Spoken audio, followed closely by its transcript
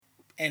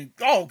And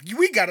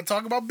we got to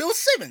talk about Bill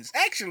Simmons.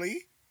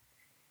 Actually,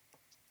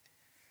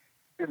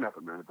 There's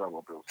nothing, man, to talk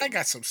about Bill I Simmons.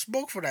 got some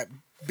smoke for that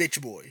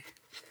bitch boy.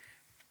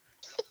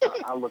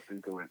 I looked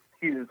into it.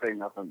 He didn't say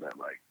nothing that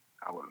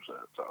I would have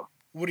said. So.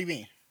 What do you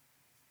mean?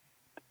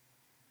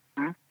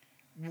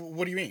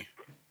 What do you mean?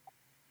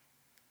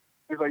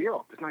 He's like,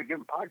 yo, it's not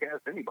giving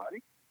podcast to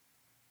anybody.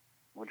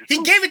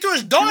 He gave it to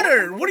his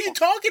daughter. What are you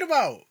talking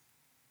about?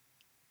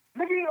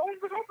 Nigga, he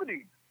owns the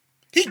company.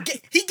 He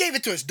gave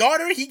it to his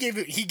daughter.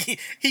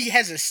 He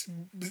has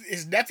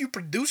his nephew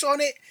produce on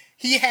it.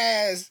 He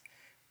has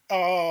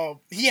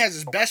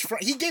his best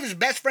friend. He gave his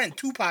best friend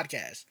 2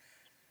 podcasts.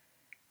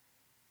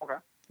 Okay.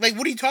 Like,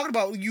 what are you talking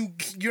about?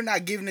 You're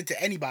not giving it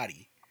to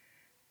anybody.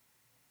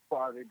 Why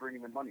are they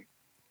bringing in money?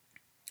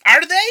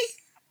 Are they?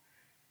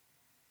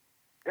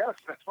 Yes,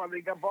 that's why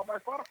they got bought by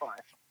Spotify.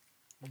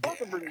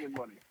 They're bringing in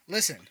money.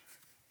 Listen.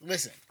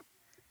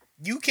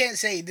 You can't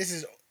say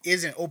this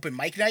isn't open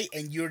mic night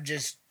and you're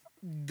just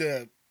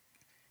the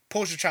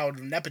poster child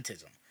of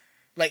nepotism.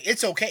 Like,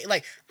 it's okay.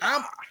 Like,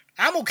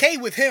 I'm okay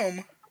with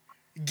him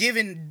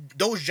giving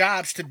those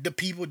jobs to the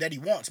people that he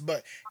wants,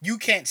 but you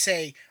can't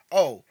say,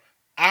 "Oh,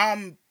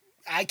 I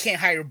can't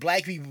hire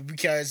black people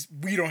because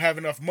we don't have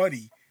enough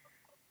money."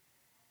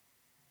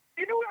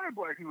 You know there are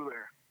black people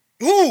there.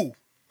 Who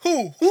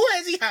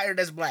has he hired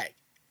as black?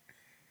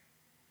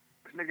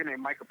 This nigga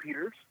named Micah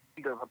Peters.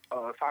 He does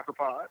a soccer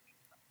pod.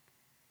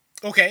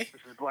 Okay.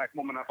 This is a black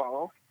woman I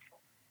follow.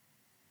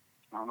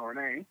 I don't know her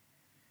name.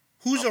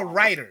 Who's a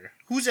writer?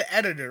 Who's an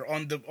editor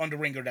on the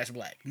Ringer that's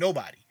black?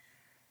 Nobody.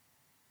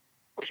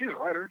 Well, she's a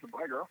writer. She's a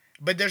black girl.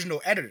 But there's no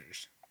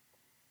editors.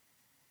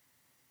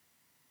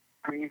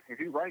 I mean, if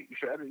you write, you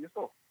should edit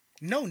yourself.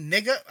 No,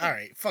 nigga. All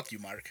right, fuck you,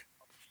 Mark.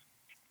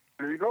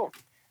 There you go.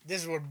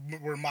 This is where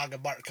MAGA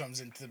Bart comes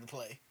into the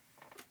play.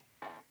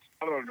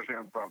 I don't understand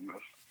what the problem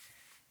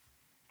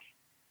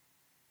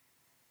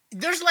is.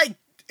 There's like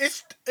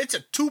it's a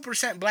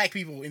 2% black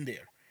people in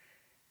there,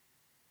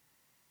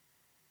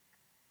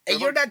 and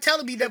you're not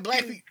telling me that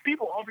black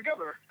people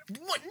altogether.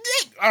 What?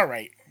 All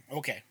right,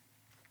 okay.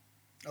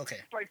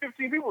 It's like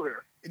 15 people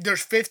there.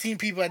 There's 15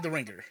 people at the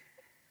Ringer.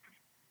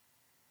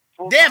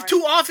 Full-time, they have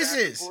 2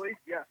 offices.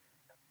 Yeah.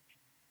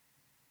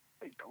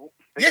 They don't.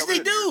 Yes, they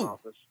do.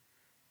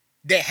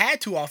 They had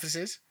 2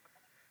 offices.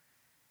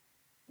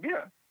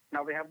 Yeah.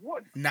 Now they have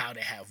 1. Now they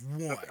have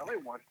 1. That's the LA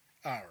one.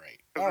 All right.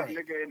 The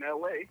nigga in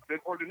LA,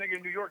 or the nigga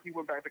in New York, he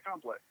went back to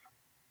Complex.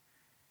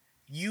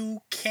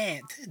 You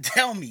can't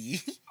tell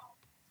me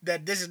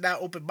that this is not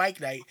open mic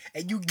night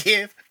and you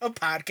give a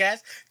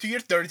podcast to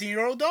your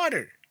 13-year-old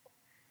daughter.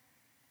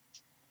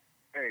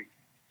 Hey.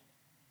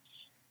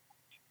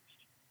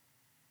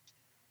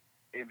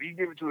 If you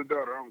give it to a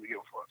daughter, I don't give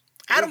a fuck.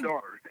 It's his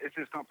daughter. It's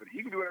his company.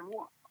 You can do whatever you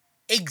want.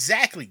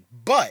 Exactly.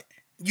 But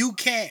you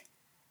can't.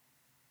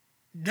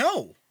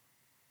 No.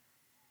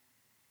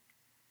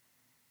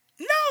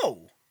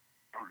 No.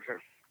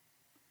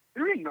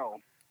 You mean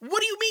no? What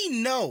do you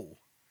mean no?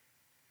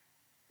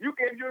 You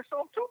gave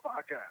yourself 2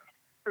 podcasts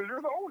because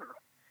you're the owner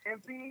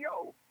and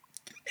CEO.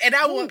 And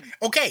I will.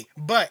 Okay,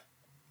 but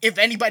if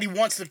anybody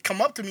wants to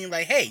come up to me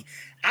like, hey,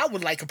 I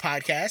would like a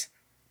podcast,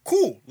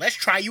 cool, let's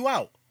try you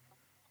out.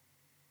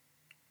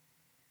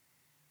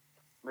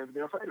 Maybe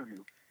they're afraid of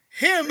you.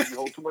 Him. Maybe you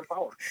hold too much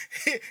power.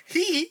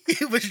 He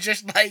was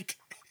just like,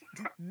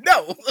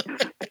 no.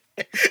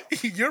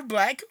 You're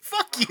black,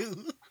 fuck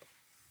you.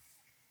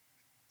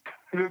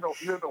 There's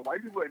no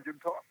white people at Gym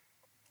Talk.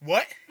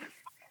 What?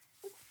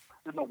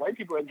 There's no white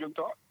people at Gym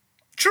Talk.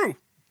 True.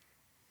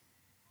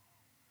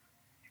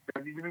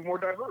 They need to be more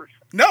diverse.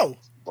 No.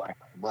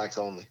 Blacks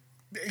only.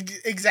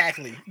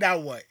 Exactly. Now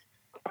what?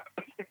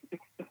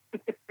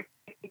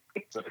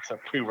 It's a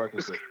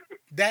prerequisite.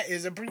 That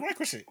is a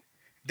prerequisite.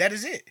 That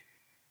is it.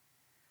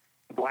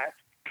 Black.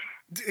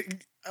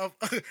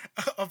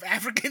 Of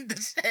African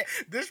descent.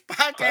 This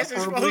podcast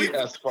is only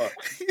as fuck.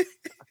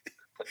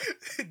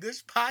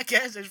 This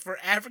podcast is for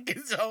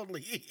Africans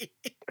only.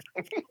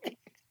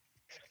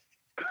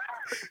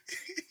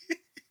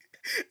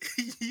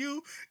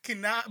 You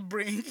cannot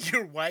bring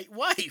your white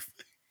wife.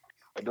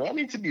 Do I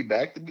need to be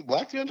black to be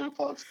enter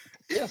plugs?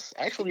 Yes,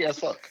 actually as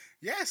fuck.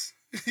 Yes.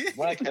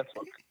 Black as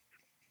fuck.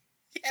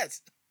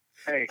 Yes.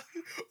 Hey.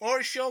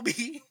 Or show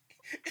me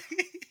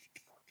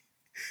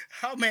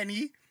how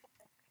many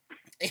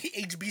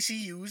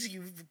HBCUs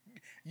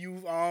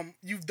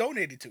you've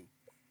donated to.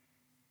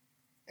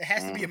 It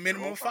has to be a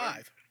minimum of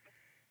 5.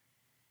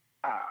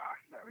 I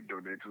haven't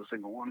donated to a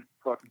single one.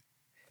 Fuck.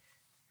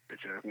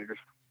 Bitch ass niggas.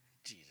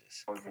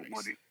 Jesus.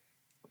 Money.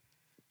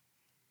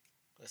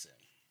 Listen.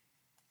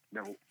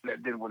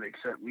 That didn't want to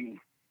accept me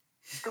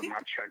because my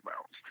check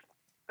bounced.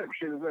 What type of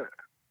shit is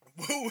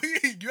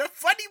that? You have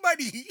funny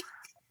money.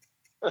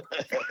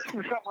 It's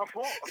not my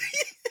fault.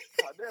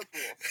 It's my dad's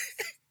fault.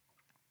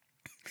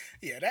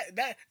 Yeah,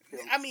 that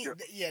I mean,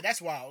 yeah,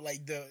 that's wild.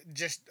 Like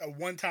just a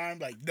one time,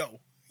 like no,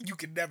 you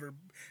can never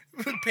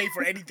pay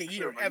for anything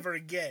here ever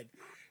again.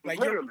 Like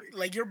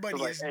your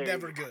money is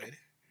never good.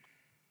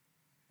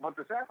 But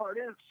the sad part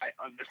is, I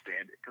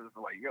understand it because it's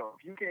like, yo,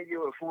 if you can't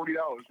give us $40,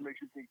 what makes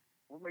you think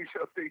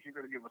you're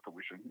gonna give us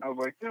tuition? I was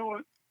like, you know what?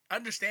 You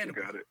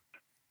Understandable. got it.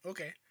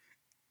 Okay.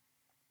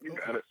 You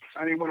Okay. got it.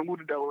 I didn't want to move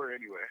to Delaware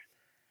anyway.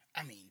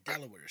 I mean,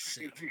 Delaware's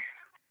sick. We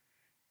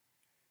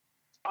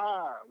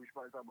should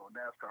probably talk about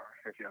NASCAR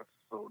if you have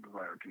so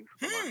desire to.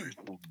 For some odd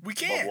reason. We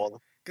can. Bubba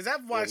Wallace. Because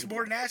I've watched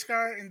more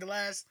NASCAR in the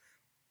last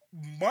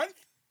month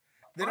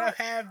than I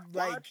have,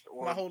 like, Watched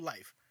or- my whole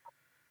life.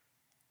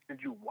 Did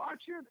you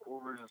watch it, or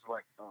was it just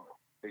like, oh,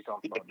 they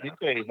talked about You NASCAR?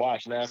 say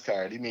watch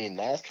NASCAR. Do you mean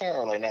NASCAR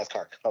or like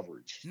NASCAR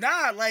coverage?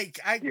 Nah, like,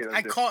 I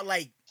Yeah, caught,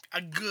 like,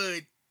 a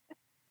good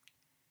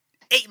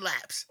 8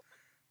 laps.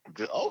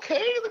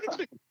 Okay, look at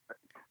you.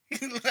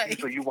 Like,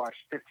 So you watched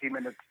 15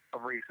 minutes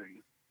of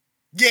racing?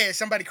 yeah,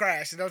 somebody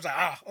crashed, and I was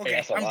like, okay,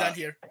 that's a I'm lot. done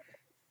here.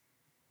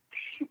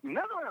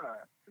 No.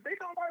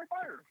 Daytona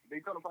Fire.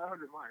 Daytona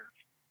 500 Fire.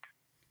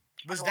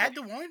 Was that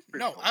the one?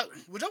 No,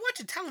 was I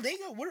watching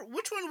Talladega?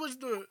 Which one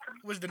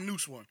was the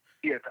noose one?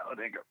 Yeah,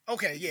 Talladega.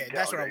 Okay, yeah,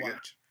 that's what I Talladega.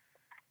 watched.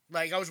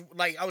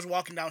 Like I was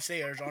walking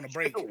downstairs on a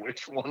break.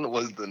 Which one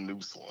was the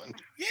noose one?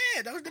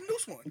 Yeah, that was the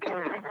noose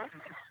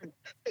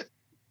one.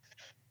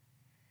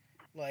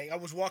 Like I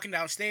was walking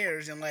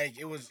downstairs and like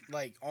it was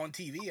like on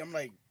TV. I'm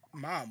like,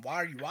 Mom, why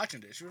are you watching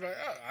this? She was like,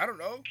 I don't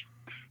know.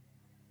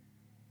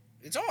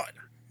 It's on.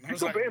 And I You was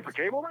still like, paying for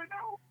cable right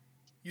now?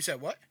 you said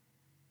what?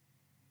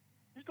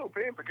 You still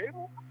paying for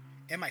cable?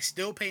 Am I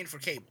still paying for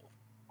cable?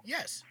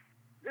 Yes.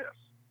 Yes.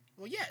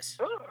 Well, yes.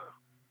 No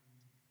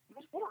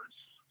sports.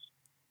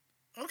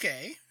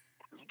 Okay.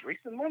 It's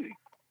wasting money.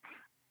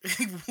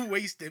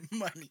 Wasting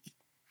money.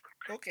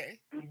 Okay.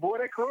 Boy,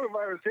 that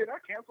coronavirus hit. I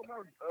canceled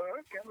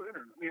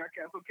internet. I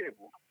canceled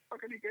cable. What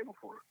can I need cable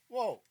for?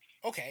 Whoa.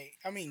 Okay.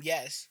 I mean,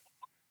 yes.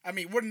 I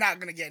mean, we're not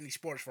gonna get any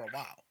sports for a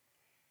while.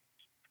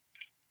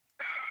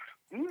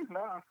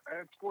 Nah, I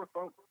had sports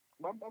bump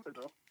it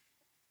though.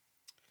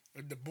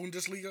 The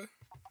Bundesliga.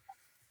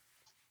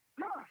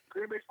 Nah,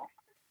 clear baseball.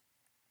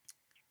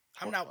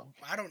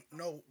 I don't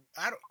know.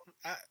 I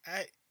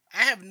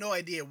have no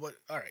idea what.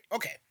 All right.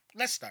 Okay.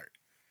 Let's start.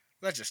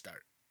 Let's just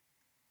start.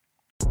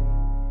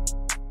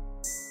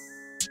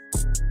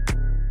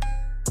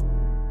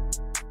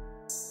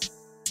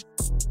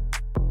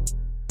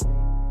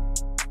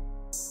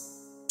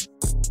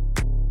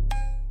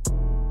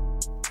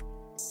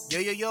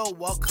 Yo,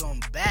 welcome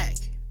back.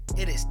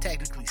 It is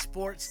Technically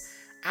Sports.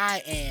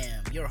 I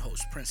am your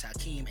host, Prince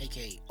Hakeem,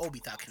 aka Obi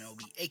Thought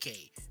Kenobi,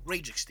 aka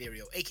Rage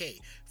Exterio, aka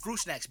Fruit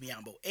Snacks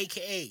Miambo,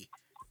 aka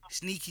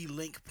Sneaky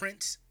Link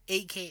Prince,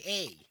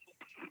 aka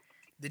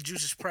The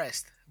Juice is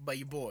Pressed by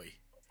your boy,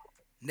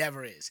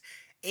 Never Is,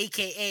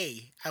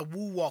 aka I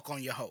Woo Walk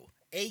on Your Hoe,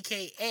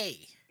 aka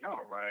All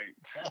right.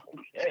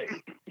 Okay.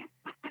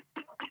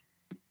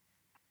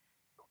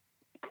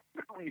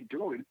 What are you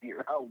doing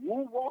here? I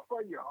woo walk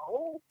on your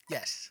hole?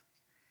 yes,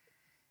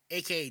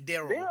 aka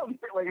Daryl Damn,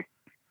 like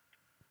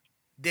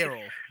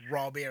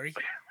Rawberry,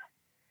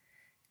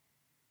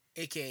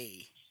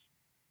 aka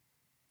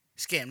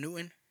Scam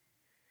Newton,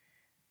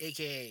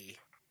 aka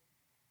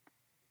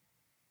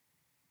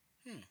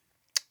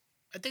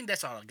I think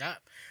that's all I got.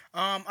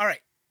 All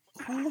right,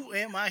 who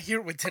am I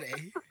here with today?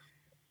 shit.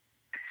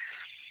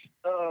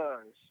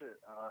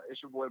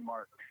 It's your boy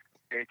Mark,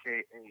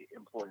 aka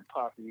Employee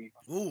Poppy,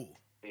 Ooh,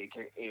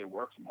 aka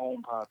Work from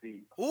Home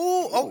Poppy. ooh,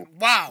 oh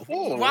wow,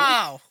 Ooh.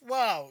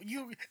 wow!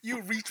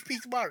 You reached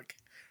peak Mark.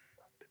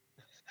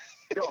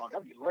 Yo, I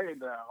gotta be laying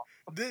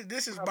down.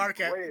 This is I'm Mark.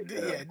 laying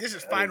down. Yeah, this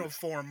is final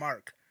form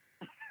Mark.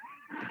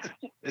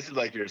 This is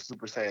like your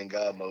Super Saiyan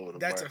God mode.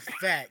 That's a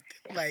fact.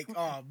 Like,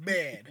 oh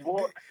man.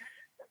 Boy,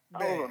 I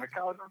was Man. on the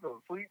couch, I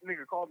was asleep,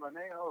 nigga called my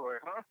name, I was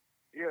like, huh?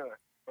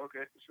 Yeah,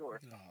 okay, sure.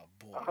 Oh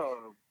boy.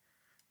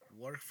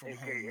 Work from AKA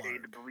home the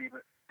Mark.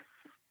 bereavement.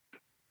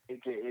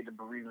 AKA the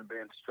bereavement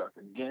band struck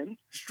again.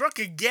 Struck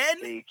again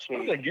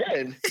AKA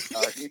Again.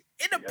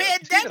 in a Yeah.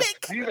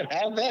 pandemic. Do you even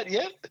have that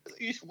yet?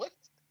 What?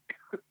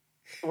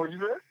 What you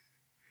said?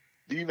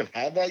 Do you even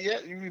have that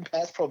yet? You even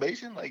passed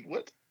probation? Like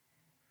what?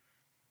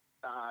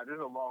 This is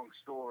a long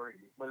story.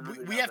 But it's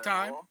really We not have that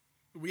time. long.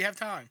 We have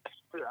time.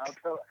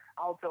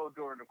 I'll tell it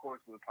during the course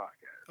of the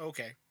podcast.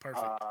 Okay,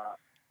 perfect.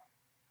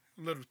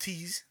 Little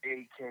tease.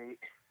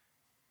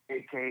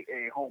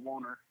 AKA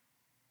homeowner.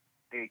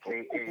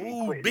 AKA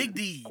Ooh, quitting big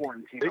deed. Big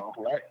Quarantino.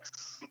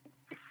 flex.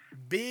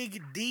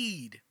 Big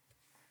deed.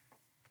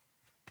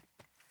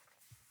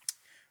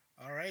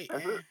 All right.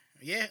 That's and- it.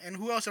 Yeah, and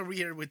who else are we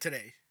here with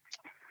today?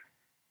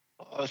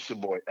 Oh, it's your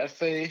boy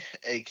FA,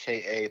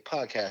 aka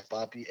Podcast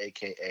Boppy,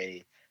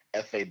 aka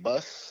FA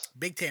Bus,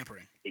 Big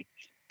tampering.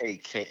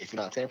 aka if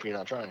you're not tampering, you're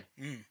not trying.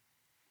 Mm.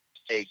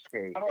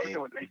 AKA I don't know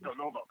what they don't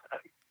know about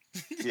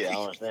that. yeah, I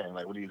don't understand.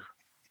 Like what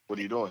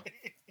are you doing?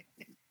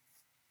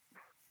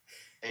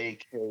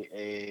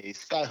 AKA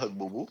Skyhook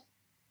Boo Boo,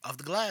 Off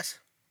the glass.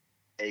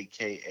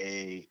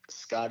 aka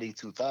Scotty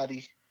Too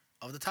Thotty,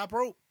 Off the top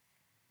rope.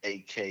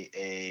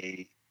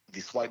 aka the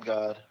Swipe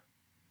God,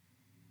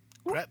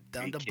 Crap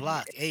down the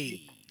block.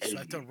 Hey.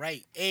 Swipe to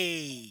right.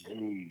 Hey.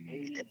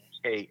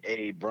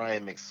 aka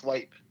Brian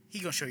McSwipe, He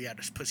gonna show you how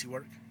this pussy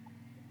work.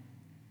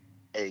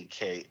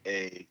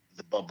 aka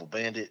the Bubble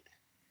Bandit,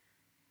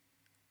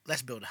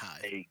 Let's build a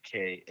hive.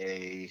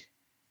 aka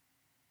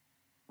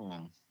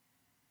hmm,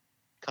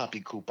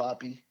 Copy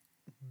Kupapi,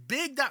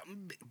 Big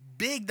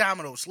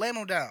Domino. Slam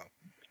him down.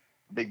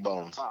 Big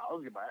Bones. I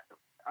was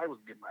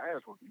getting my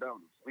ass worked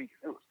down this week.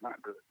 It was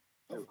not good.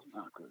 It was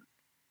not good.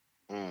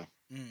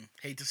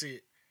 Hate to see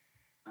it.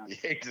 You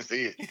hate to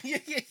see it. Yeah.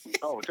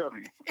 Oh, tell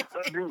me.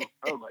 I do.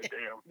 I was like,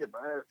 damn, I'm getting my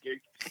ass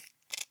kicked.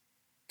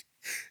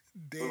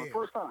 It was Damn. the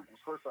first time. It was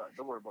the first time.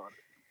 Don't worry about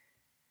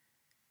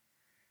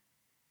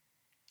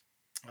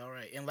it. All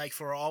right, and like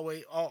for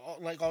always,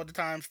 all the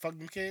times, fuck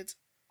them kids.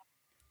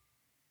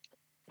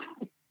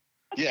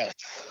 Yes,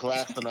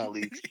 last but not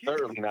least,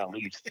 certainly not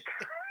least,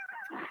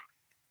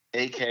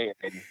 aka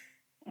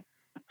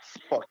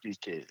fuck these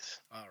kids.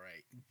 All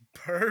right,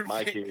 perfect.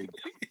 My kids,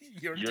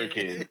 your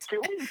kids. Can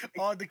we,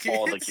 all the kids.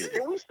 All the kids.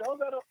 can we sell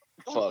that up?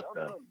 Fuck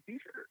that.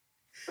 T-shirt.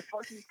 The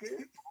fucking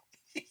kids.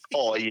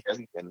 Oh yeah,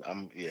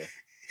 and yeah.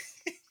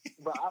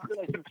 But I feel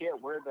like you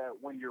can't wear that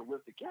when you're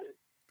with the kids.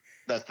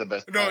 That's the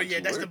best. No, time yeah,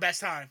 to that's wear the it.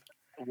 best time,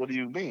 What do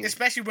you mean?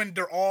 especially when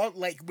they're all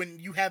like when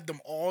you have them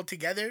all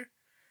together,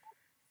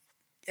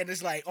 and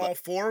it's like all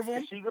four of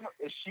them. Is she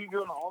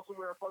gonna also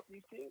wear a fuck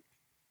these kids?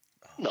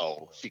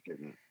 No, she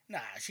couldn't. Nah,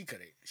 she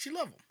couldn't. She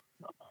love them.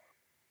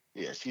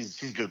 Yeah, she's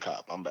good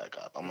cop. I'm bad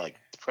cop. I'm like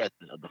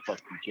president of the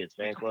Fuck You Kids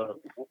fan club.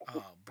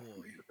 Oh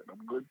boy.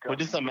 I'm good. But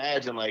just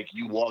imagine like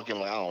you walking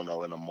like I don't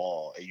know in a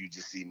mall and you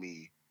just see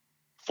me,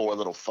 four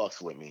little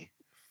fucks with me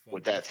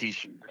with that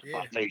T-shirt. Yeah.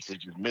 My face is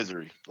just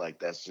misery. Like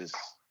that's just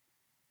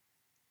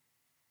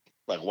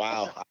like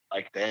wow.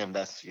 Like damn,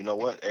 that's you know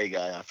what? Hey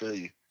guy, I feel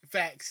you.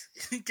 Facts,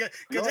 because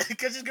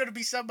it's gonna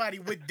be somebody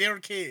with their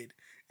kid,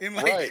 and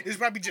like Right. it's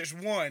probably just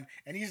one,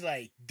 and he's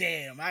like,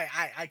 "Damn,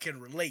 I can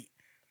relate."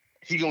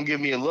 He gonna give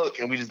me a look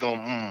and we just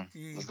gonna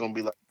Mm. It's gonna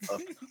be like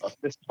a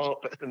fist pump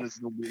and it's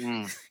gonna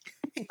be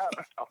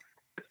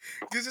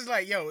This is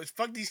like, yo, it's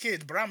fuck these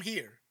kids, but I'm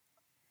here.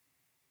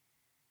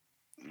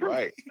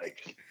 right.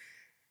 Like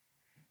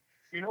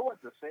You know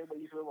what? The same way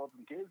you feel about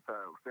them kids,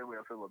 same way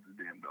I feel about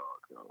the damn dog.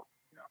 So,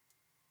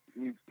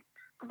 it's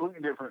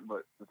completely different,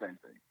 but the same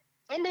thing.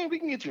 I mean, we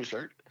can get you a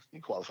shirt.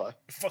 You qualify.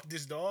 Fuck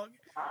this dog.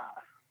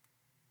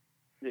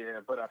 Yeah,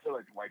 but I feel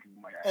like the white people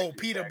might. Oh, actually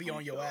Peter attack be me,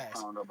 on your so ass.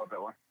 I don't know about that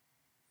one.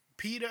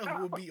 Peter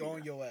will be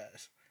on your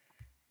ass.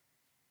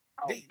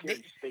 I'll They-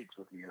 carry steaks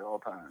with me at all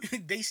times.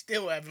 They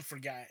still haven't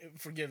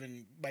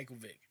forgiven Michael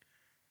Vick.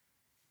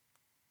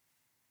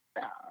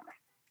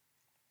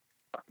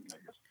 Fucking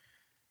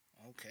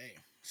niggas. Okay,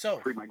 so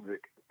Free Mike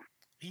Vick.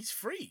 he's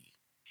free,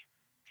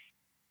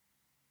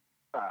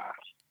 Black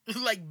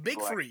like big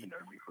free. should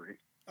never be free.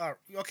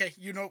 Okay,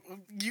 you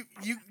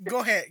go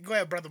ahead,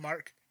 brother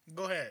Mark.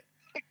 Go ahead.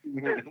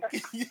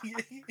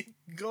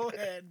 Go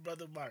ahead,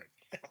 brother Mark.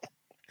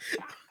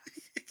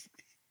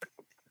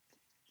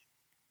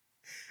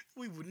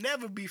 We would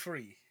never be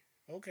free.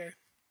 Okay.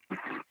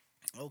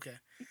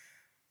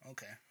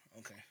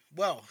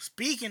 Well,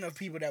 speaking of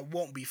people that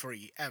won't be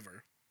free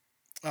ever,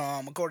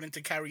 according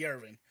to Kyrie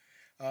Irving,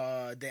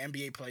 the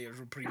NBA players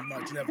will pretty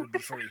much never be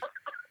free.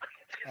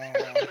 That's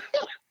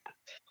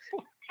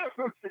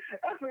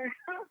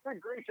a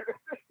great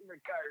transition to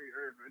Kyrie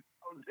Irving.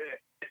 I'm dead.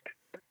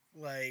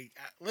 Like,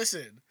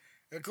 listen,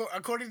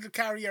 according to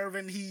Kyrie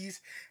Irving,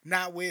 he's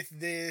not with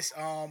this.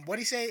 What do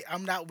you say?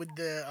 I'm not with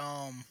the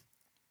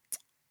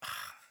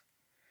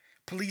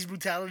police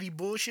brutality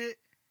bullshit.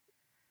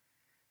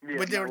 Yeah,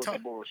 When they no, were with the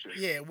talking, bullshit.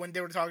 yeah, when they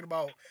were talking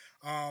about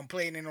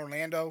playing in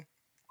Orlando.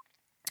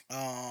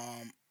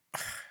 Dog,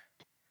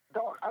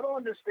 I don't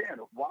understand.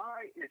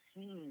 Why is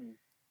he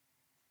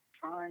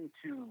trying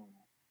to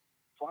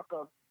fuck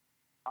up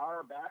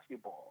our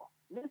basketball?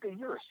 Nigga,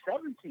 you're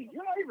 17.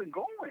 You're not even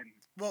going.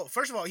 Well,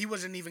 first of all, he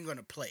wasn't even going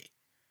to play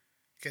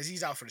because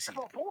he's out for the That's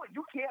season. my point.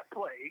 You can't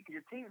play.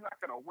 Your team's not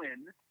going to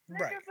win. Nigga,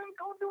 Right. then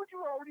go do what you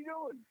were already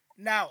doing.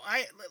 Now,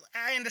 I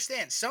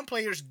understand some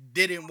players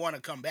didn't want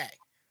to come back,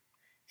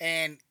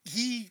 and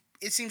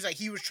it seems like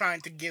he was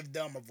trying to give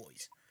them a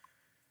voice,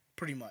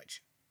 pretty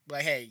much.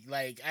 Like, hey,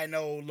 like I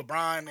know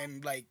LeBron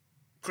and like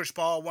Chris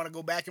Paul want to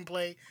go back and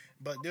play,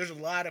 but there's a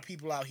lot of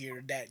people out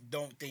here that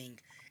don't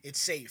think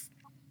it's safe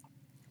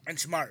and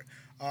smart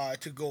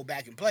to go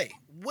back and play,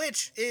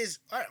 which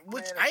I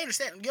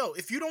understand. Yo,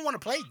 if you don't want to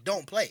play,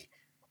 don't play.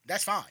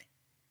 That's fine.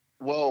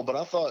 Well, but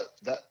I thought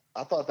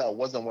that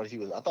wasn't what he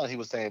was. I thought he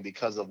was saying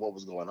because of what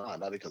was going on,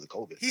 not because of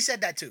COVID. He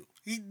said that too.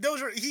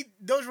 Those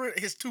were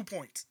his 2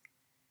 points.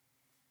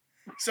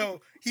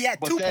 So he had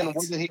But 2 then points.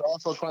 wasn't he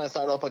also trying to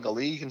start up like a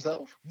league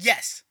himself?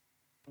 Yes.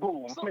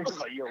 Boom. Niggas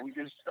like, yo, we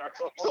just start.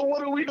 So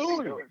what are we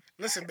doing?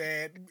 Listen,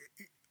 man.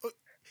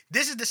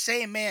 This is the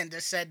same man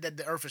that said that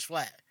the Earth is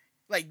flat.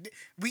 Like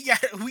we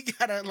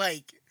gotta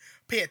like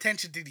pay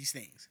attention to these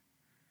things.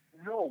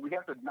 No, we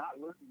have to not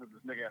listen to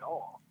this nigga at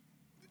all.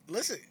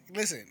 Listen.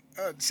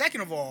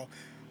 Second of all,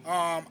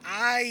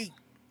 I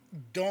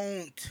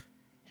don't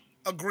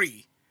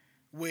agree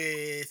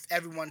with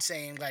everyone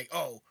saying like,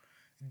 oh,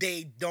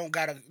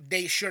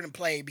 they shouldn't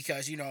play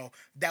because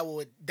that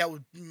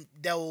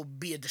will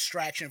be a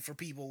distraction for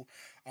people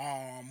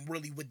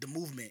really with the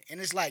movement. And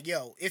it's like,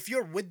 yo, if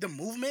you're with the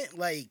movement,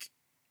 like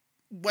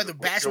whether You're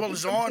basketball with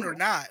is the on or movement.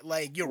 not,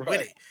 like you're with Right.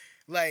 it.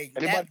 Like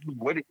that Anybody who's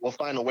with it will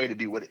find a way to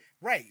be with it.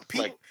 right. Like,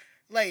 People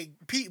like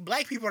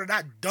black people are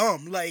not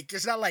dumb. Like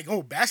it's not like,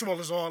 oh, basketball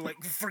is on,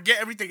 like forget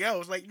everything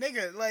else. Like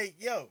nigga, like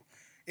yo,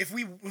 if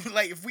we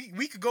if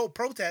we could go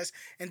protest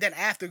and then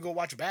after go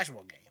watch a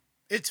basketball game.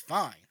 It's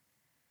fine.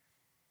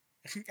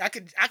 I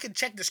could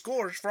check the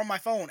scores from my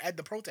phone at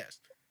the protest.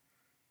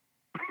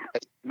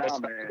 Nah,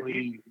 man.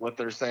 especially what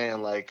they're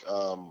saying, like,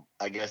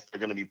 I guess they're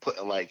gonna be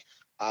putting like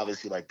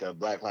obviously like the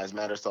Black Lives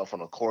Matter stuff on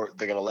the court.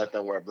 They're gonna let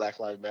them wear Black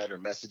Lives Matter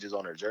messages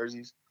on their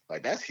jerseys.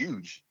 Like that's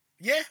huge.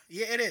 Yeah,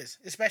 yeah, it is.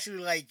 Especially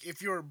like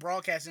if you're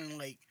broadcasting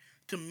like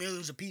to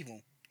millions of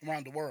people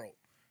around the world.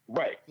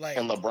 Right. Like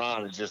And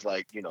LeBron is just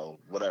like,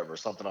 whatever,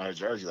 something on his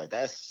jersey. Like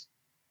that's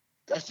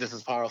just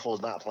as powerful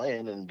as not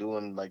playing and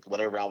doing like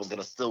whatever I was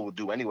gonna still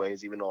do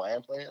anyways, even though I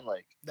am playing.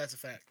 Like that's a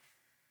fact.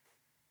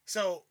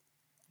 So,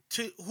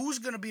 to who's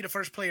gonna be the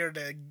first player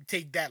to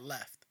take that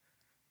left?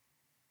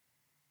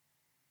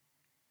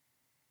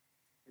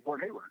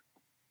 Gordon Hayward.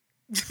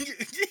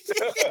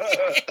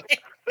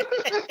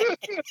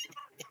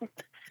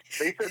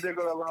 They said they're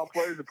going to allow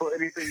players to put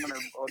anything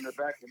on the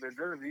back of their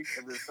jersey,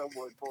 and then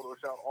someone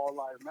Photoshop "All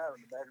Lives Matter"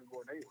 on the back of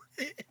Gordon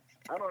Hayward.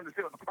 I don't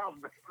understand what the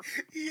problem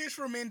is. He is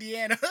from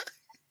Indiana.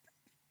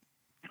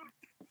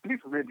 He's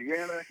from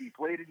Indiana. He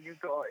played in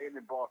Utah and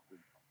in Boston.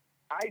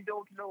 I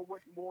don't know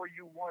what more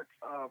you want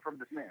from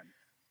this man.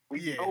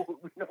 We know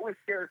his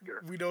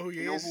character. We know who he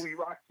We know is. who he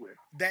rocks with.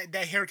 That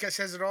haircut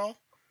says it all.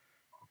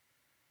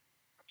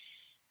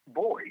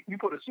 Boy, you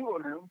put a suit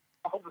on him,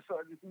 all of a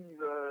sudden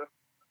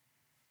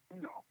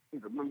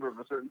he's a member of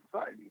a certain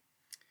society.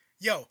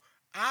 Yo,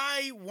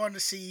 I want to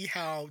see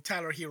how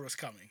Tyler Hero's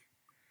coming.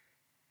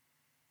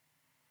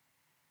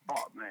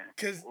 Oh man,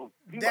 'Cause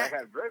he that- might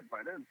have dread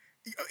by then.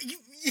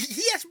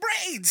 He has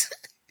braids.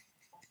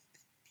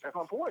 That's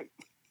my point.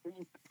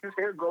 His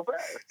hair grow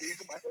fast. He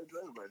might have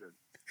dread by then.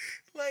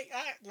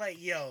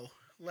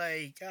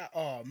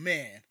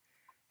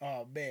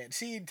 Oh man,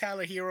 seeing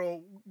Tyler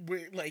Hero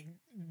with like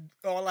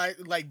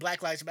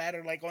Black Lives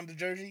Matter like on the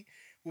jersey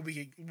would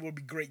be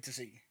great to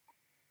see.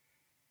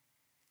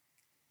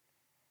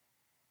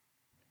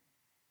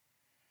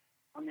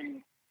 I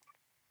mean,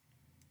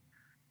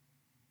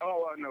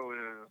 all I know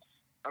is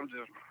I'm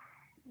just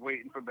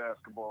waiting for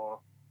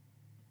basketball.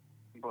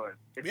 But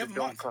if We have it a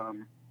don't month.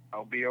 come,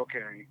 I'll be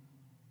okay.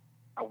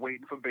 I'm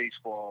waiting for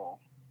baseball.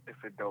 If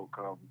it don't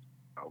come,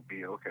 I'll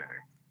be okay.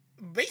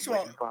 Baseball.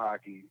 Waiting for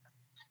hockey.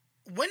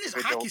 When is If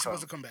it hockey don't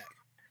supposed to come. come back?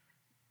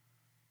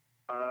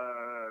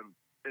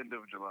 End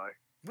of July.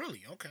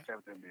 Really? Okay.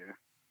 7th NBA.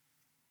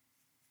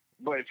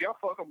 But if y'all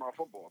fuck up my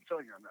football, I'm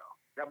telling y'all now,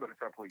 y'all better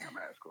start putting your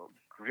mask on.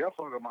 If y'all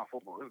fuck up my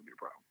football, it'll be a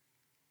problem.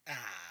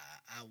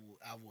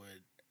 I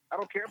would. I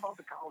don't care about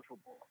the college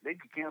football. They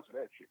can cancel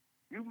that shit.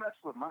 You mess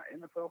with my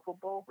NFL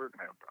football, we're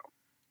gonna have a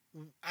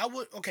problem. I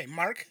would. Okay,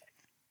 Mark.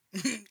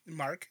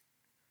 Mark.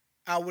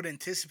 I would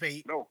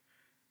anticipate. No,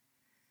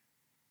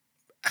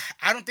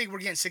 I don't think we're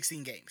getting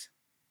 16 games.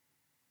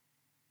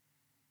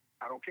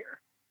 I don't care.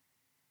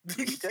 Give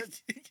me 10.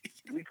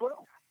 Give me 12.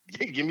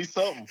 give me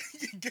something.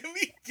 give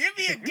me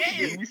a Give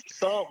game. me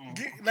something.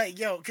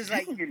 Cause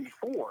You can give me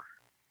 4.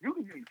 You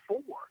can give me 4.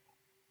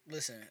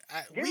 listen,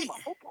 Give me my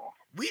football.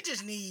 we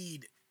just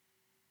need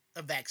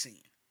a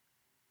vaccine.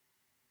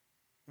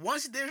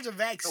 Once there's a No,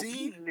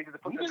 vaccine, we niggas to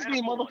put We the just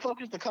mask need on.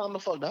 motherfuckers to calm the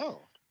fuck down.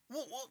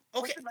 well,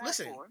 Put okay, the mask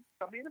listen, on.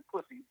 Stop being a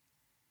pussy.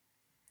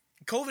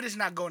 COVID is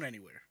not going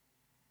anywhere,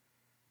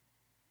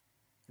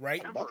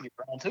 right? I'm about to get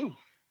round two.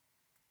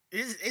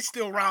 It's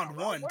still round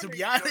one. To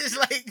be honest,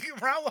 like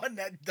round one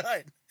not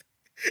done.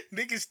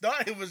 Niggas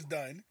thought it was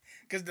done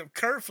because the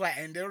curve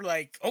flattened. They were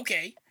like,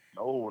 okay,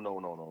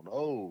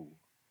 No.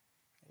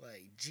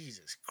 like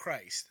Jesus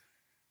Christ,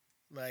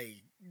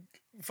 like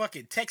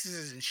fucking Texas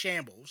is in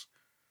shambles.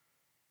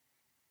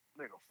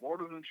 Nigga,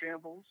 Florida's in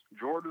shambles.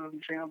 Georgia's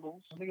in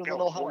shambles. Niggas don't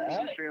know how to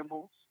California's in act.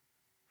 shambles.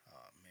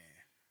 Oh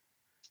man,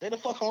 Stay the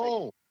fuck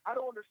home. I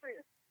don't understand.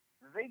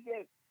 They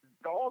get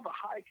all the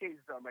high cases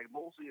done, like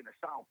mostly in the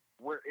South,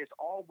 where it's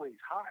always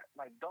hot.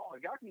 Like, dog,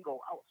 y'all can go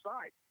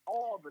outside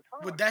all the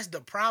time. but that's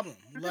the problem.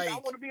 You think I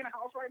Like want to be in a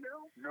house right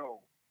now? No.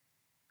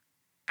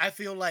 I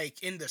feel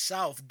like in the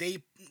South, they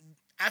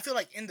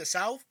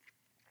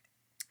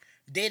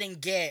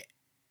didn't get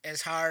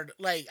as hard.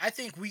 Like I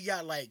think we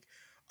got like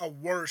a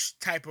worse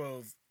type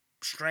of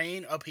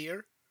strain up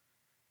here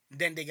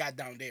than they got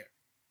down there.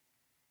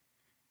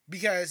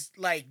 Because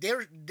like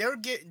they're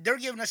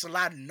giving us a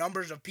lot of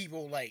numbers of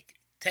people like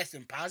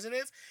testing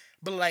positive,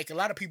 but like a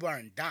lot of people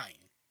aren't dying.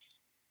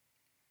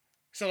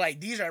 So like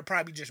these are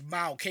probably just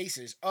mild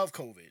cases of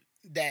COVID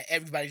that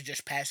everybody's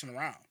just passing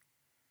around.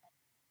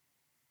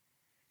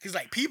 Cause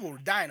like people are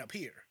dying up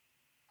here.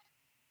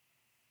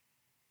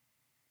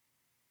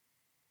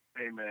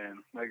 Hey, man,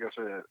 like I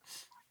said,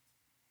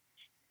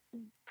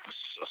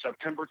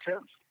 September 10th.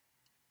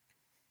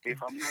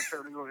 If I'm not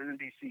trying to go to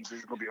NBC, this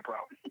is gonna be a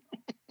problem.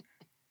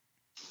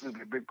 This is gonna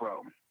be a big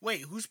problem.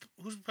 Wait, who's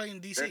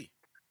playing DC?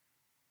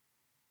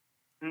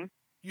 Hmm?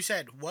 You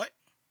said what?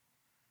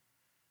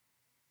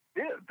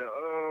 Yeah,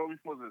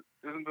 was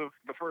it? Isn't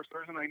the first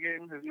Thursday night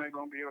game? Isn't that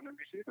gonna be on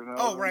NBC?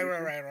 Oh, right,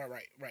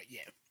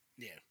 yeah.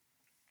 Yeah,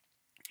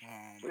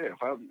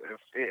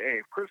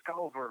 if Chris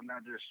Collinsworth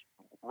not just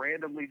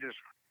randomly just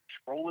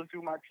scrolling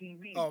through my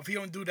TV, if he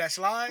don't do that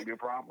slide, it'll be a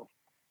problem.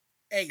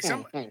 hey,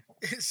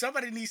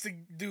 somebody needs to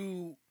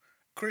do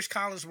Chris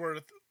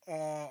Collinsworth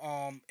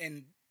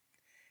and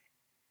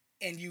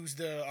use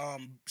the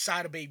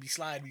Sada Baby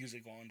slide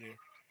music on there.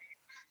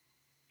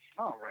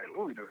 All right,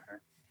 what are we doing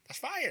here? That's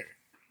fire.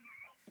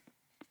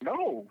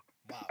 No,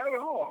 Wow, not at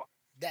all.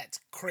 that's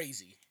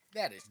crazy.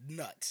 That is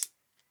nuts.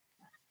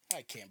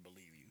 I can't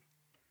believe you.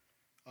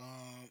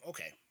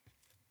 Okay.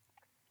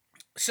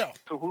 So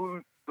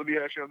who? Let me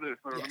ask you this.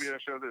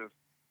 Yes.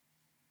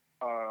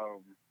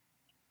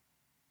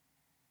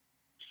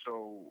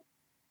 So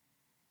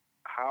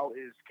how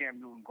is Cam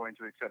Newton going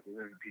to accept the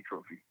MVP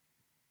trophy?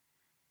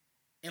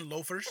 in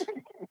loafers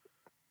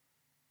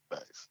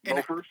Nice.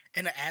 Loafers?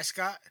 and an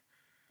ascot.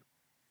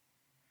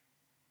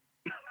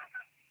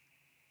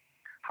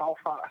 How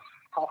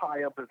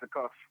high up is the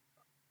cuff?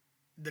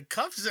 The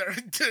cuffs are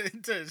to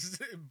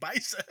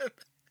bicep.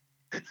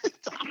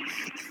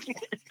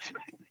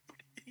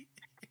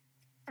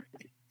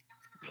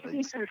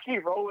 You just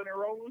keep rolling and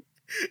rolling.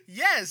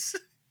 Yes.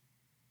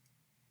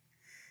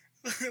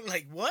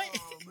 Like what?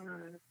 Oh,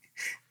 man.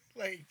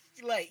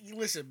 like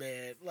listen,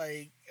 man.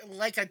 Like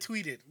I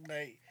tweeted,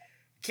 like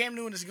Cam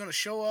Newton is gonna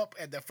show up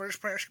at the first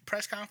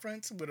press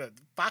conference with a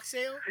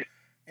foxtail,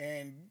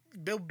 and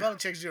Bill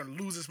Belichick's gonna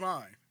lose his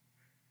mind.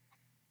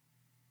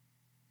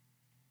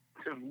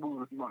 Just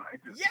move his mind.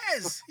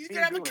 Yes, he's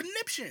gonna have a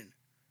conniption.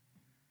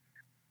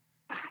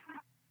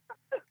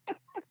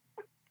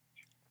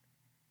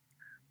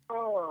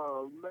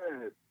 Oh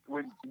man!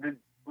 When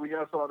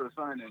y'all saw the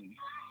signing,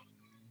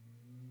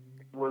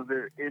 was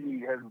there any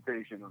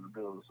hesitation on the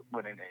Bills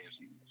winning the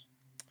AFC East?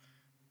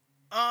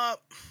 Oh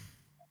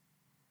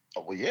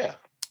well, yeah.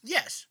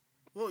 Yes.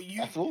 Well,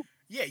 Absolutely.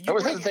 yeah, There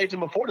was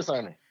hesitation before the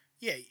signing.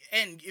 Yeah,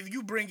 and if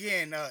you bring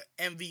in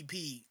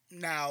MVP,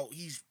 now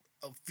he's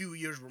a few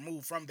years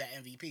removed from that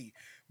MVP,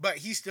 but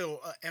he's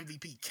still an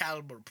MVP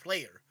caliber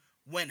player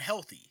when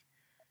healthy.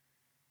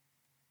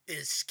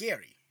 It's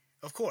scary,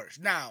 of course.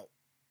 Now,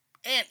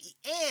 and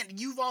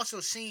you've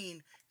also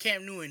seen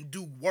Cam Newton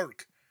do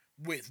work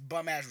with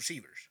bum ass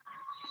receivers.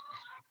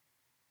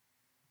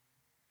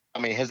 I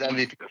mean, his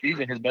MVP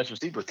season, his best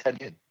receiver, Ted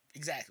Ginn.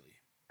 Exactly.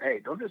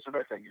 Hey, don't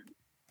disrespect that kid.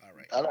 All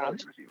right.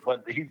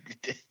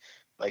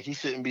 But he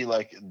shouldn't be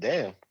like,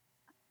 damn.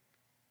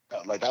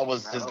 Like that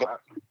was his.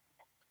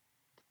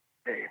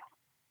 Hey,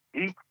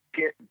 he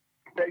can't.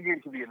 That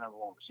kid could be another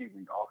one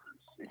receiving offense.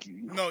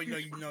 No,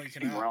 you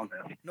cannot. Around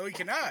him. No, he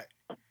cannot.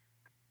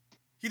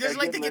 He doesn't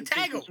like to get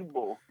tackled.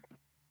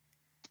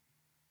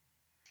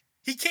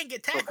 He can't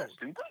get tackled.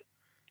 Is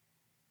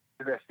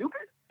that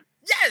stupid?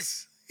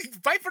 Yes!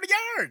 Fight for the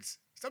yards.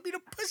 Stop being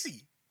a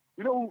pussy.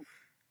 You know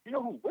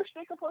who wish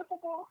they could play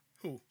football?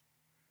 Who?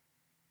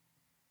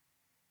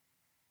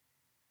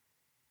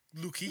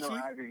 Luke Kuechly? No,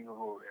 I didn't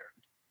go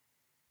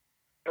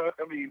there.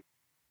 I mean,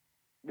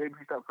 maybe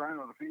stop crying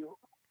on the field.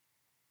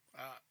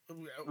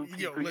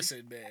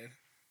 Listen, man.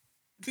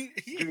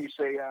 Junior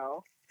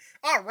Seau.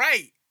 All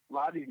right. A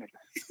lot of these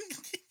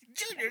niggas.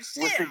 Junior Wish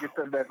they Seau. could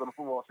step back on the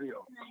football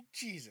field.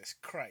 Jesus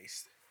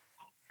Christ.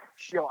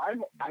 Yo,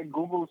 I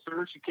Google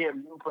search Cam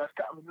Newton press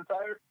conference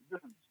attire. This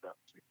is stuff.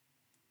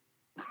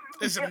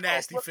 It's some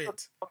nasty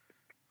fits.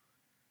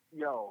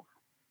 Yo.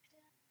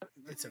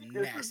 It's some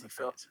nasty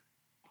fits.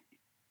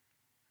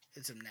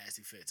 It's some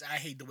nasty fits. I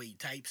hate the way he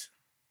types.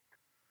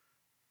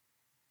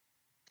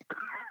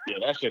 Yeah,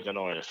 that shit's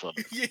annoying as fuck.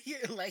 Yeah,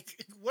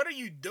 like, what are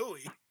you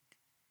doing?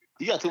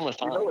 You got too much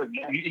time.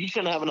 He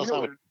shouldn't have enough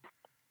time.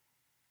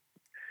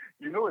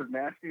 You know it's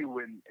nasty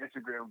when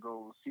Instagram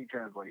goes see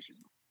translation.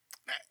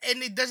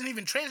 And it doesn't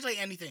even translate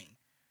anything.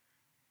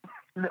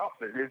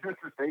 Nothing. It's just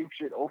the same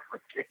shit over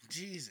again.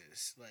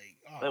 Jesus. Like,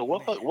 Man,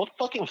 what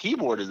fucking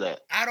keyboard is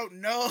that? I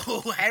don't know.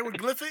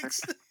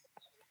 Hieroglyphics?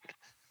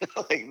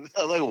 like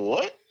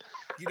what?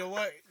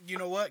 You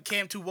know what?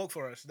 Cam too woke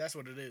for us. That's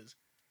what it is.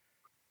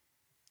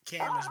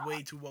 Cam is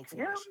way too woke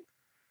for us.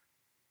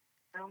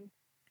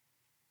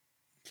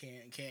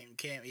 Cam,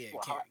 yeah.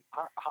 Well,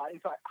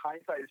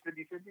 hindsight is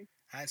 50-50?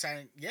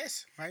 Hindsight,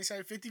 yes.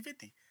 Hindsight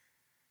 50-50.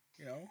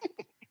 You know?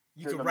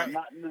 You There's could a write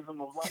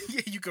monotonism of life.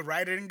 Yeah, you could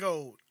write it in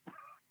gold.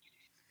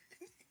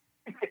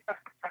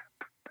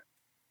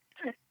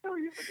 You're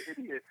an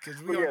idiot.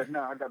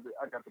 I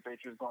got the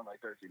Patriots going like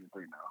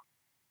 13-3 now.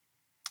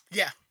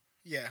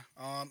 Yeah.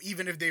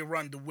 Even if they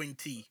run the wing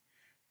T.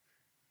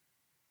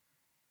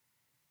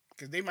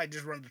 Because they might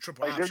just run the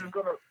triple option.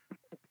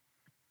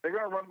 They're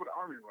gonna run with the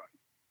Army run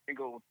and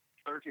go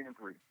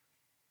 13-3.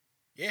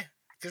 Yeah,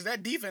 because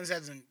that defense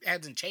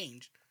hasn't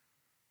changed.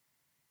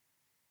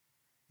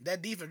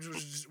 That defense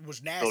was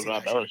Still nasty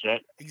got last year. Belichick.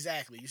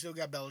 Exactly. You still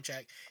got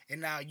Belichick,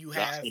 and now you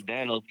Josh have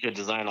McDaniels could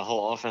design a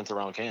whole offense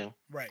around Cam.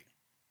 right.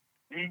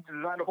 He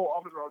designed a whole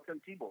offense around Tim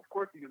Tebow. Of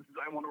course, he can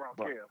design one around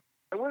Right. Cam.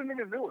 And what are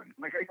niggas doing?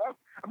 Like, are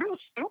people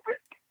stupid?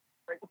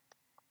 Like,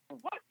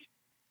 what?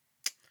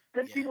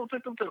 Tim Yeah. Tebow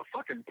took them to the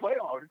fucking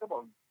playoffs. Talk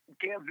about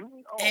Cam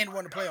Newton. Oh, And my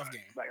won the playoff God.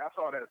 game. Like, I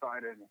saw that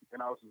sign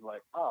and I was just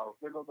like, oh,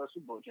 there goes that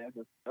Super Bowl chance.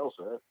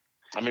 Elsa.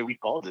 I mean, we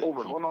called it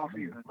Over one off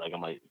season. Like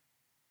I'm like,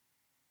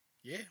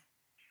 Yeah.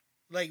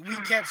 Like we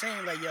kept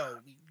saying, like, yo,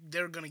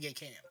 they're gonna get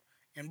Cam,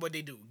 and what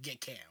they do,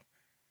 get Cam.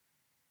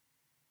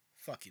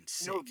 Fucking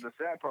sick. You know, the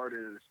sad part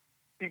is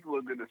people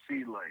are going to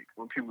see, like,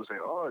 when people say,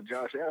 oh,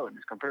 Josh Allen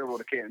is comparable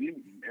to Cam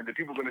Newton. And then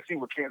people are going to see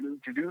what Cam Newton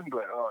can do and be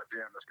like, oh,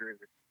 damn, that's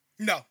crazy.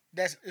 No,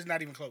 it's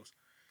not even close.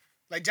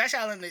 Like Josh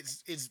Allen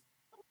is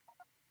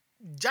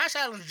Josh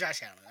Allen's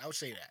Josh Allen. I would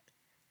say that.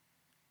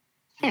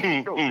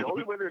 No,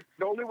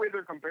 the only way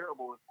they're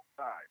comparable is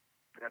size.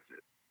 That's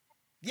it.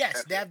 Yes,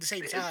 That's they it. have the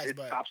same size, it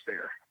but stops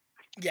there.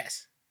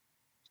 yes.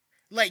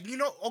 Like,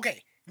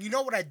 okay, you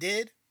know what I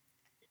did?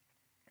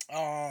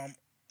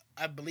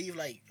 I believe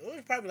like it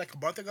was probably like a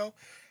month ago.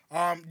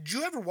 Did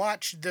you ever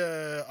watch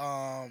the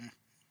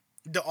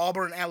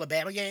Auburn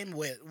Alabama game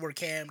where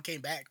Cam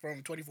came back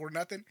from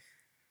 24-0?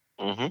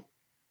 mm-hmm.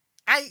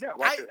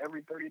 Watch it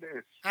every 30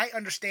 days. I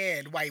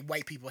understand why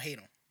white people hate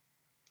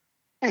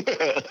him.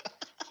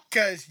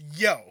 Cause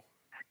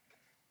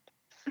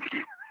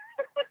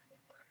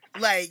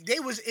like they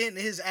was in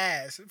his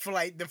ass for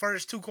like the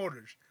first 2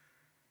 quarters,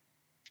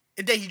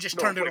 and then he just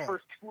turned it for on. the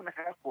first 2.5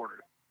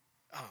 quarters.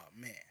 Oh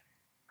man.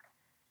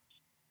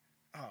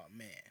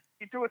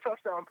 He threw a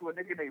touchdown to a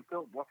nigga named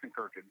Phil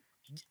Bluffingkirchen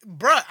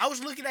Bruh, I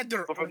was looking at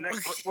their with a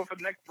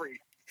neck brace.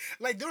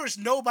 like there was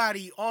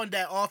nobody on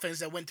that offense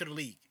that went to the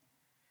league,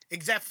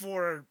 except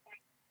for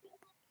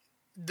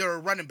their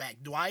running back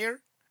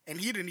Dwyer, and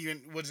he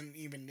wasn't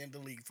even in the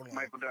league for long.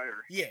 Michael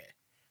Dyer. Yeah.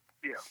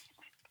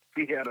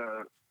 He had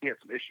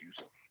some issues.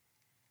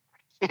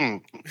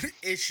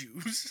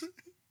 Issues.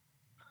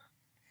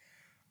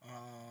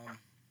 I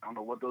don't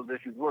know what those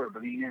issues were,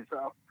 but he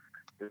himself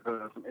there's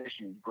some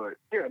issues. But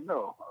yeah,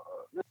 no,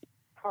 this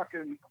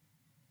fucking.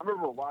 I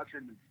remember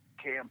watching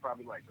Cam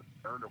probably like the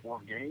 3rd or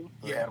 4th game.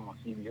 They had him on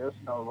CBS,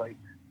 and I was like,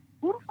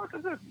 "Who the fuck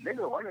is this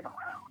nigga running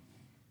around?"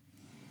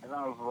 And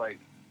I was like,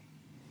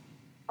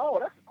 "Oh,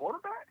 that's the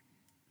quarterback."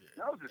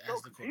 And I was just so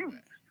confused.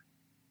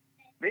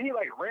 Then he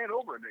like ran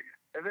over a nigga,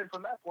 and then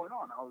from that point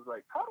on, I was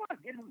like, "How do I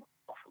get him to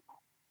Buffalo?"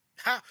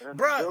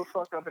 Bruh, Bill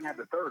fucked up and had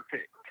the 3rd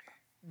pick.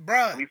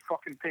 Bruh. We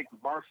fucking picked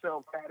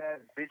Marcel fat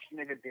ass bitch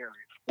nigga Darius.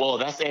 Well,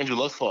 that's Andrew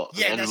Luck's fault.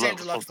 Yeah, that's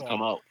Andrew Luck's fault.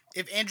 Come out.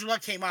 If Andrew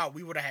Luck came out,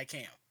 we would have had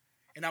Cam,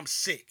 and I'm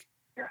sick.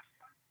 Yes,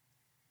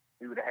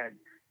 we would have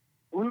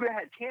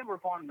had Cam or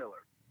Von Miller.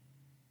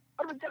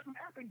 That would have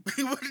happened.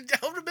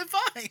 That would have been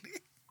fine.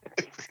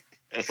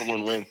 That's a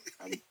win-win.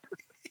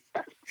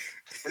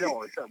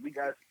 No, except we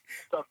got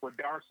stuck with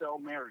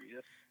Darcel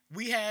Marius.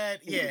 We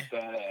had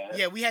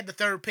we had the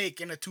 3rd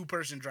pick in a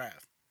 2-person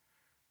draft.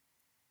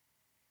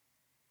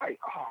 Hey,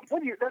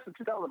 what year? That's the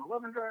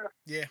 2011 draft.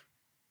 Yeah.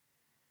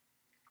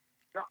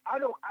 Now, I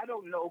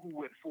don't know who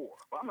went 4,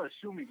 but I'm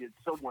assuming it's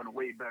someone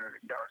way better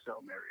than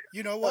Darcel Marius.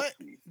 You know what?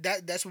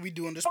 That's what we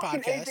do on this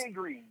fucking podcast. AJ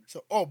Green.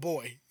 So, oh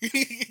boy, we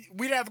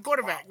didn't have a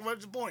quarterback. Wow.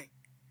 What's the point?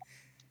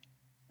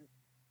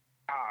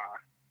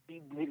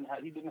 He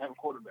didn't have a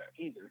quarterback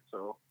either.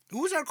 So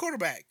who was our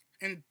quarterback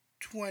in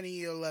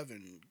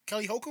 2011?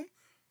 Kelly Holcomb.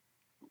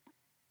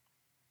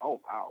 Oh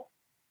wow.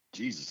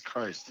 Jesus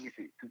Christ. Let me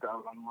see.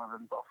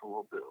 2011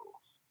 Buffalo Bills.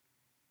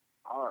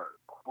 Our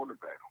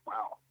quarterback.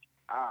 Wow.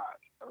 I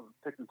was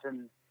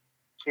Pickenton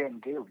Chan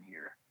Gailey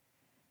here.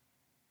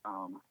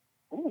 Let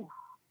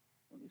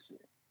me see.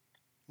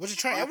 Was it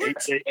Trent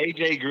Edwards?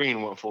 AJ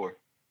Green went 4.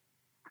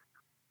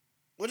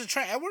 Was it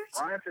Trent Edwards?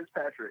 Ryan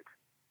Fitzpatrick.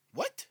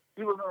 What?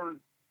 He was on.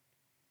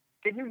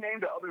 Can you name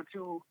the other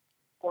 2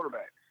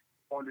 quarterbacks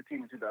on the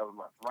team in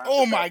 2011?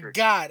 Oh my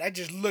God! I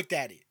just looked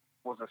at it.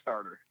 Was a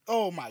starter.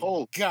 Oh my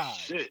God!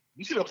 Shit!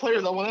 You see the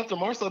players that went after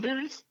Marcel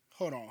Darius?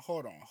 Hold on.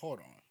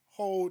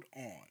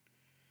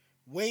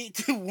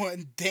 Wait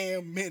 1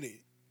 damn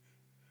minute.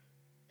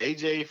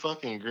 AJ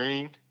fucking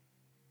Green,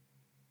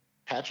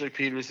 Patrick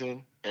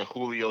Peterson, and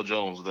Julio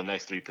Jones were the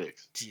next 3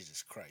 picks.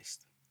 Jesus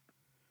Christ!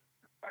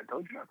 I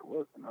told you not to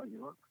look. No, you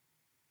look.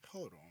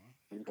 Hold on.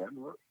 You got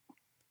to look.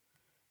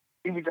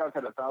 Stevie Jones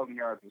had 1,000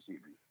 yards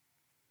receiving.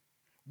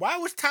 Why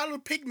was Tyler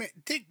Thigpen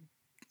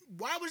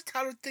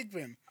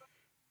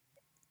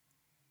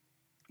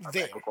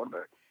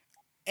there?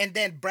 And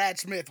then Brad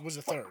Smith was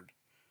a 3rd.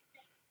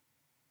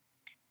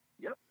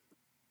 Yep.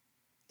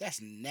 That's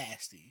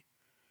nasty.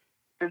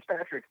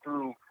 Fitzpatrick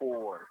threw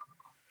for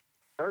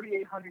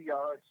 3,800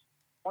 yards,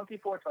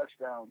 24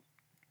 touchdowns,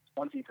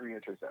 23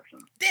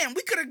 interceptions. Damn,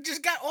 we could have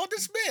just got Alden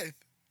Smith.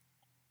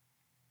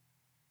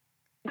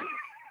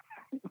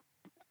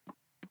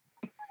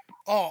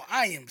 Oh,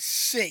 I am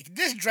sick.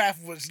 This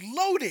draft was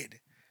loaded.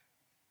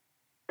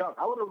 Yo,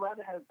 I would have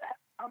rather had that.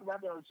 I would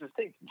rather just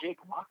take Jake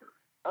Locker.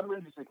 I'd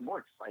rather just take more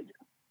excited.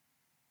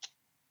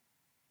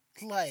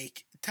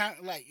 Like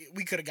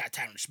we could have got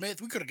Tyron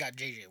Smith. We could have got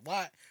J.J.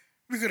 Watt.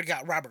 We could have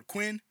got Robert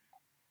Quinn.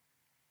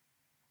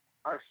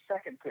 Our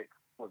second pick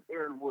was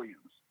Aaron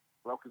Williams.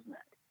 Broke his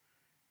neck.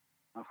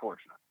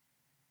 Unfortunate.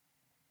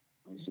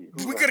 Let me see.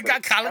 We could have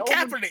got Colin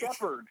Kaepernick.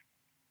 Shepard.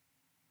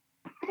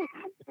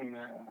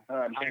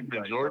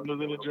 Kelvin Jordan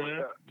was in the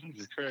draft.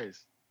 Jesus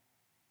Christ.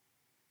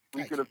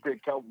 We could have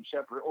picked Kelvin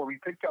Shepard, or we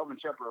picked Kelvin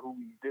Shepard, who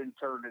we then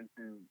turned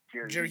into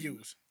Jerry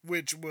Hughes,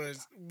 which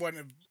was one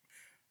of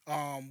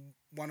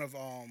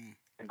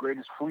the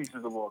greatest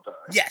fleeces of all time.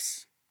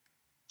 Yes.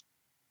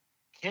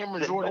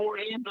 Cameron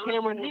Jordan and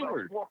Cameron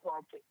Hayward.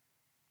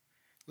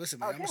 Listen,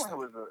 man, Cameron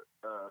was a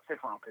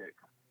 6th round pick,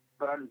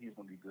 but I knew he was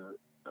gonna be good.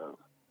 So.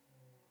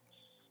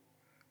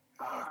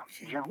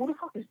 Who the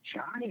fuck is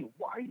Johnny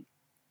White?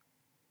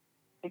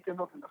 Picked him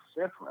up in the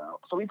 5th round.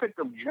 So we picked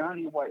up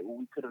Johnny White when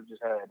we could have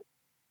just had,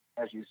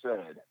 as you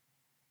said,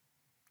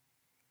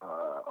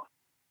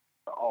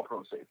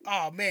 all-pro safety.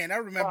 Oh, man, I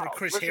remember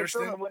Chris Richard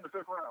Hairston. Sherman went in the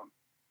 5th round.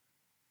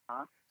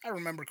 Huh? I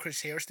remember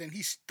Chris Hairston.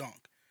 He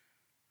stunk.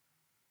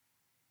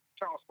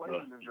 Charles Clay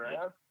in the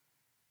draft.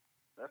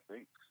 That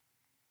stinks.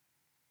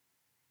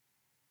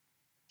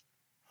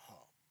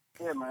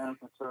 Yeah, man.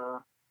 It's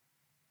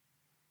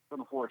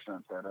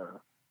unfortunate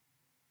that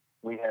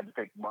we had to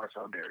pick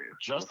Marcel Darius.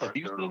 Justin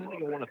Houston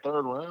nigga won a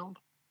 3rd round.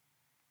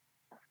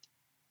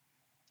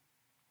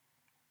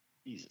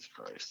 Jesus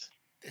Christ.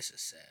 This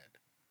is sad.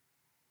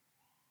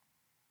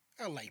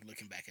 I like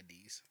looking back at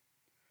these.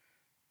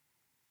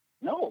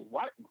 No,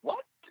 what?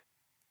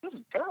 This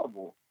is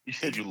terrible. You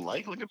said you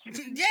like looking at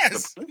these?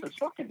 Yes. This is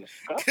fucking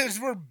disgusting. Because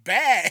we're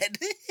bad.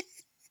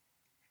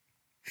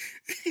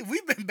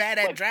 We've been bad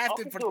at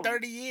drafting for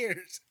 30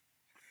 years.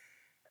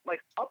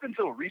 Like, up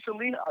until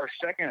recently, our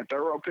 2nd and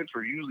 3rd round picks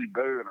were usually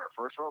better than our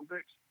 1st round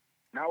picks.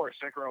 Now our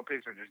 2nd round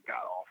picks are just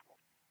god-awful.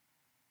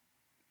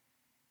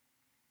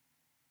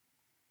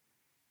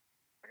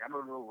 Like, I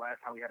don't know the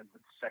last time we had a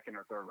good 2nd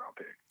or 3rd round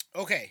pick.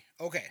 Okay.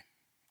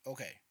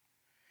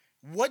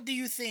 What do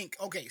you think?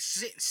 Okay,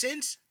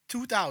 since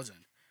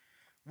 2000,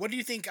 what do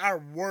you think our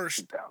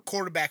worst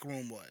quarterback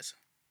room was?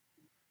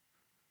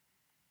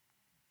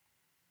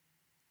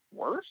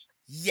 Worst?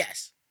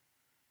 Yes.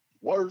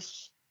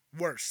 Worst.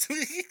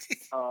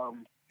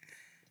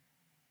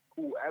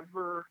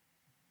 Whoever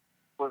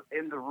was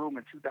in the room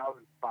in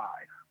 2005.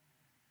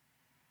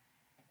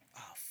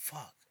 Oh,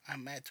 fuck.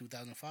 I'm at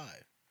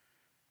 2005.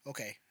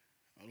 Okay.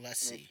 Let's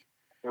see.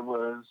 It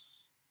was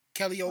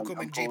Kelly Oakham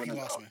and J.P.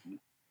 Lossman.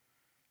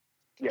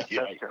 Yeah,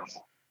 that's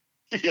terrible.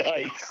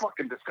 Yikes. It's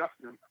fucking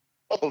disgusting.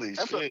 Holy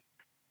shit.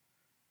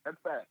 That's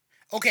bad.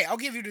 Okay, I'll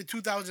give you the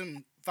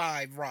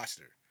 2005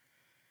 roster.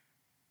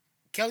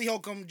 Kelly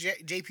Holcomb,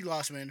 J.P.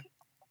 Lossman,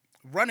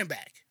 running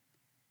back,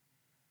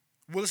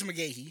 Willis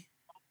McGahee.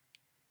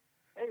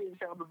 Hey,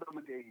 shout out to Bill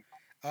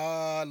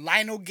McGahee.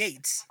 Lionel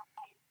Gates.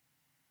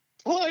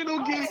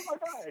 Lionel Gates.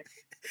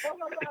 Oh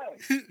my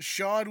God.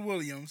 Sean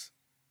Williams.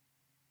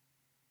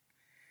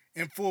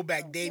 And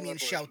fullback Damian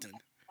Shelton.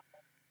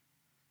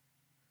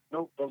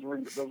 Nope, doesn't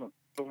ring the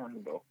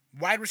bell.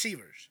 Wide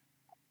receivers.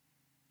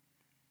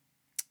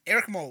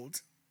 Eric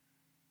Moulds.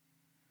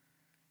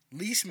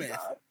 Lee Smith.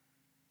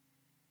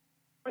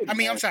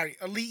 I'm sorry.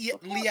 Lee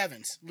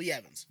Evans. Lee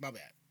Evans. My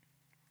bad.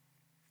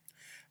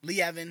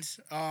 Lee Evans.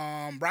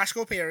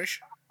 Roscoe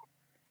Parrish.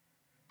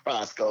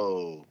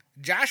 Roscoe.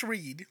 Josh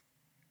Reed.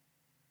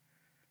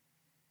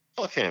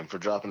 Fuck him for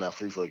dropping that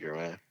flea flicker,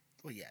 man.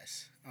 Oh,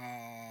 yes.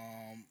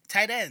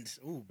 Tight ends.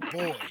 Oh,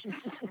 boy.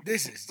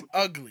 This is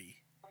ugly.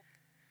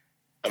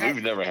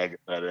 We've never had good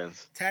tight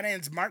ends. Tight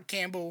ends, Mark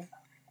Campbell.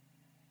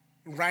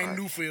 Ryan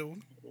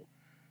Newfield.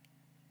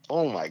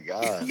 Oh, my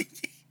God.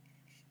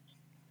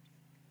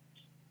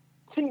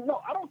 See,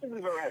 no, I don't think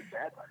we've ever had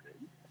bad tight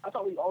ends. I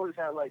thought we always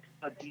had, like,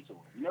 a decent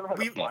one. We never had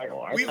a fire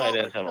one. Our tight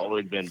ends have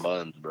always been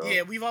buns, bro.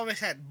 Yeah, we've always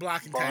had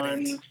blocking tight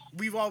ends.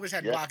 We've always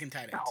had blocking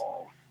tight ends.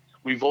 No.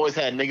 We've always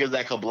had niggas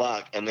that could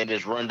block and then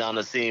just run down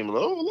the seam.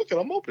 Oh, look,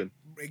 I'm open.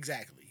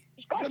 Exactly.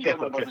 Scott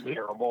Taylor wasn't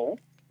terrible.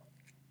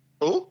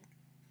 Who?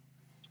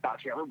 Scott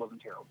Taylor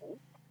wasn't terrible.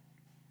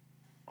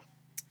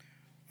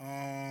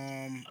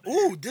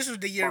 This was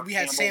the year Mark we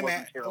had Campbell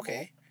Sam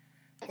Adams.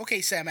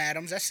 Okay, Sam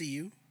Adams, I see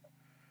you.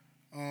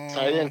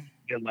 Tight end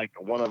is like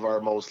one of our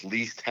most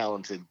least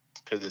talented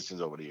positions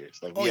over the years.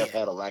 Like we have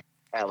had a lack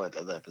of talent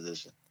at that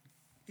position.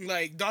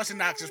 Like Dawson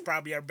Knox is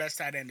probably our best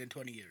tight end in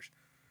 20 years.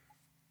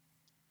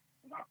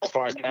 As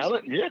far as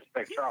talent, yeah.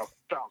 Like Charles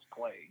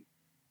Clay.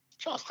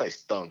 Charles Clay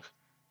stunk.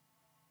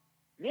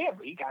 Yeah,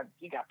 but he got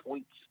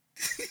points.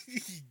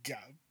 He got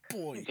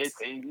points. He did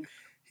things.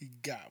 He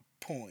got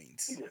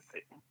points.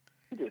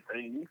 He did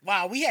things.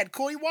 Wow, we had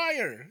Coy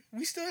Wire.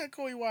 We still had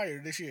Coy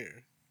Wire this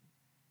year.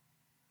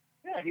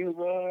 Yeah, he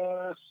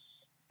was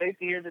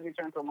safety here, then he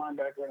turned to a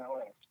linebacker in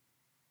LA.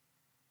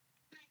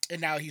 And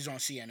now he's on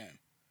CNN.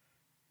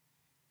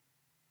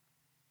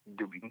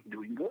 Doing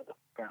good,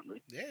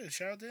 apparently. Yeah,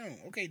 shout out to him.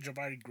 Okay,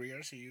 Jabari Greer,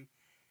 I see you.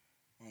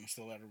 I'm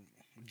still at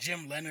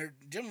Jim Leonard.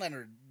 Jim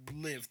Leonard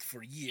lived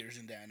for years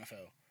in the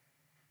NFL.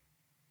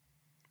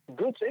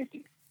 Good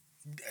safety.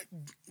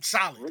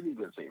 Solid. Really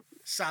good safety.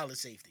 Solid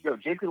safety. Yo,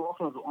 J.P.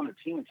 Lawson was on the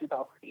team in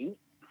 2008.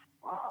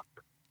 Wow.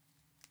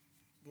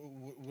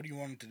 What do you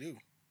want him to do?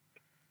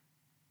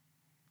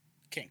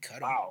 Can't cut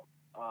him. Wow.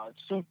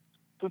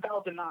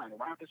 2009,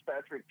 Ryan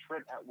Fitzpatrick,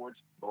 Trent Edwards,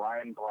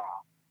 Brian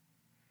Brown.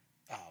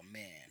 Oh,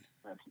 man.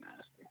 That's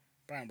nasty.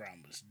 Brian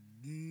Brown was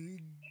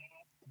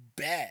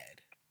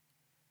bad.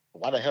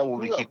 Why the hell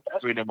would we keep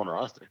three of them on the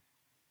roster?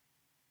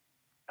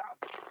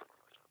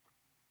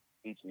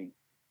 Beats me.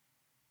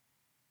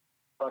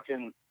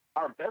 Fucking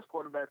our best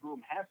quarterback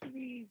room has to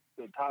be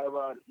the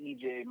Tyrod,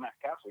 EJ, Matt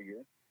Castle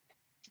year.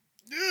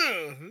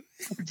 Ugh.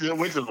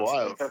 Which is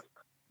wild.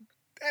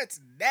 That's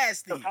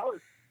nasty. So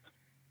Tyler,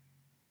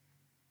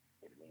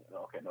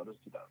 okay, no, this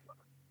is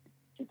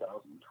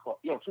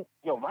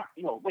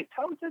 2012. Wait,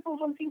 Tyler Smith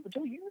was on the team for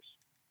 2 years?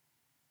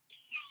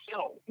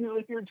 Yo, he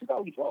was here in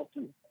 2012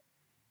 too.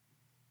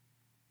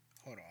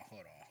 Hold on.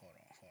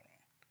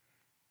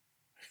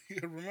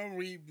 Remember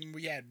we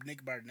had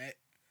Nick Barnett?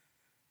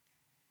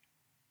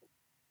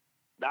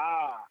 Nah,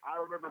 I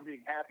remember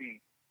being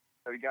happy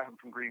that we got him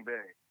from Green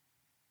Bay.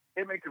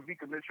 It makes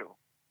Vika Mitchell.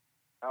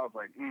 I was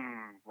like,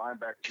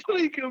 linebacker.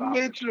 Vika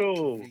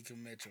Mitchell,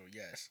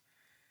 yes.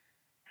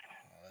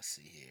 Let's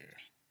see here.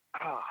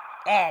 Ah.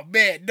 Oh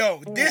man,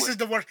 no, this is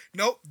the worst.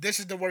 Nope, this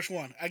is the worst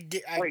one.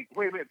 Wait.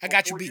 I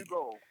got you beat. You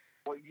go,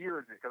 what year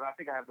is it? Because I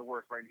think I have the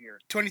worst right here.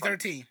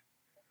 2013.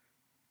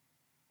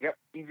 Yep,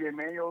 EJ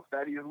Manuel,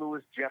 Thaddeus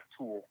Lewis, Jeff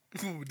Toole.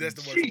 Ooh, that's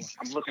the worst one.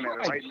 I'm looking at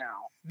it right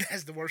now.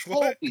 That's the worst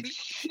one. Holy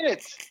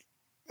shit!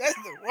 That's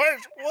the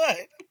worst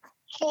one.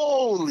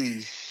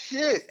 Holy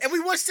shit! And we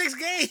won 6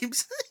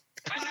 games.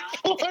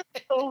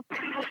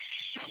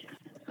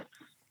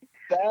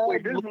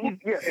 Wait, this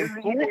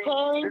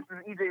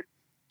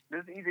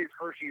is EJ's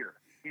first year.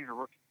 He's a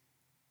rookie.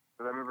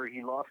 Because I remember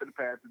he lost to the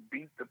Pats and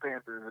beat the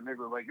Panthers, and they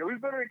were like, "Yo, he's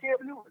better than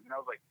Cam Newton." And I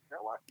was like, "Did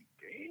I watch the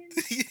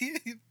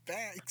game?"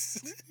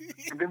 Thanks.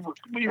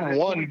 We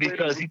won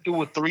because he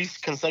threw 3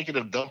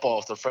 consecutive dump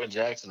offs to Fred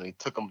Jackson, and he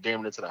took him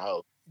damn near to the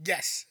house.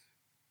 Yes.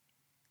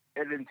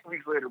 And then 2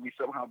 weeks later, we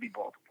somehow beat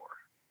Baltimore.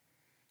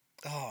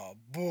 Oh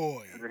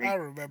boy, I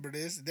remember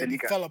this. Then he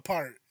fell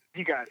apart.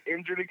 He got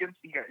injured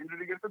against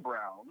the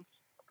Browns,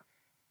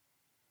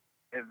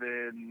 and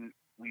then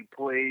we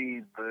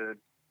played the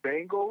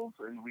Bengals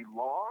and we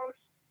lost.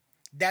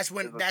 That's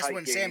when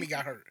Sammy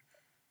got hurt.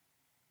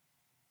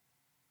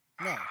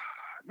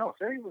 No,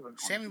 Sammy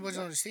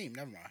wasn't on his team.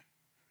 Never mind.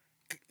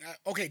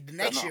 Okay, the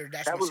next year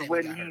that's when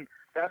Sammy got hurt.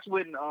 That's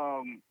when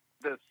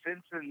the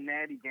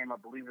Cincinnati game, I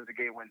believe, is the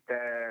game when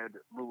Thad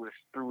Lewis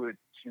threw it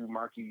to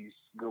Marquise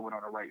Goodwin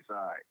on the right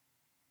side.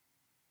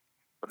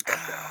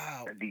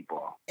 A deep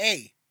ball.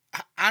 Hey,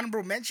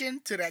 honorable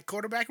mention to that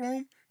quarterback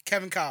room,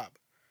 Kevin Cobb.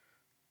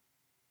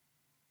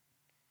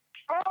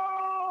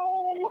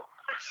 Oh!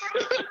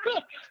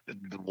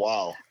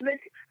 Wow.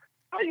 Nick,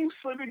 how you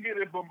slipping get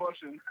it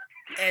Bumbushin?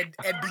 And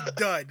be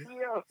done.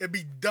 Yeah. And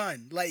be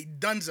done. Like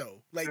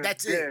Dunzo. Like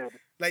that's dead. it.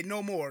 Like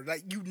no more.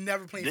 Like you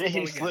never played football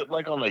again. Did he slip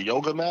like on a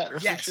yoga mat or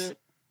some shit?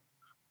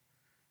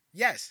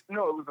 Yes.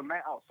 No, it was a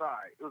mat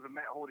outside. It was a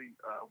mat holding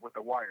with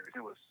the wires.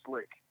 It was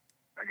slick.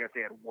 I guess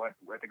they had wet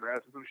the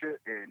grass or some shit,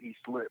 and he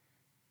slipped.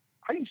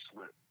 How you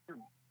slip? You're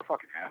a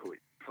fucking athlete.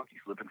 What the fuck you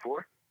slipping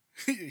for?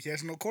 He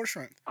has no core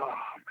strength. Oh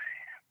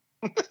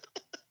man.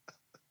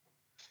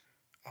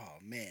 Oh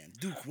man,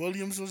 Duke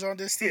Williams was on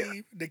this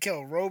team.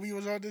 Nickel Roby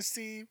was on this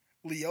team.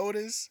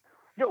 Leotis.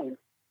 Yo,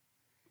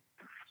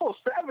 so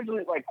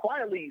savagely, like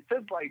quietly,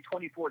 since like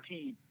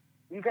 2014,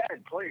 we've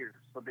had players,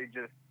 but they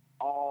just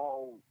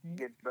all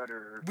get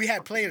better. We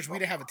had players. We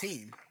didn't have a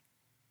team.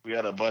 We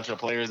had a bunch of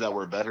players that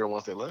were better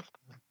once they left.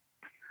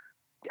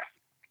 Yeah,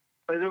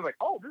 but they were like,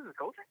 "Oh, this is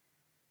coaching."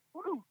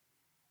 Woo!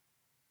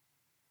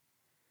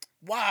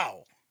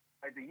 Wow.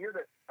 Like the year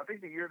that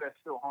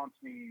still haunts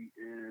me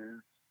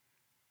is.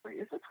 Wait,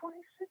 is it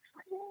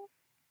 2016?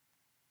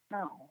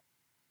 No.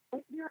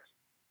 Wait, yes.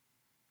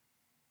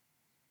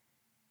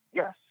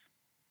 Yes.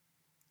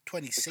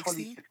 2016?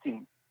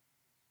 2016.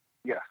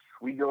 Yes.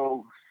 We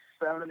go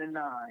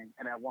 7-9,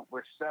 and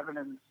we're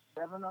 7-7,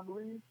 I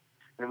believe.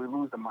 And we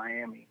lose to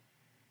Miami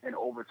in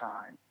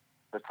overtime.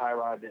 The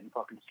Tyrod didn't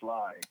fucking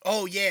slide.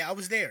 Oh, yeah, I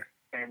was there.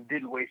 And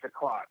didn't waste the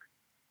clock.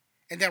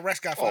 And then Russ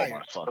got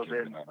fired. So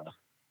then,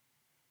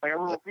 I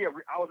was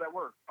at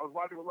work. I was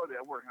watching with Lodi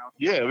at work.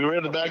 We were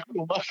in the back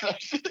room.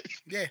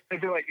 Yeah.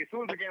 And they're like, as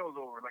soon as the game was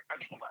over, like, I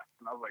just left.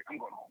 And I was like, I'm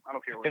going home. I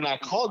don't care what. And I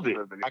called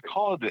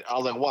it. I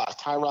was like, watch,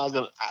 Tyrod's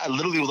gonna. I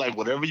literally was like,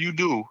 whatever you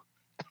do,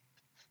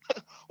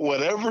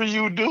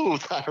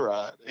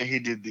 Tyrod. And he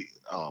did the.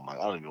 Oh my! I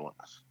don't even want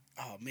this.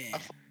 Oh man.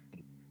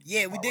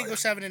 Yeah, we did go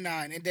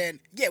 7-9, and then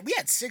we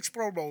had 6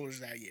 Pro Bowlers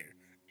that year,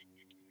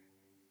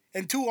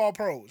 and 2 All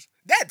Pros.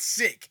 That's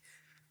sick.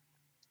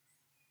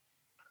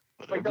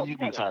 Whatever you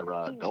do,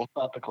 Tyrod, don't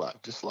stop the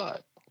clock. Just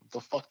slide. What the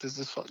fuck does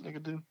this fuck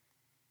nigga do?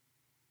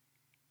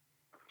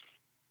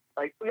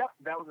 Like,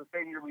 that was the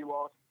same year we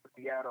lost to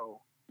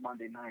Seattle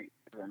Monday night,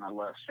 and I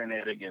left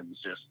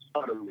shenanigans just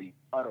utterly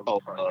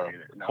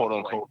frustrated. Quote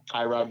unquote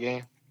Tyrod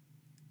game,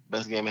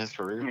 best game of his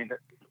career. I mean,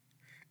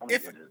 I mean,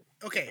 If it is.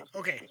 okay, It's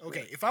okay, just okay.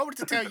 weird. If I were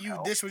to tell you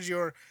Hell. this was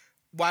your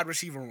wide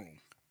receiver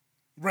room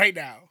right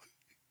now,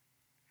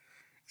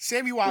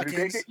 Sammy Would you take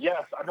Watkins, it?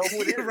 Yes, I know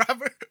who it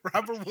is.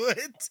 Robert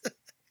Woods,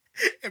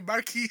 and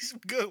Marquise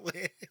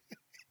Goodwin.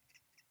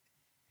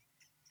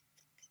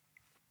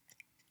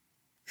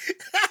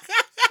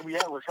 We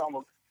have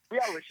Rashawn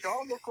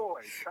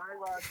McCoy,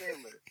 Tyrod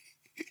Taylor,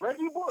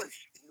 Reggie Bush,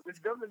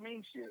 which doesn't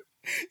mean shit.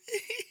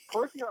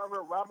 Percy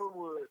Harvin, Robert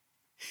Wood,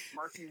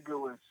 Marquise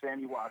Goodwin,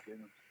 Sammy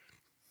Watkins,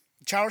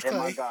 Charles and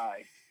my Clay.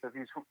 guy, because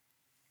he's from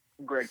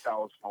Greg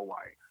Towers from Hawaii.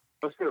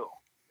 But still,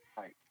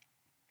 like,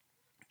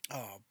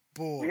 Oh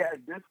boy. we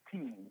had this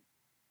team,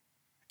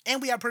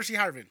 And we have Percy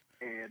Harvin.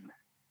 and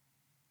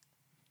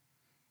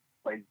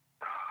like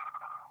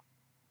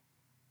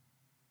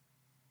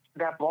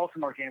that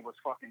Baltimore game was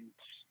fucking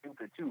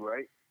stupid too,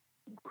 right?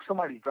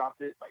 Somebody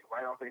dropped it like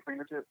right off their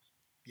fingertips.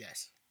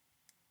 Yes.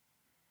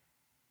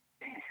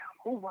 Damn,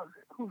 who was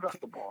it? Who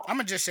dropped the ball? I'm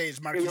gonna just say it's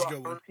They Marquise lost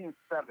Goodwin. 13-7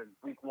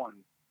 week 1.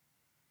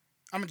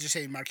 I'm gonna just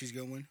say Marquise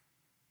Goodwin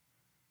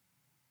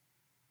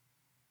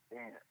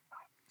Damn.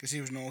 because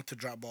he was known to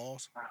drop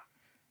balls.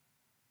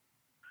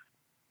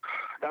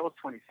 That was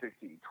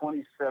 2016.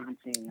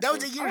 2017. That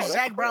was the year that's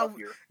Zach a playoff Brown.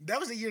 year. That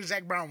was the year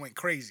Zach Brown went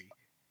crazy.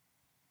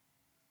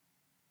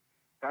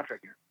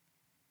 Contract year.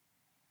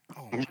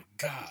 Oh my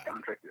god.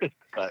 Contract year.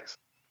 Facts.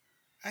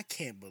 I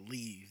can't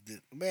believe that,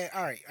 man.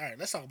 All right.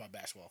 Let's talk about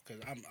basketball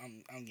because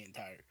I'm getting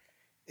tired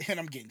and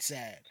I'm getting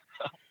sad.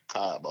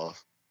 Tired,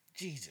 boss.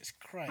 Jesus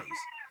Christ.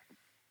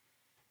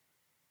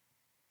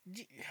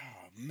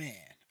 Oh man.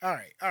 All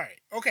right.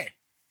 Okay.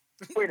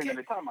 Wait Okay. a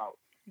minute. Time out.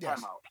 Yes.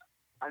 Time out.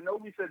 I know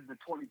we said the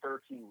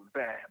 2013 was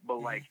bad, but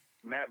Mhm. like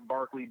Matt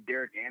Barkley,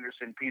 Derek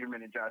Anderson,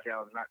 Peterman, and Josh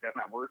Allen, that's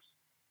not worse.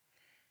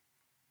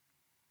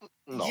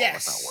 No,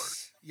 yes. that's not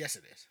worse. Yes,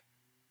 it is.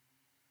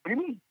 What do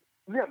you mean?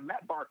 We have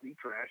Matt Barkley,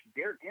 trash.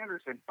 Derek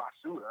Anderson,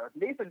 Basuda.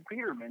 Nathan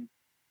Peterman,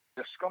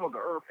 the scum of the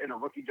earth, and a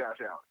rookie Josh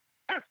Allen.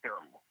 That's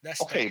terrible.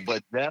 That's Okay,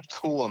 but Jeff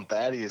Tool and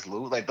Thaddeus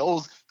Lewis, like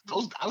those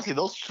honestly,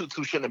 those two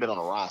shouldn't have been on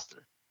the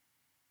roster.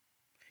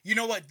 You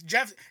know what,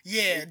 Jeff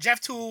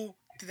Toole,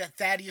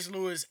 Thaddeus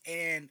Lewis,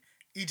 and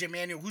EJ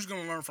Manuel. Who's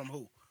gonna learn from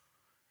who?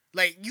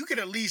 Like, you could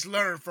at least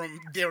learn from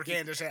Derek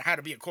Anderson how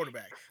to be a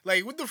quarterback.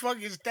 Like, what the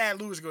fuck is Thad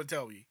Lewis gonna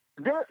tell me?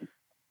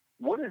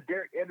 What is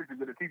Derek Anderson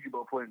going to teach you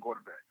about playing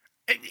quarterback?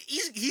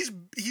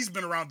 He's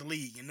been around the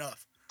league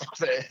enough.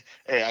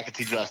 Hey, I can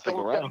teach you how to stick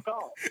around.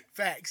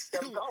 Facts.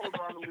 Kevin Cobb was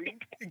around the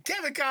league.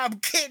 Kevin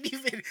Cobb can't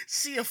even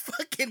see a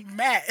fucking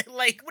mat.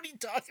 Like, what are you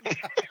talking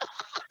about?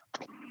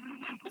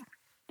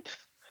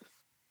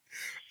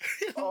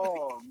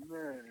 Oh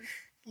man.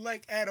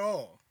 Like, at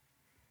all.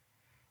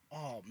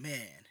 Oh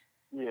man.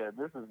 Yeah,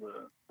 this is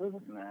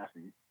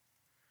nasty.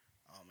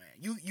 Oh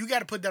man. You got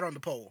to put that on the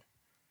poll.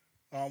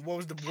 What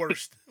was the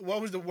worst?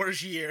 What was the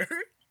worst year?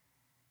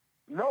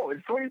 No,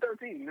 it's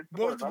 2013.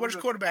 What was the worst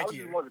quarterback I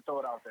year? just wanted to throw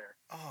it out there.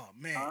 Oh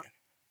man. Huh?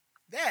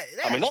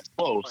 I mean, that's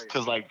close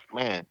because, like,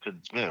 man,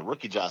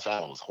 rookie Josh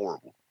Allen was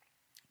horrible.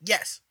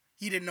 Yes,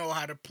 he didn't know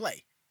how to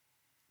play,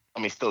 I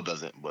mean, still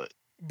doesn't,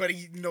 but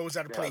he knows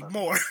how to play Yeah.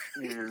 more.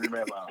 You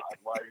remember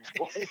why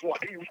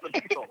you put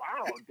me so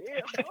loud?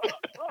 Damn,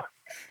 fuck.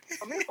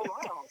 I'm in so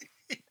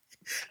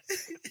loud.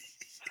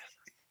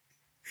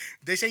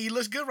 They say he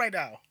looks good right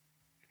now.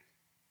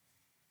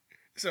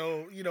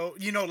 So, you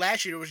know,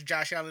 last year it was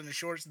Josh Allen in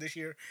shorts. This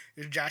year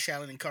it's Josh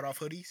Allen in cutoff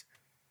hoodies.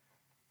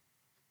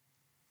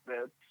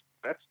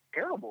 That's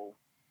terrible.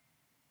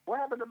 What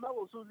happened to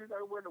Melo as soon as he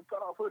started wearing them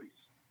cutoff hoodies?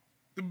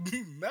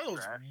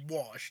 Melo's Trash.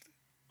 washed.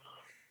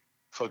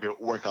 fucking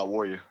workout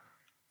warrior.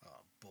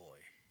 Oh boy.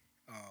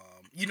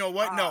 You know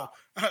what? No,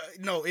 it's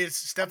I know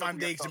Stephon we got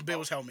Diggs and something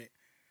Bill's helmet.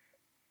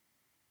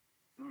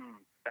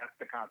 That's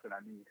the content I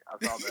need.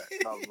 I saw that.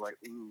 And I was like,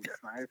 ooh,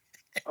 that's nice.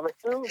 I was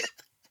like, ooh.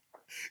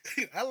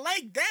 I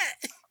like that.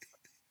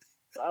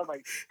 I was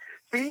like,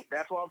 see,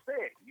 that's what I'm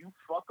saying. You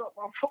fuck up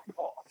my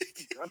football.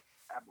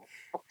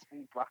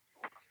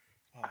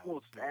 I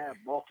will stab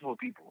multiple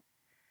people.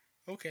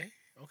 Okay.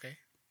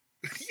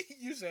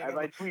 You said As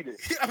I tweeted.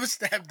 I would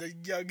stab the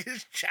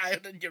youngest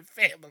child in your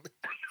family.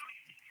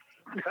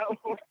 That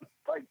was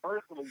like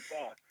personally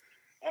sad.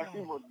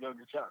 Actually, was the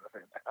youngest child.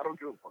 I don't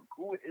give a fuck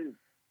who it is.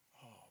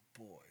 Oh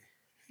boy.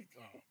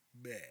 Oh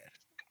man.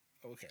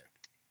 Okay.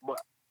 But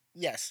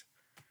yes.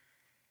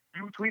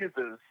 you tweeted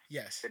this,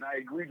 Yes. and I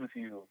agreed with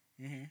you.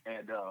 Mm-hmm.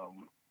 And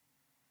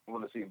I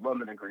want to see if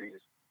London agrees.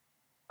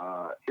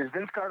 Is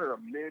Vince Carter a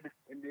mid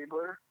NBA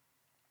player,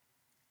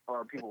 or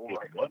are people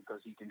like him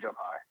because he can jump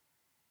high?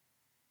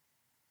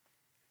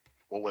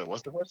 Well, wait,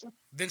 what's the question?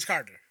 Vince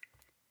Carter.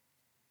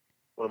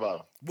 What about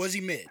him? Was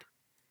he mid?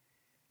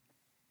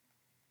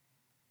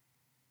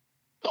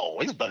 Oh,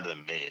 he's better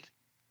than mid.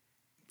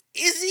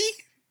 Is he?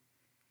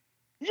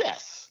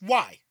 Yes,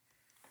 Why?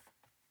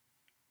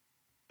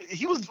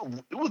 he was.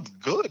 It was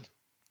good.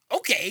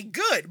 Okay,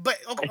 good. But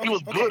okay, He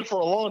was good for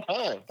a long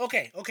time.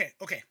 Okay.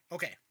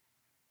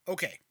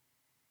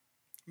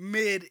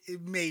 Mid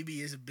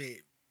maybe is a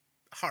bit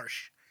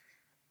harsh.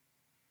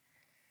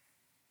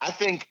 I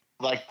think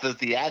like the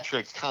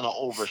theatrics kind of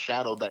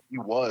overshadowed that he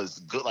was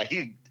good. Like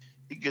he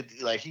could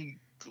like he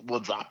will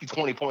drop you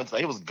 20 points.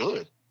 Like it was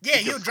good. Yeah,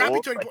 He could he'll drop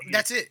you score. 20 Like, points.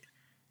 That's it.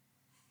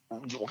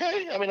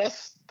 okay. I mean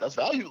that's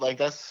value. Like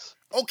that's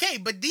Okay,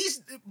 but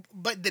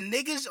the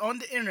niggas on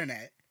the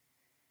internet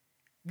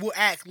will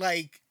act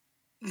like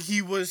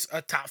he was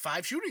a top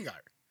 5 shooting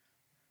guard,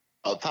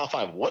 a top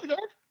five what guard?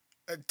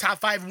 a top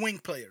 5 wing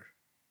player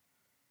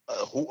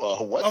Who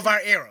what? of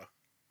our era.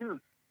 Who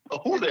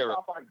there?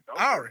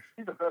 Our.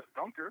 He's the best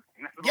dunker.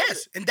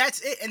 Yes, and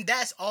that's it. And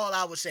that's all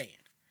I was saying.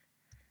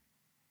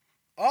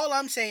 All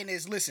I'm saying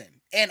is, listen,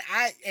 and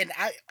I,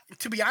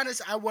 to be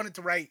honest, I wanted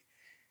to write,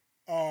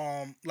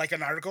 like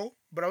an article,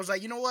 but I was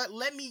like, you know what?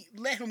 Let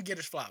him get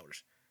his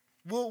flowers.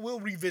 We'll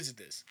revisit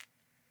this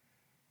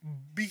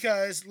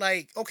because,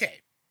 like, okay,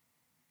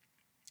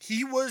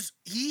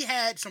 he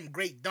had some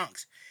great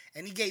dunks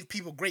and he gave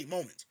people great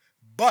moments,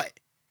 but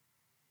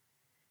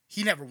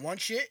he never won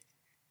shit.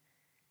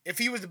 If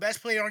he was the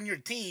best player on your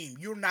team,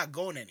 you're not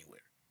going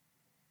anywhere.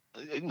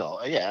 No,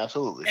 yeah,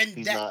 absolutely. And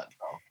He's that, not.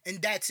 and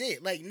that's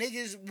it. Like,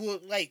 niggas will,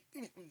 like,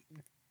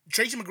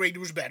 Tracy McGrady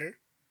was better.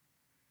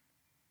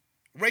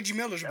 Reggie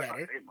Miller's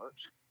better.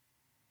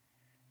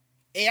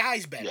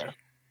 AI's better.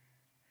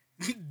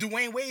 Yeah.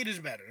 Dwayne Wade is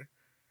better.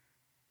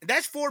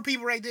 That's 4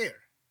 people right there.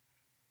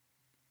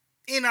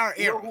 In our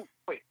era.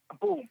 Wait,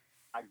 boom.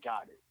 I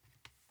got it.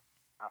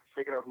 I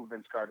figured out who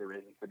Vince Carter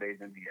is in today's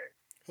NBA.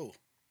 Who?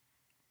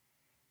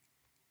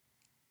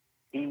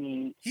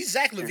 He's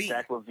Zach LaVine.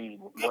 Zach LaVine.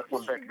 What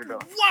Vector does.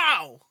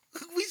 Wow!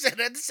 We said it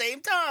at the same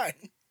time.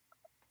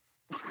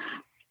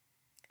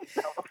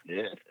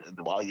 Yeah.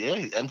 Well,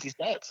 yeah, empty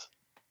stats.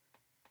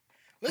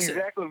 Listen,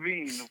 Zach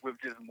LaVine with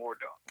just more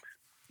dunks.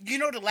 You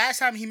know the last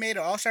time he made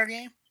an All-Star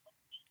game?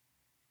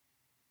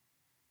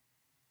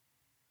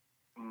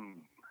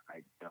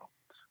 I don't.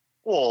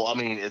 Well, I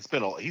mean,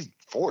 he's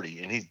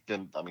 40 and he's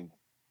been, I mean.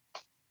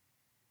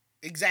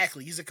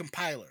 Exactly. He's a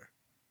compiler.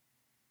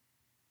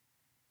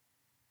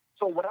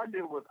 So what I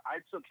did was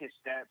I took his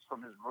stats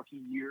from his rookie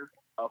year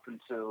up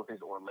until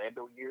his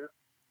Orlando year,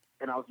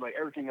 and I was like,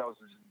 everything else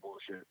is just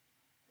bullshit.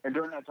 And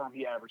during that time,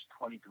 he averaged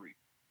 23.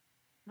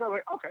 So I was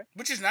like, okay.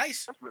 Which is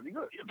nice. That's really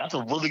good. Yeah, that's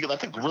a really good,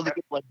 like,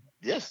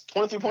 yes,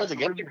 23 points a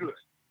game. Really good.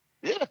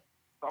 Yeah.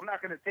 So I'm not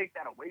going to take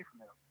that away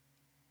from him.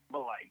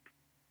 But, like,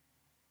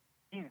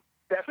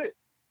 that's it.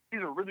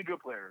 He's a really good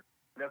player.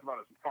 That's about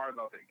as far as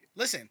I'll take it.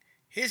 Listen,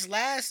 his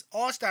last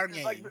All-Star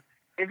game. Like,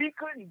 if he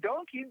couldn't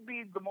dunk, he'd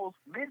be the most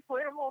mid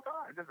player of all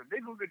time. Just a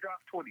nigga who could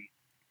drop 20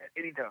 at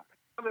any time.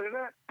 Other than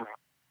that,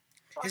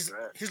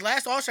 his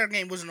last All-Star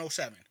game was in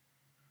 07.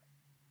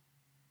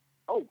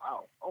 Oh,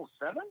 wow.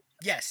 07?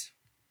 Yes.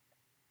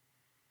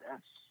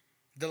 That's...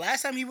 The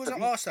last time he was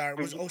an All-Star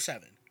was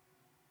 07.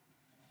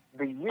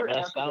 The year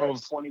after that,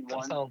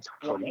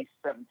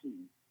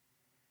 2017.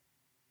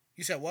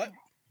 You said what?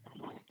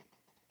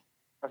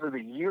 I said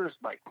the years,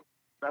 like,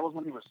 that was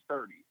when he was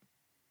 30.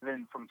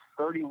 Then from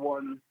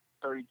 31,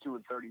 32,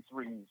 and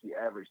 33, he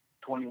averaged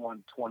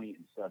 21, 20,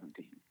 and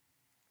 17.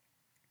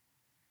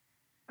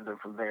 And then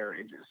from there,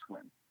 it just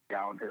went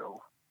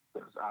downhill.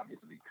 Because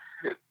obviously.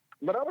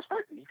 But I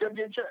respect it. He kept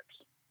getting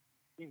checks.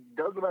 He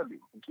does what I do.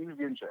 He keeps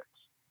getting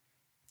checks.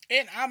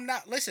 And I'm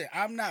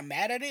not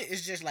mad at it.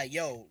 It's just like,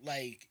 yo,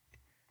 like,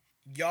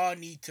 y'all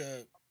need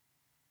to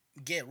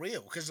get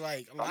real. Because,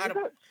 like, a lot of,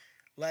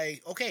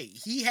 like, okay,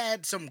 he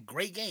had some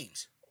great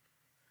games.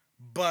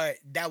 But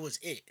that was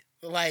it.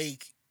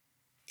 Like,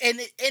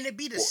 and it'd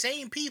be the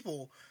same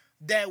people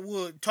that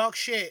would talk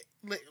shit,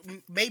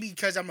 maybe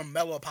because I'm a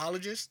Melo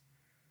apologist,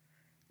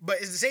 but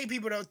it's the same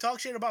people that would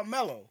talk shit about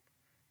Melo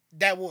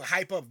that will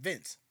hype up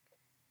Vince.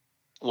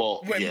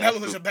 Well, when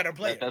Melo is a better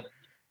player.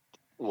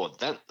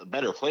 That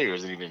better player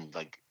isn't even,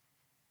 like,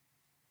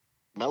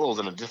 Melo's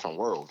in a different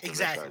world.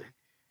 Exactly.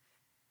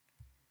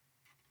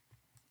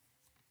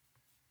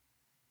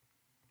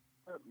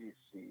 Let me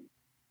see.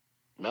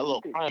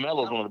 Melo's one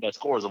of the best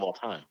scorers of all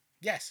time.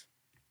 Yes.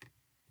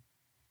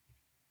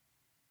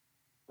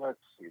 Let's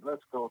see.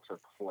 Let's go to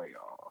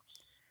playoffs.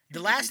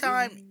 The last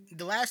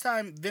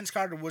time Vince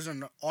Carter was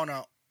on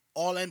a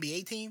All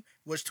NBA team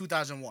was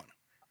 2001.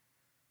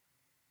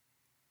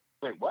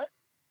 Wait, what?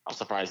 I'm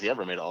surprised he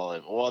ever made All.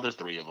 Well, there's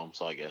 3 of them,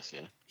 so I guess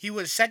yeah. He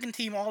was second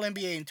team All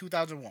NBA in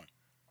 2001.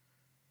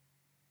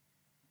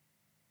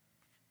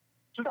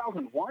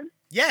 2001?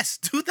 Yes,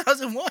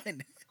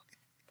 2001.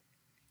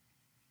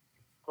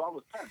 So I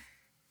was 10.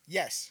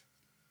 Yes.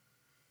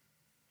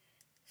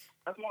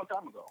 That's a long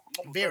time ago.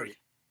 Very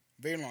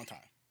long time.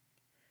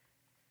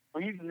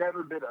 But he's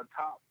never been a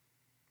top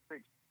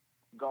 6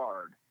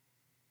 guard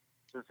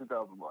since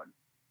 2001,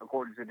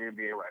 according to the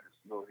NBA writers.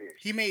 Go ahead.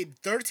 He made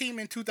third team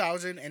in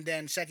 2000 and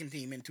then second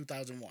team in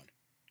 2001.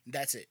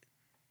 That's it.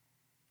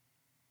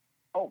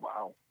 Oh,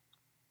 wow.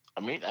 I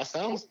mean, that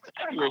sounds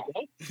accurate.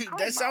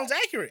 That sounds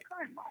accurate.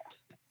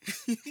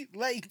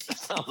 Like, that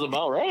sounds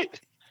about right.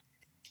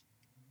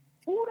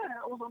 Who the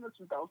hell was on the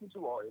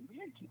 2002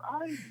 All-NBA team?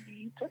 I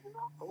need to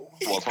know.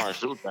 Well, as far as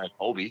shooting, that's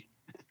Kobe.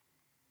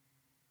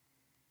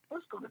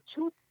 Let's go to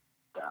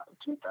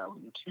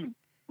 2002.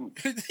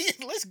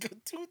 Let's go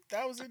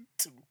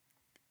 2002.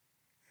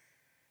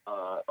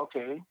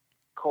 Okay.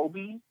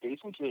 Kobe,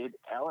 Jason Kidd,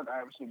 Allen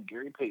Iverson,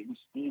 Gary Payton,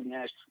 Steve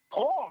Nash,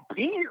 Paul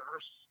Pierce.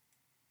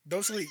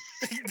 Don't sleep.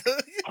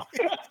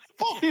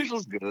 Paul Pierce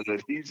was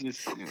good. He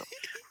just,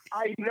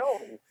 I know,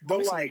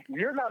 but Don't like,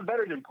 you're not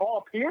better than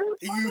Paul Pierce.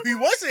 He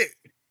wasn't.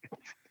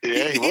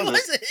 Yeah, he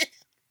wasn't.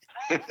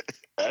 wasn't.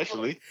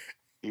 Actually,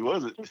 he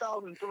wasn't.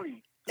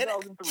 2003. And,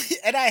 2003.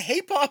 and I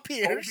hate Paul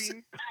Pierce.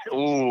 Kobe.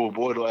 Oh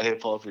boy, do I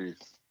hate Paul Pierce.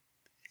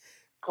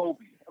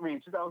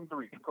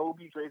 2003.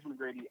 Kobe, Tracy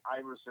McGrady,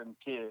 Iverson,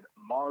 Kidd,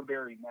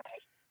 Marbury, Nash.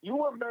 You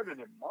were better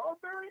than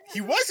Marbury? Nash?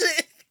 He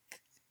wasn't.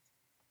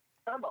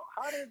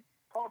 How did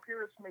Paul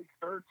Pierce make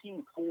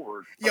 13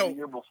 forward Yo, the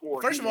year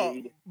before? First of all,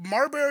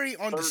 Marbury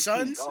on the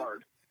Suns.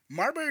 Guard.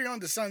 Marbury on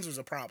the Suns was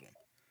a problem.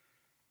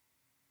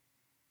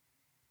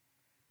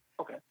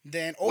 Okay.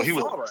 Then Well, he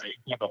was right.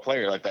 like a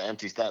player, like the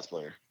empty stats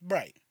player.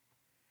 Right.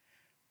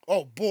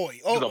 Oh boy.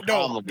 Oh The no.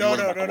 problem No. was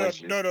No. like No. a No.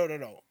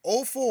 windshield. No.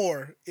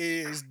 04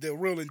 is the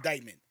real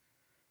indictment.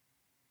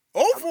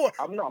 04.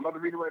 I'm about to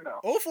read it right now.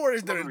 04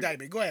 is the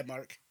indictment. Go ahead,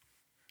 Mark.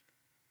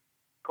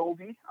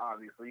 Kobe,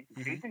 obviously.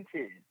 Mhm. Jason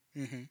Kidd.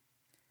 Mm-hmm.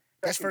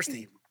 That's Second first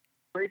team.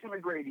 Tracy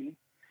McGrady.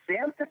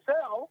 Sam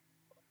Cassell.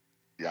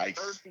 Yikes!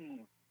 Third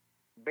team.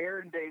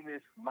 Baron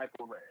Davis.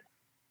 Michael Redd.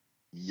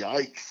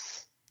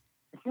 Yikes!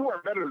 You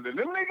are better than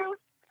them niggas?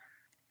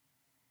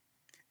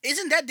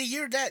 Isn't that the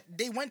year that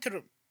they went to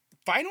the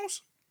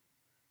finals?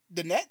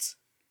 The Nets?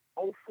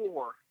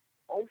 04.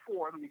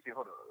 Let me see.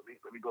 Hold on.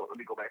 Let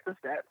me go back to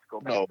the stats.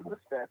 Go back No. to the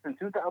stats. In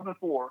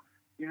 2004,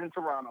 he's in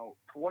Toronto.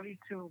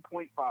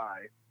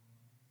 22.5.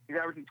 He's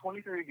averaging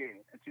 23 a game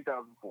in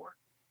 2004.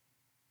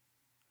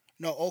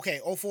 No, okay.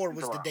 04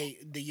 was Toronto.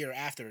 the year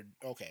after.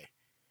 Okay.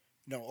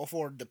 No,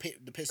 04 the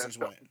Pistons That's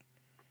went.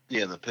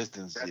 Yeah, the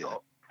Pistons. That's yeah,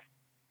 all.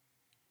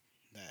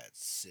 That's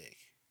sick.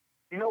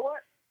 You know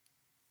what?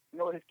 You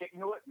know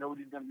what?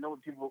 Nobody's gonna know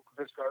what people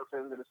Vince Carter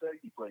fans are gonna say.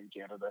 He played in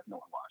Canada. No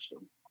one watched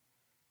him.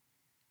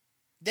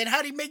 Then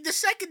how'd he make the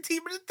second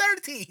team or the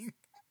third team?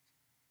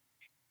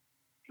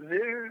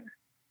 There.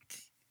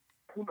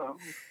 Who knows?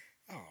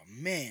 Oh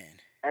man.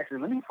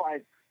 Actually, let me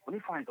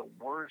find the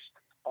worst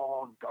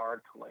all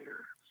guard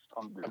player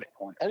on this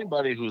point.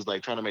 anybody who's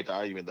like trying to make the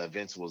argument that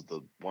Vince was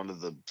one of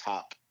the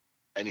top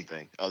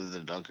anything other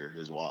than Dunker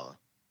is wild.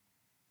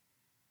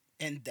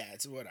 And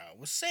that's what I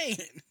was saying.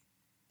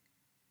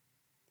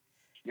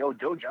 Yo,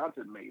 Joe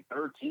Johnson made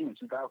 13 in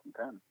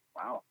 2010.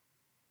 Wow.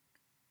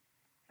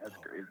 That's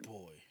Oh, crazy.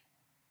 boy.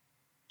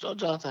 Joe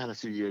Johnson had a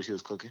few years he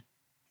was cooking.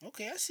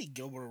 Okay, I see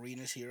Gilbert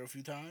Arenas here a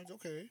few times.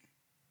 Okay.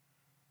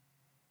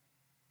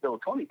 So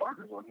Tony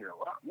Parker's on here a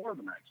lot more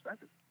than I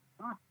expected.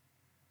 Huh.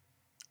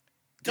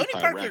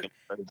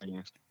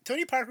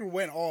 Tony Parker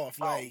went off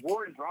like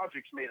Warren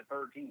Dragic made a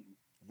 13.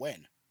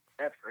 when?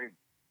 That's crazy.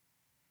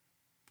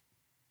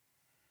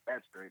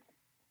 That's crazy.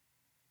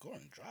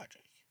 Goran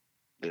Dragic.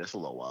 Yeah, that's a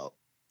little wild.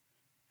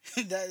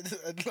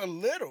 That a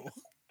little.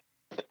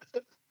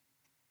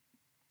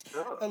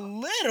 A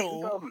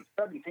little.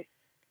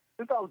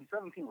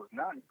 2017 was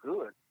not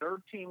good.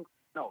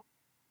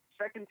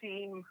 Second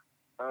team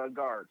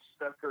guards: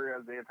 Steph Curry,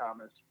 Isaiah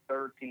Thomas.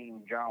 Third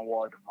team: John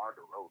Wall, DeMar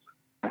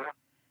DeRozan.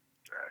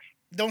 Trash.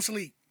 Don't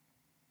sleep.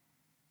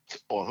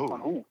 On who? On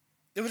who?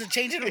 There was a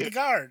changing of the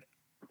guard.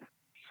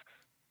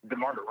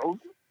 DeMar DeRozan.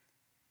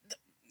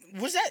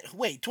 Was that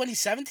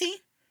 2017?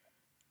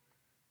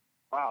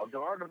 Wow,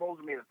 DeMar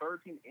DeRozan made a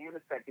third team and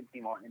a second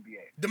team on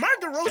NBA. DeMar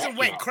DeRozan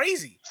went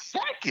crazy.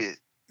 Second.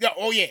 Yeah,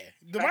 oh yeah.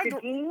 DeMar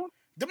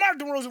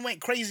DeRozan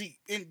went crazy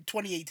in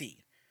 2018.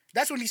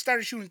 That's when he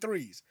started shooting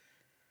threes.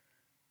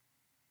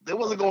 They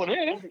wasn't going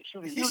in.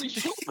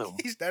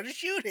 He started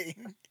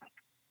shooting.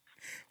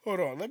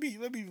 Hold on, let me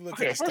look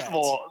Okay, at the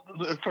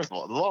first of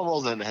all, DeMar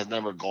DeRozan has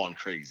never gone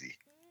crazy.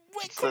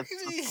 Went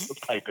crazy.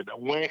 Type it.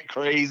 Went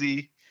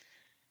crazy.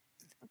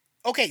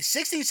 Okay,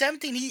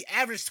 16-17, he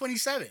averaged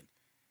 27.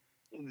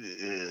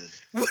 Yeah.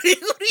 What do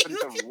you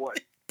What?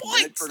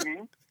 Points. Per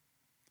game?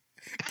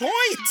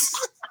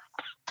 Points.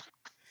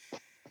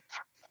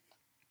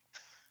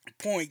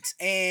 Points.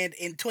 And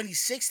in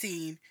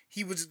 2016,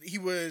 he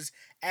was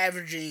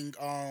averaging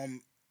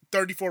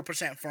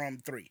 34% from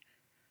three.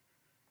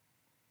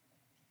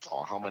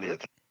 Oh, how many?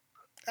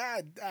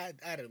 I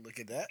didn't look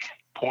at that.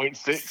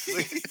 0.6.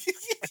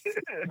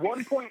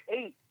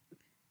 1.8.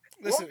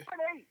 Listen, 1.8.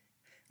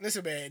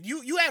 listen, man.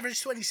 You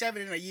average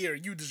 27 in a year.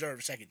 You deserve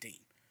a second team.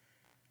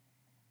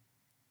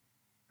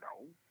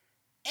 No.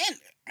 And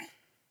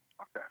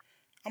Okay.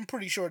 I'm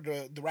pretty sure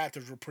the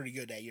Raptors were pretty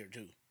good that year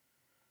too.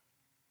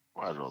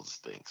 Why DeRozan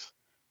stinks?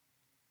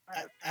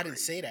 I didn't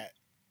say that.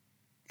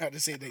 I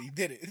didn't say that he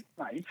did it.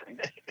 Nah, you think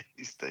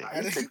He stinks.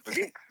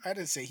 I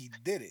didn't say he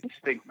did it. you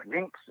stink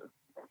McGinks.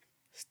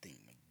 Sting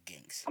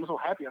McGinks. I'm so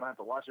happy I don't have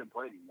to watch him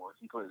play anymore.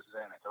 He plays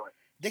San Antonio.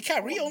 Did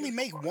Kyrie only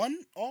make one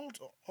All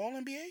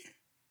NBA?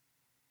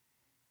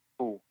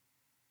 Who?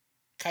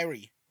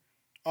 Kyrie.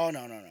 Oh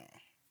no.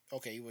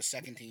 Okay, he was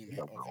second team.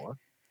 Okay.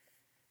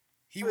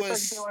 He Second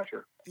was team last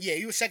year.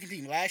 he was second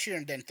team last year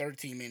and then third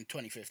team in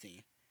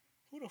 2015.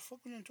 Who the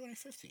fuck was in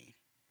 2015?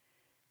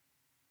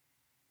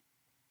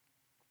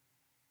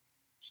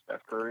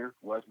 Steph Curry,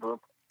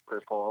 Westbrook,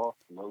 Chris Paul,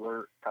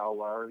 Lillard, Kyle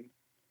Lowry,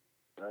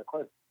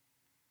 Clay.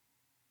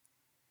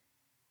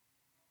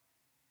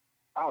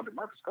 Oh,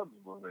 DeMarcus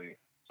Cousins was a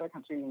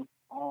second team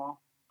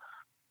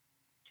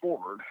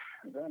forward.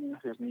 And then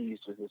his knees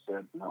just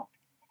said no.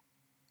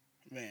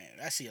 Man,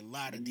 I see a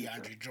lot of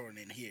DeAndre Jordan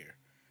in here.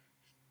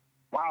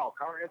 Wow,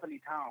 Karl Anthony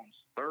Towns,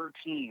 third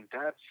team.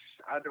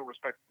 I don't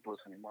respect this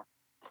anymore.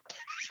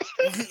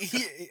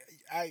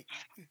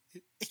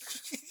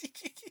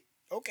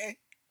 Okay.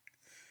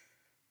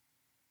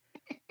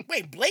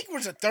 Wait, Blake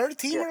was a third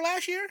teamer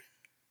last year?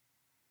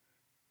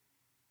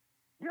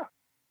 Yeah.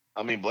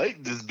 I mean,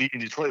 Blake just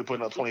beating Detroit,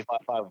 putting up 25,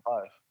 5, and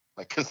 5,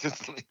 like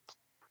consistently.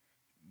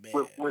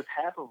 With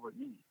half of a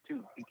knee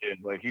too. Yeah,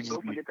 like he just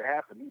don't forget the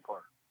half a knee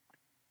part.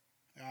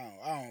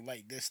 I don't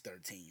like this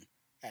third team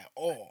at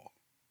all.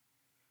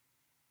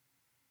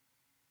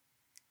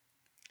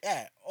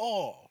 At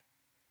all.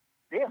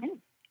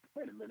 Damn,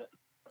 wait a minute.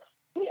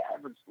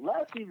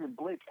 Last season,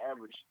 Blake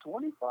averaged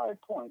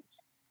 25 points.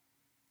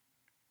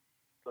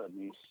 Let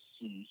me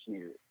see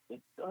here.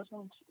 It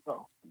doesn't.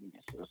 Oh, let me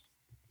assist.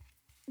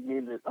 He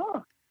gave it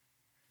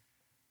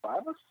 5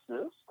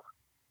 assists.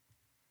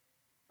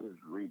 His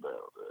rebound.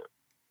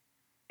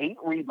 8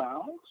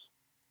 rebounds.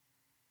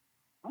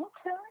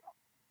 Okay.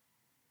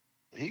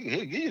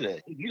 He'll give you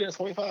that. He'll give you that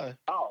 25.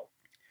 Oh.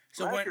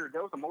 So last year,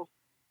 that was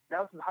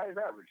his highest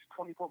average,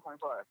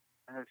 24.5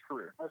 in his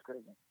career. That's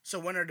crazy. So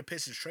when are the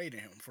Pistons trading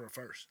him for a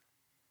first?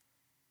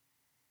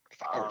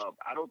 I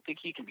don't think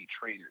he can be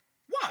traded.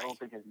 Why? I don't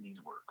think his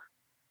knees work.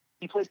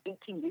 He played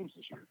 18 games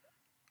this year.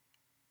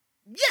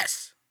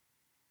 Yes.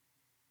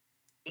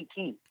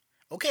 18.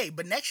 Okay,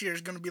 but next year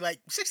is going to be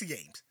like 60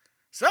 games.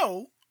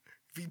 So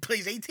if he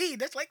plays 18,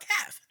 that's like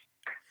half.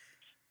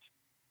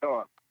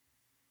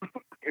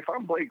 If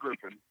I'm Blake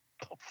Griffin,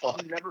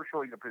 I'm never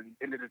showing up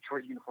in the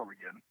Detroit uniform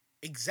again.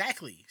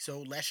 Exactly.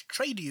 So let's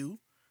trade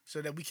you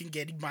so that we can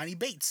get Imani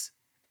Bates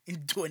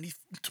in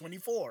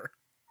 2024.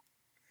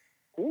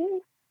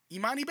 Who?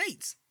 Imani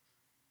Bates.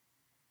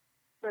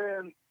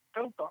 Man,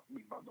 don't talk to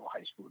me about no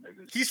high school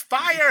niggas. He's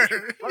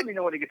fired. Let me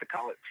know when he gets to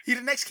college. He's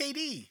the next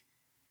KD.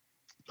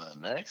 The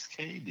next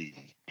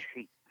KD.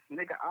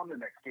 Nigga, I'm the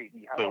next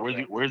KD.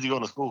 Wait, where's he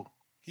going to school?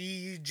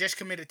 He just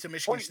committed to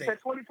Michigan State.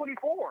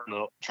 2024.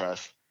 No,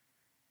 trash.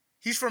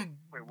 He's from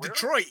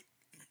Detroit.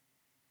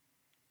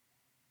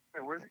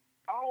 Wait, where's he?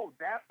 Oh,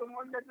 that's the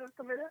one that just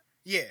committed?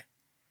 Yeah.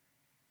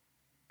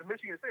 To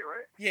Michigan State,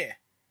 right? Yeah.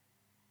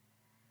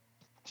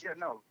 Yeah,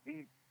 no,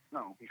 he's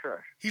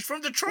trash. He's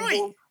from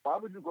Detroit. Why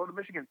would you go to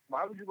Michigan?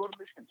 Why would you go to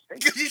Michigan State?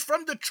 Because he's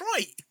from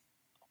Detroit.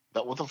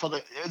 What the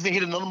fuck? Isn't he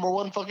the number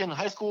one fucking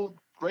high school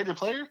rated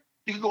player?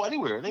 He could go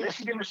anywhere.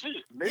 Michigan,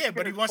 yeah,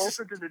 but he wants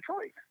to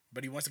Detroit.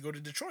 But he wants to go to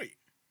Detroit.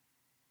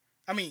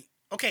 I mean,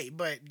 okay,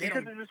 but they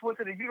because they just went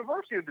to the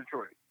University of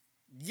Detroit.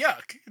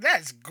 Yuck!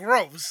 That's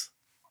gross.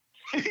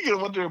 He could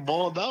have went there and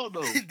balled out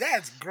though.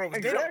 That's gross.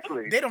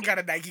 Exactly. They don't got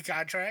a Nike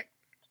contract.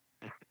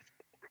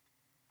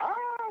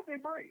 They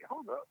might.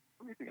 Hold up.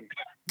 Let me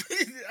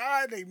see.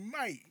 They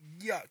might.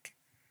 Yuck.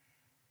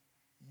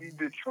 The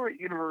Detroit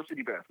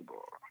University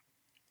basketball.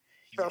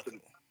 Shout out to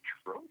the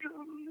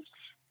Trojans.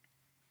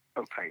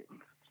 Oh,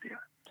 Titans. Yeah.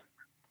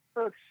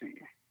 Let's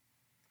see.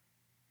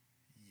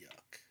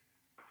 Yuck.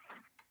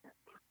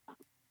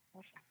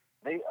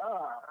 They're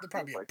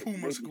probably a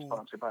Puma school.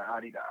 Sponsored by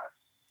Adidas.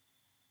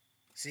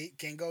 See,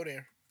 can't go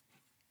there.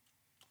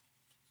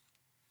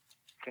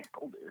 Can't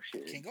go there.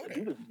 Shit. Can't go there.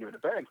 Adidas is giving the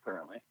bags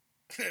apparently.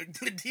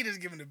 Adidas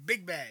giving the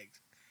big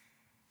bags.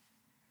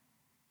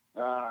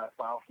 Well,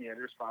 yeah,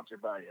 they're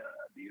sponsored by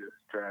Adidas.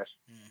 Trash.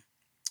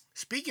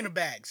 Speaking of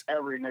bags,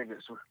 every nigga.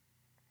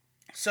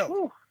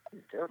 So,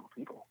 terrible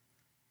people.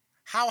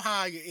 How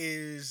high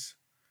is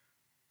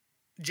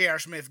J.R.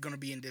 Smith going to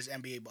be in this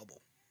NBA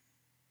bubble?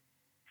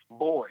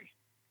 Boy.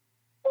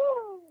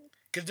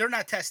 Because they're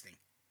not testing.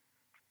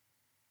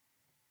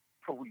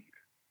 For weed.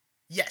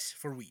 Yes,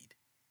 for weed.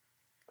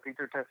 I think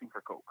they're testing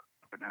for coke,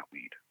 but not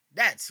weed.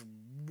 That's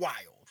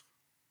wild.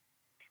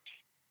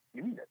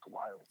 You mean that's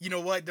wild? You know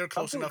what? They're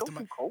close enough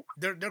to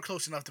they're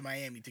close enough to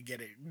Miami to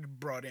get it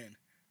brought in.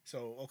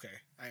 So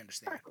okay, I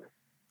understand. Exactly.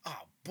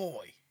 Oh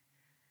boy.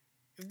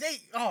 If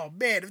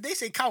they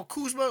say Kyle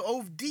Kuzma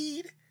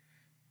OD'd,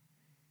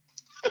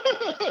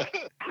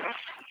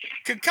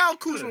 cause Kyle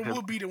Kuzma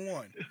will be the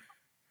one.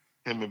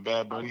 Him and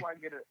Bad Bunny. How do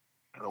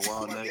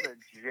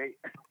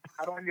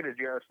I get a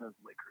J.R. Smith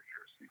Lakers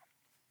jersey?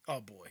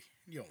 Oh boy,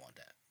 you don't want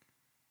that.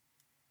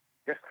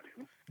 Yes, I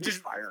do.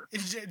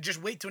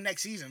 Just wait till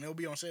next season; it'll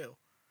be on sale.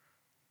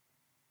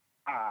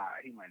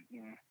 He might.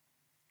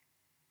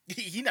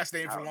 He not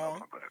staying for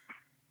long.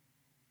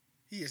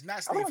 He is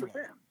not staying for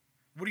long.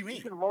 What do you mean?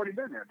 He should have already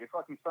been there. They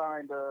fucking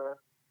signed.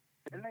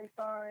 Didn't they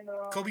sign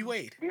Kobe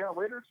Wade? Deion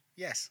Waiters?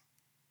 Yes.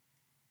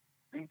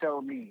 You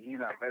told me he's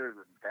not better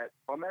than that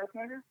bum ass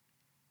nigga?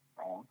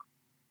 Wrong.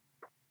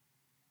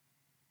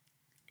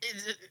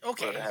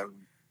 Okay. But have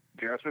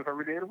J.R. Smith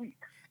every day of the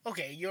week.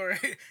 Okay,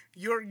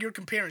 you're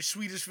comparing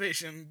Swedish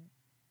Fish and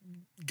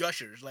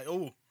Gushers. Like,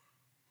 oh,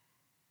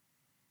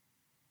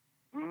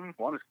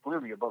 One is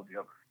clearly above the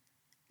other.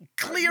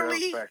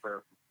 clearly.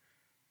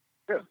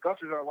 Yes,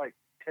 Gushers are like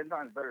 10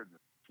 times better than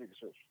Swedish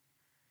Fish.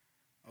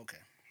 Okay.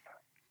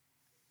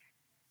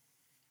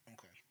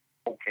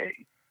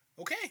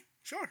 Okay,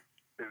 sure.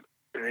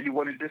 Is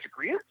anyone in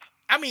disagreement?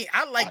 I mean,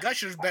 I like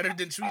Gushers better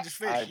than Swedish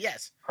Fish. I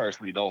yes.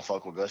 Personally, don't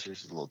fuck with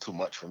Gushers. It's a little too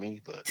much for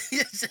me, but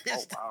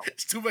Wow.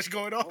 It's too much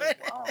going on. Oh,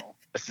 wow.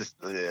 it's just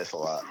it's a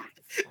lot.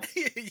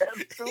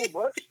 That's too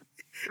much.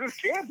 It's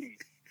candy.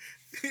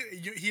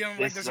 You don't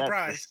like the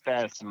surprise.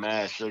 That's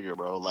mad sugar,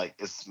 bro. Like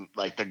it's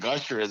like the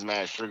Gusher is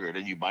mad sugar.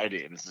 Then you bite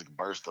it and it's like a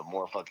burst of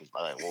more fucking.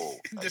 Like whoa,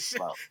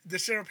 the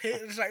syrup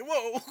hit. It's like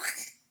whoa.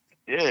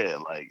 Yeah,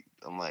 like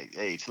I'm like,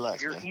 hey,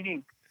 chillax, You're man.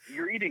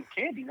 eating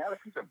candy, not a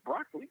piece of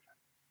broccoli.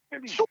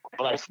 Sure,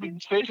 but like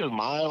Swedish Fish is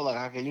mild. Like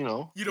I can, You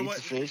know eat what?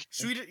 the fish.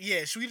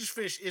 Swedish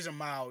Fish is a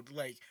mild.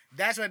 Like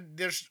that's why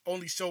there's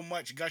only so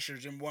much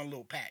Gushers in one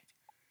little pack.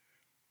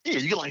 Yeah,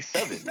 you get like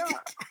 7. No.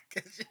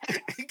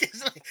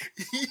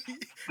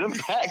 Them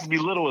packs be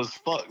little as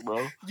fuck,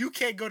 bro. You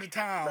can't go to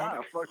town.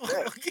 Nah, fuck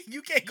that.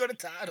 You can't go to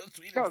town on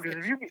Swedish No, Fish.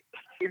 because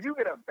if you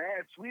get a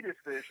bad Swedish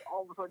Fish,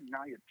 all of a sudden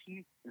now your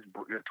tooth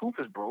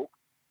is broke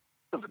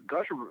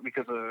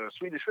because a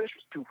Swedish Fish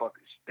was too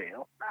fucking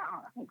stale.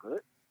 Nah, I'm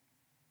good.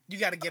 You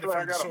got to get it So I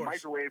from the got a source.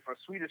 microwave for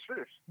Swedish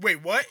Fish.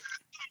 Wait, what?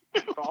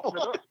 Soften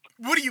it up.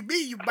 What do you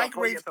mean you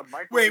microwave?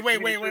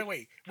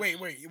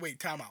 Wait.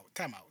 Time out.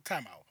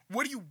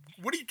 What are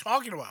you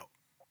talking about?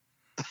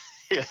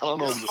 Yeah, I don't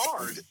know. They're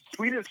hard.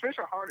 Swedish Fish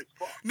are hard as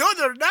fuck. No,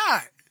 they're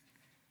not.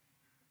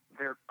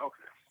 They're okay.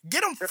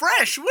 Get them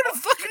fresh. What the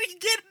fuck are you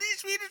getting these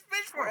Swedish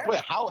Fish from?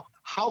 Wait,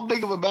 how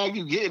big of a bag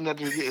you getting that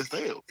they're getting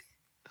stale?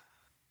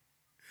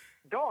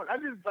 Dog, I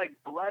just like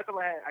the last time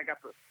I got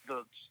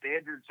the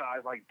standard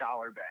size like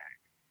dollar bag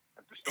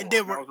at the store. And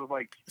they were- I was just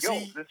like, yo,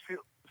 see, this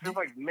feels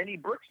like mini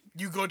bricks.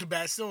 You go to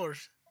bad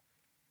stores.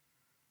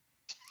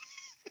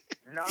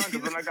 Nah,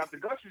 because when I got the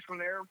Gushers from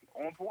there,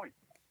 on point.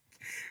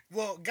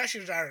 Well,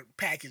 Gushers are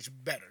packaged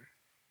better.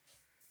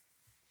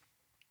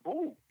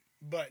 Ooh.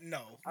 But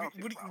no. I don't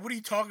see the problem. What are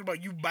you talking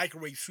about? You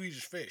microwave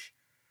Swedish Fish.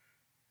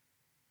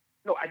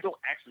 No, I don't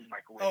actually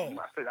microwave them.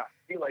 Oh. I said I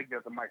feel like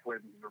that the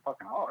microwave are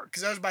fucking hard.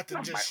 Because I was about to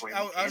Not just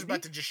microwave I was about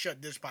candy. to just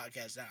shut this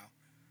podcast down.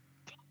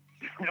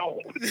 No,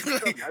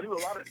 I do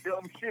a lot of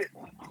dumb shit.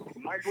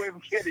 Microwave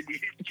candy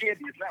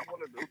is not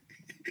one of them.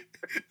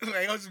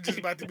 Like I was just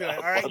about to be like,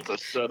 all I'm right. about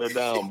to shut it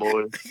down,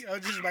 boy. I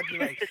was just about to be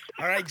like,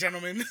 all right,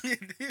 gentlemen,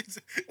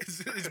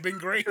 it's been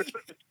great.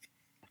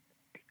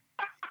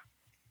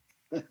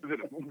 It's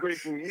been a great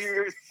few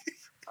years,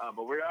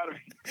 but we're out of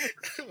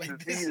here.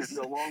 Like, The scene is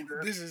no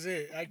longer. This is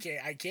it. I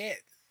can't.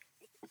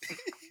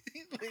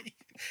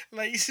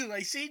 like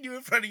seeing you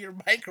in front of your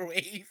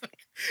microwave.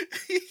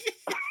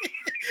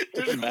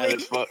 It's mad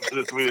as fuck.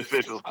 The Swedish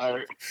Fish was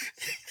hired.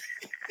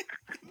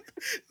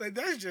 Like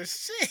that's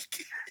just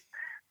sick.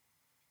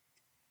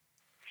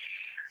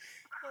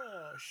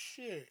 Oh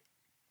shit.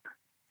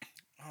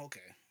 Okay.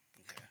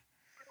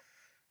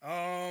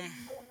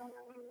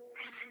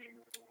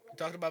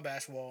 Talked about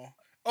basketball.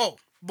 Oh,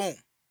 boom.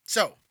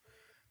 So,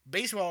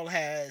 baseball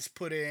has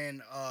put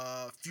in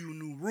a few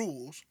new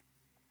rules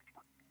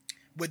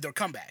with their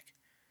comeback.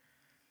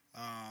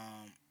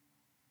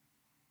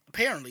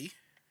 Apparently,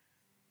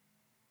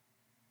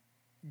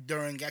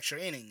 during extra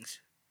innings,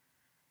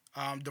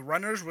 the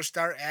runners will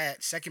start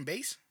at second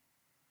base.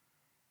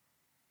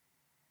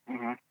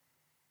 Mm-hmm.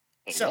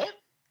 So, What?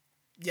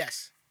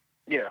 yes.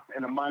 Yeah,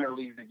 in the minor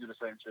leagues, they do the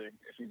same thing.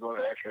 If you go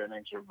to extra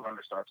innings, your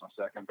runner starts on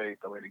second base.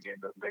 That way the game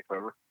doesn't take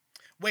forever.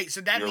 Wait,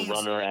 so that Your means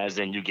runner, as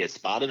in you get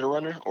spotted a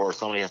runner, or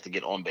somebody has to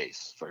get on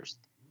base first.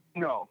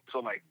 No, so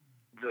like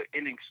the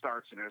inning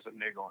starts and there's a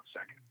nigga on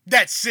second.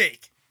 that's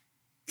sick.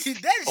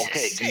 That is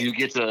Okay, sick. do you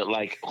get to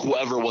like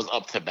whoever was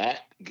up to bat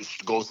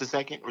goes to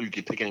second, or you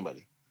can pick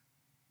anybody?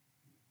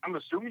 I'm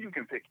assuming you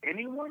can pick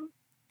anyone.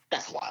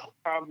 That's wild.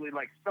 Probably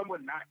like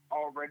someone not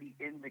already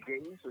in the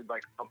game, so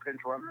like a pinch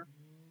runner.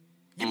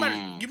 You might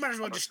as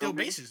well I'm just steal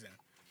assuming. bases then.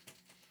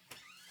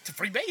 It's a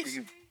free base.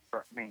 I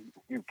mean,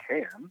 you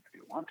can if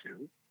you want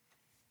to.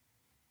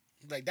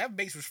 Like that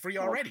base was free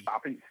No one's already.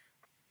 Stopping.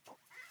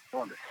 No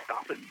one's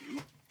stopping you.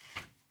 Yeah,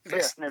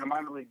 That's- in the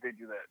minor league, they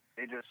do that.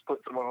 They just put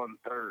someone on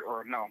third,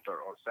 or no, on third,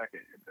 or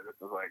second. And it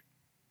was like,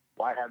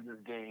 why have this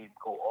game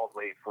go all the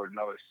way for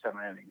another 7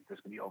 innings? This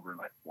could be over in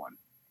like 1.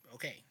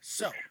 Okay,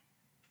 so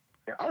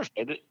I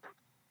respect it.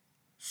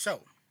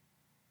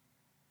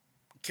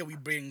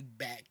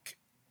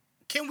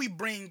 can we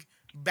bring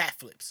bat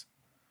flips?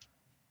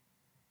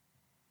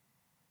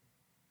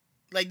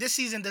 Like this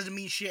season doesn't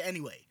mean shit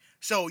anyway.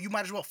 So you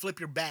might as well flip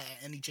your bat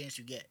at any chance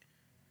you get.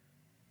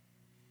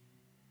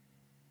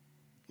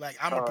 Like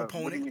I'm a What do you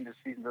proponent. mean the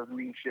season doesn't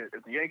mean shit?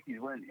 If the Yankees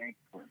win, the Yankees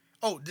win.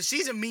 Oh, the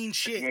season means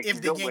shit if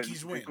the don't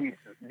Yankees win.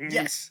 the Yankees-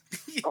 Yes.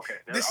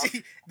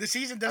 Okay. The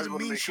season I doesn't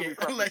wanna mean make sure we shit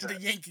preface unless that.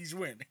 the Yankees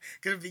win.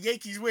 Because if the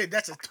Yankees win,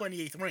 that's a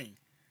 28th ring.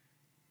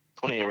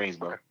 28 rings,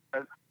 bro.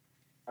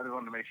 I just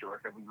wanted to make sure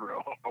that we were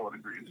all in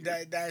agreement.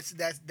 That's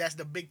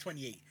the big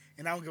 28,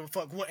 and I don't give a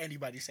fuck what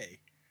anybody say.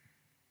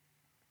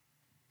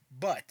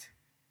 But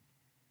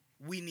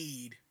we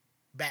need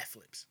bat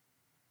flips.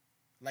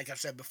 Like I've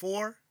said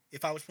before,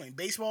 if I was playing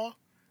baseball,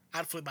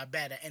 I'd flip my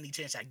bat at any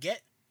chance I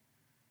get.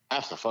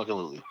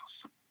 Absolutely.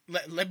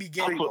 Let me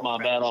get. I'll flip my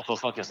bat off a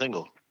fucking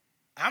single.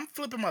 I'm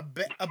flipping a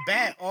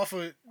bat off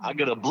of. I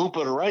get a blooper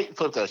to the right,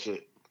 flip that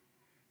shit.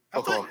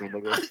 Fuck off me,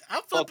 nigga.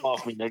 Fuck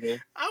off me, nigga.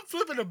 I'm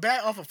flipping a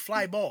bat off a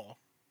fly ball.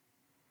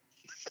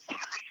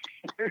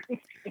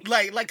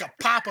 like a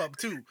pop up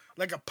too,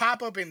 like a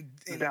pop up in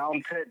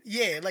down 10.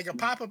 Yeah, like a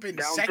pop up in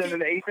down second. 10 in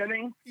the 8th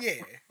inning. Yeah,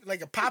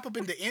 like a pop up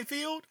in the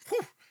infield.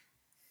 Whew.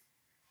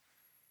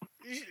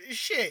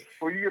 Shit.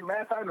 Or you get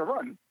mad time to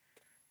run.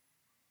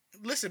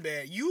 Listen,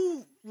 man,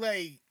 you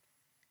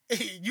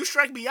you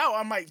strike me out,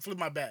 I might flip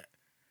my bat.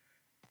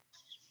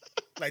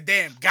 Like,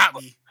 damn, got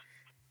me.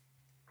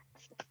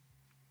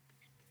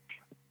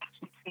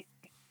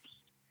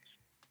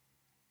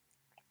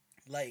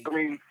 Like, I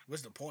mean,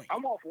 what's the point?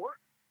 I'm all for it.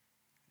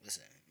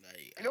 Listen,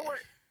 like, you know what?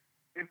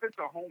 If it's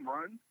a home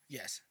run,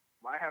 yes,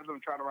 why have them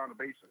trot around the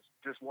bases?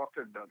 Just walk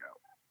to the dugout.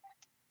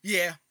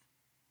 Yeah.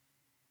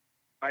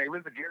 Like, if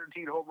it's a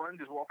guaranteed home run,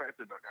 just walk past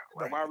the dugout.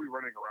 Like, Right. why are we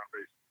running around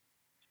bases?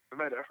 It's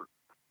that effort.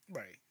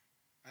 Right.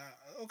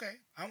 Okay,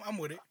 I'm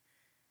with it.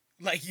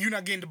 Like, you're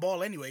not getting the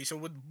ball anyway, so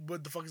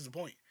what the fuck is the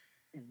point?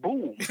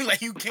 Boom.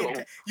 Like, you can't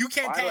So,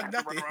 tag why do I have to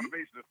nothing. run around the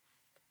bases?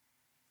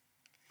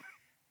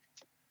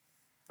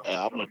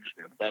 Yeah,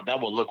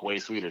 that would look way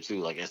sweeter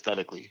too, like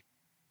aesthetically.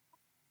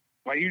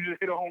 Like, you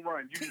just hit a home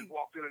run, you just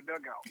walk to the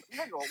dugout.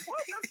 Nigga,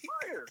 what? That's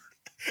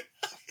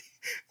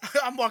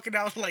fire. I'm walking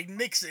out like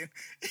Nixon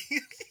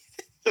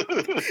with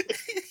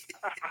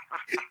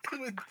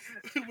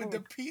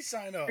the peace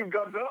sign up. You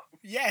guns up?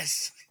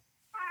 Yes.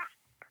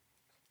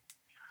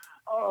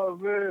 Oh,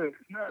 man.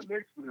 Not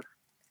Nixon.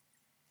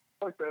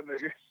 Fuck that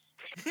nigga.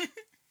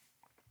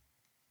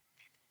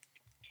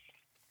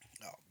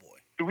 Oh boy.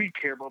 Do we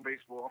care about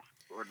baseball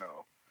or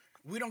no?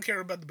 We don't care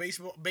about the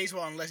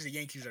baseball unless the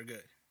Yankees are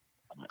good.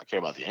 I care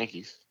about the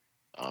Yankees.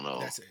 I don't know.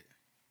 That's it.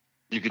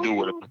 You can do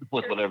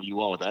whatever you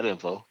want with that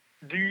info.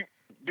 Do you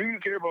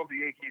care about the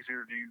Yankees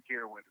or do you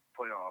care when it's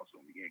playoffs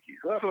on the Yankees?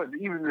 I feel like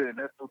even then,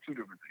 that's still two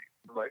different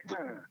things. Like,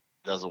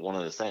 That's one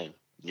and the same.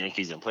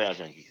 Yankees and playoff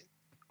Yankees.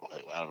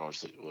 Like, I don't know.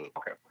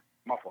 Okay,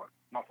 my fault.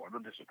 No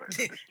disrespect.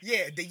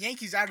 Yeah, the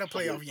Yankees are the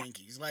playoff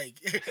Yankees. Like,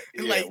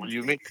 Yeah, like, what do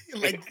you mean?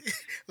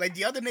 like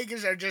the other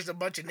niggas are just a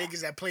bunch of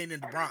niggas that playing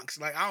in the Bronx.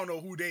 Like, I don't know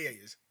who they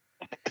is.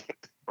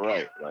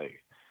 Right.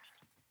 Like,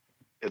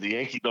 if the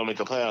Yankees don't make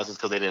the playoffs, it's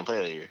because they didn't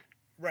play that year.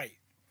 Right.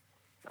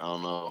 I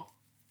don't know.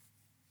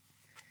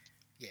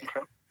 Yeah.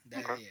 Okay.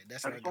 Yeah,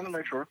 that's I what just want to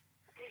make sure.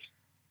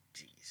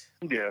 Jeez.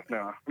 Yeah, no.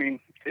 I mean,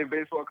 if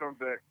baseball comes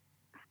back,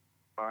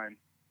 fine.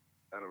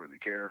 I don't really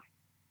care.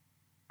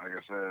 Like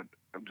I said,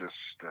 I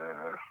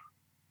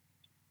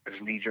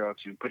just need y'all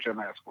to put your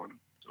mask on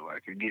so I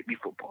can get me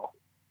football.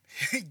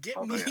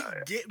 get me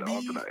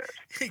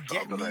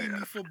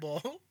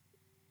football.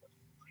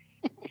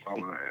 I'm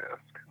gonna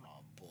ask.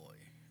 Oh boy.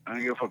 I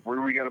don't give a fuck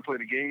where we gotta play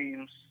the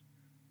games.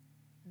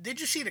 Did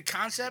you see the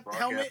concept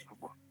Broadcast helmet?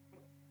 football.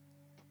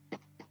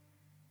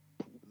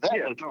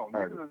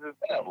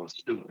 That was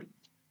stupid.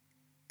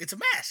 It's a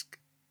mask.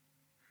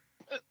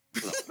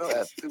 No,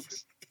 that's stupid.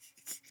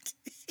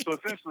 So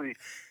essentially,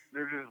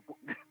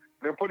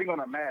 they're putting on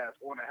a mask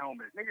on a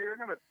helmet. Nigga, you're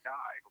gonna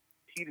die.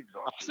 Heat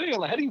exhaustion. I'm saying,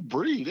 like, how do you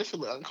breathe? This shit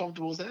look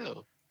uncomfortable as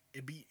hell.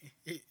 It'd be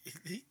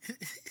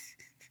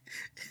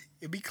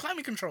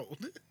climate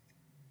controlled.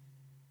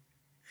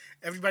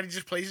 Everybody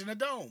just plays in a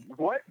dome.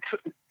 What?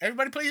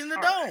 Everybody plays in the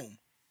All dome.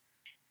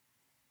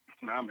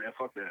 Nah, man,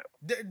 fuck that.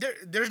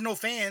 There's no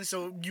fans,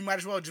 so you might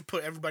as well just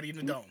put everybody in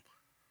the dome.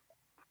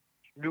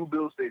 New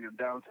Bill Stadium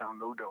downtown,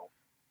 no dome.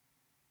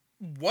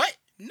 What?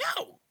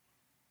 No.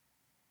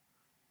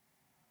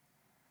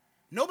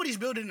 Nobody's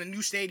building a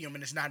new stadium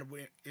and it's not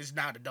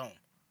a dome,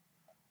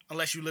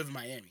 unless you live in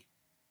Miami.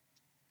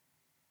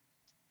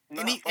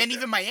 Nah, and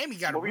even Miami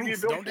got a What we need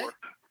roof, to build don't they? for?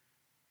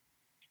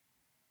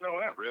 No,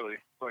 not really.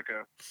 It's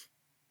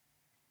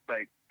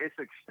like it's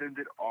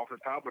extended off the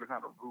top, but it's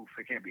not a roof.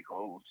 It can't be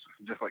closed.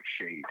 It's just like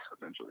shades,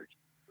 essentially.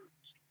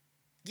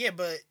 Yeah,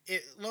 but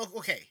look,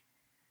 okay.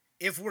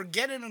 If we're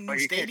getting a new Like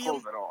you can't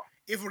stadium, close it off.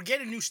 if we're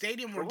getting a new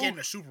stadium, we're The getting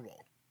roof. a Super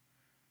Bowl.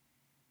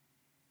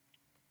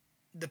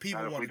 The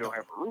people Not if want we to don't go.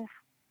 have a roof.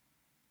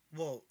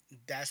 Well,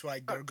 that's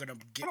why they're gonna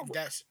get.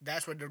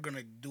 That's why they're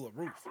gonna do a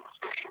roof.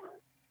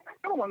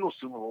 I don't want no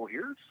Super Bowl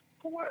here.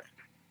 For what?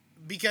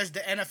 Because the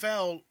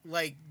NFL,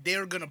 like,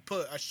 they're gonna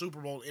put a Super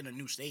Bowl in a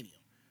new stadium.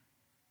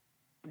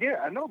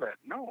 Yeah, I know that.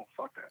 No,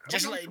 fuck that. I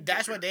Just don't want like Super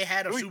that's Bowl why they here.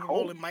 had a Really Super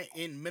Bowl cold.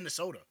 in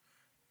Minnesota.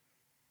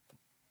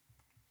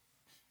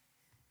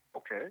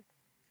 Okay.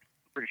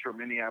 Pretty sure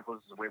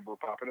Minneapolis is way more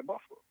popular than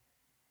Buffalo.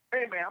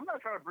 Hey, man, I'm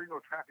not trying to bring no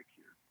traffic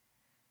here.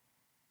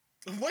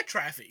 What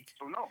traffic?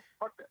 So, no,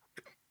 fuck that.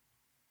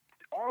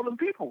 All them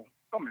people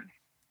coming.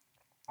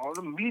 All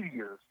the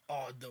medias.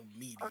 Oh, the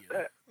media. Fuck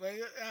that.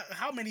 Like,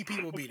 how many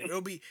people will be there?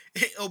 It'll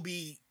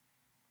be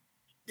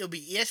It'll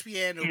be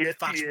ESPN. It'll be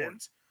Fox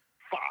ESPN. Sports.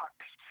 Fox.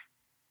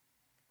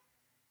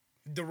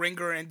 The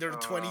Ringer and their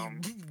 20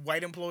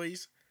 white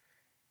employees.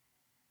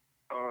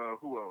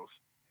 Who else?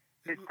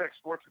 Hit Tech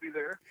Sports will be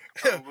there.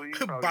 Probably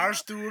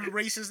Barstool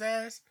racist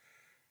ass.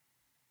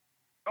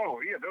 Oh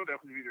yeah, they'll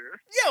definitely be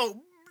there.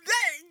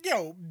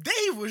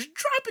 Dave was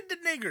dropping the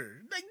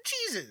nigger. Like,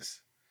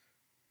 Jesus.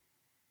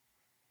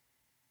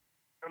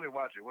 I didn't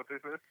watch it. What they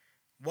said?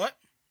 What?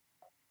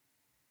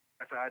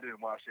 I said I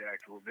didn't watch the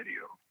actual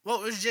video.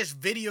 Well, it was just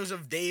videos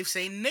of Dave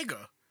saying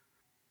nigger.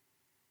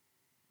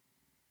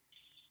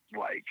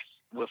 Like,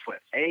 with an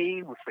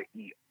A, with an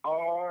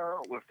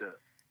ER, with the...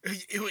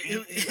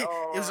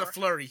 It was a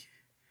flurry.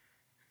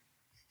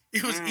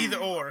 It was either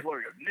or.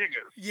 Flurry of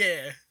niggas.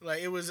 Yeah,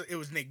 like it was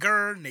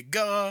nigger,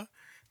 nigga.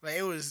 Like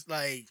it was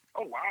like.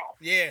 Oh wow.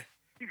 Yeah.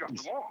 You got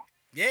them all.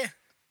 Yeah,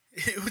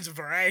 it was a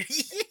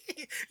variety.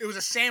 It was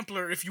a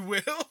sampler, if you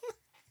will.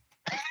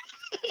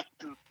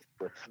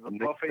 The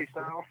buffet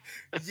style.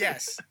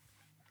 Yes.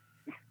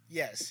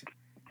 Yes.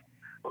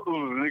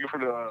 Ooh, nigga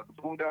from the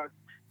Boondock.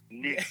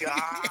 Nigga.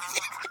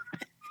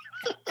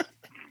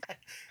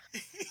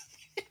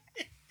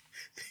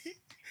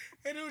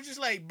 And it was just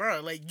like, bro,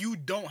 like you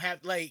don't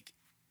have like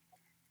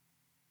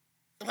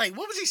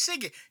what was he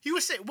singing?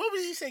 What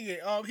was he singing?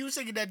 He was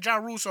singing that Ja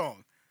Rule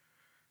song.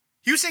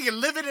 He was singing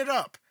 "Living It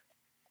Up."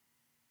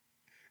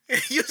 And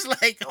he was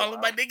like, all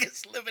of my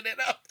niggas living it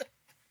up.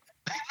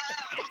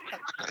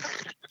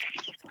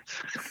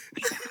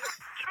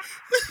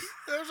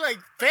 I was like,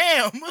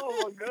 fam.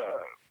 Oh my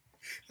god.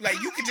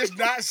 Like you could just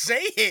not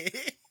say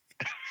it.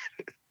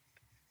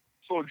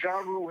 So Ja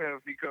Rule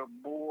has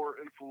become more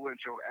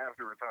influential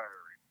after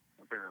retiring,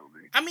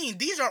 apparently. I mean,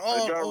 these are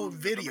all Ja old Rule's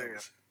the man.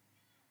 videos.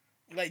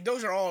 Like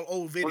those are all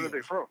old videos. Where are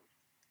they from?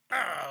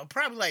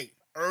 Probably like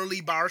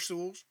early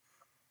Barstools.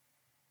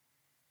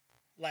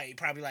 Like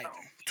probably like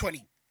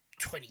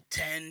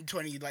 2010,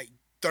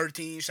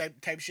 2013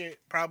 type shit.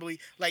 Probably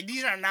like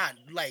these are not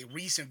like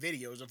recent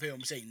videos of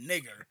him saying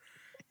nigger,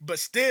 but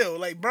still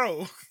like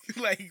bro,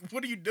 like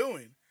what are you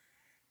doing?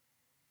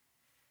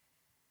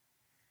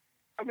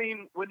 I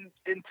mean, when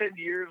in 10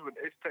 years, when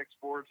It's Tech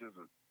Sports is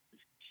a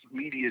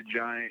media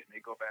giant, and they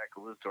go back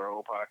and listen to our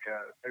old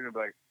podcast, they're gonna be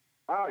like,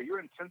 "Wow, you're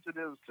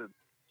insensitive to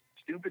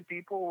stupid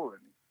people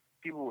and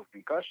people with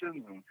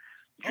concussions and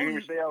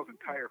Junior Seau's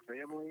entire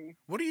family."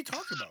 What are you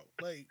talking about?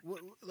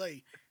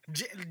 Like,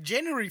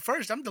 January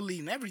 1st, I'm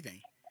deleting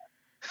everything.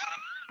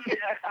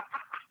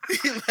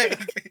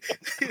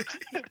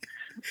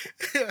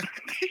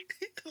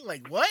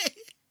 like what?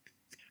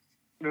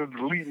 They're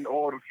deleting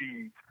all the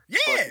feeds.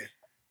 Yeah.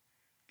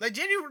 Like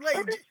January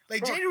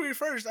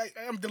 1st,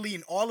 I'm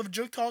deleting all of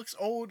Juke Talk's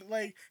old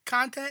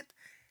content.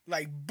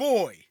 Like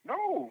boy.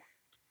 No.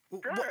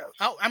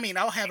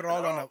 I'll have it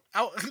all on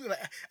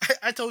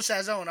I told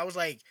Sazone, I was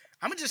like,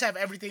 I'm gonna just have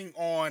everything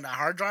on a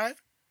hard drive.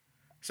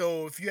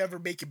 So if you ever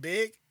make it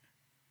big,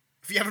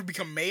 if you ever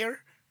become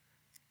mayor,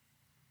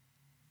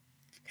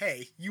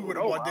 hey, you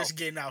wouldn't want this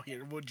getting out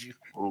here, would you?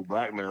 Oh,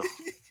 blackmail.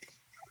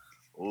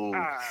 Oh.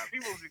 If he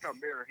wants to become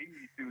mayor, he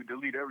needs to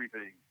delete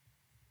everything.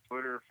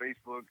 Twitter,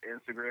 Facebook,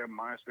 Instagram,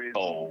 MySpace.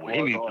 Oh,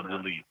 he needs to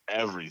delete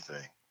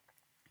everything.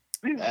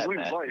 He needs to delete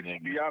his life.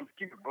 Beyond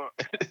keep it buck.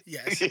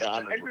 Yes. Yeah,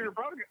 actually, we're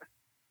probably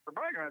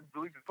going to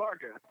delete this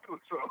podcast too,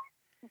 so.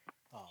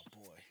 Oh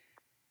boy.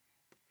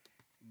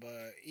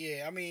 But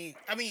yeah, I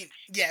mean,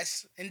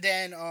 yes, and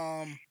then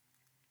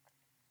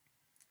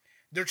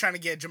they're trying to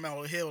get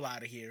Jamel Hill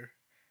out of here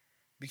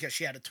because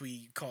she had a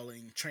tweet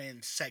calling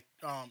trans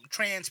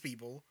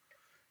people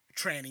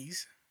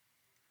trannies,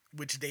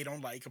 which they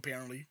don't like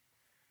apparently.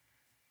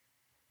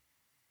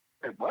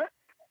 Hey, what?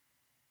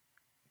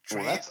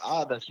 Well, that's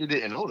odd that she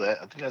didn't know that.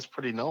 I think that's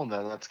pretty known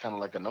that that's kind of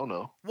like a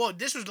no-no. Well,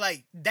 this was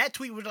that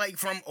tweet was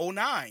from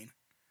 2009.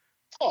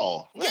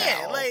 Oh,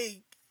 yeah,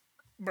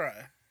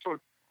 bruh. So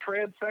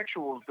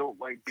transsexuals don't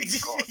like being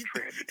called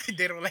trannies.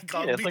 They don't like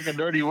calling. Yeah, it's like a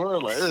dirty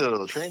word, like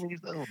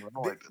trannies. I don't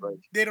like.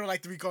 They don't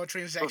like to be called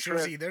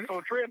transsexuals either. So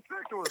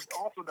transsexual is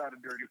also not a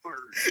dirty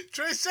word.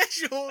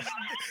 Transsexuals,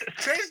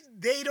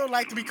 they don't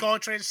like to be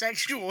called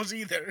transsexuals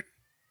either.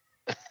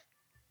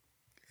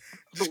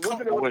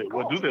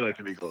 What do they like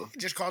to be called?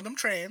 Just call them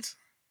trans.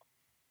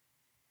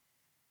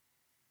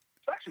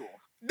 Sexual.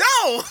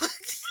 No.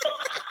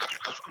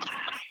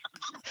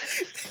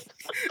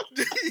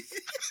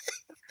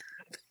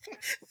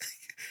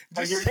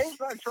 Your name's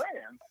not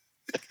trans.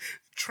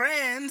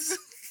 Trans,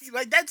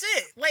 that's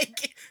it.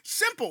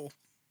 Simple.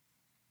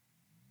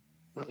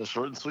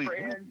 Short and sweet.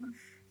 Trans.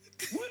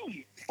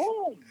 Boom.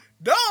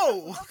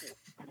 No.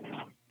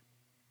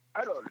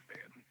 I don't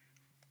understand.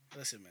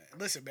 Listen,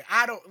 man.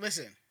 I don't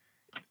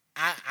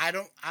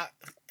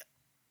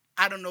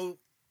know.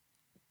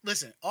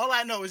 Listen, all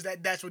I know is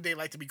that that's what they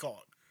like to be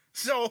called.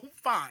 So,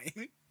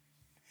 fine.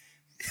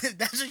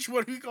 That's what you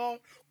want to be called?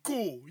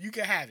 Cool. You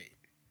can have it.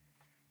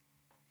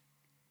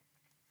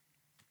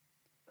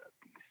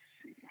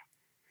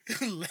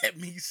 Let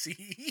me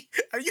see.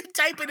 Are you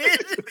typing in?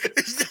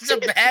 Is this a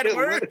bad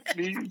word? Let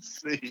me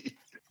see.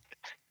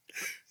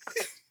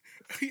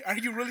 Are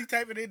you really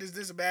typing in? Is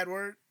this a bad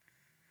word?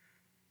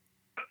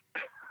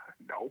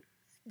 No.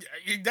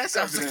 That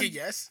sounds like a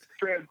yes.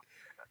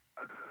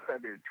 I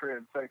mean,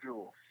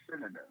 transsexual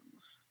synonyms.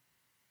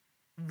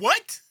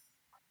 What?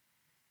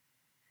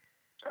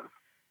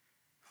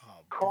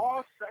 Oh,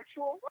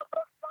 Cross-sexual? What the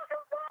fuck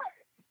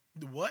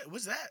is that? what?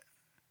 What's that?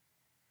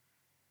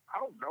 I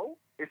don't know.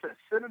 It says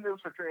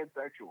synonyms for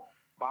transsexual.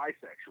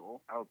 Bisexual.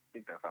 I don't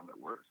think that's how that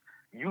works.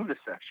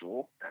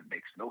 Unisexual. That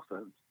makes no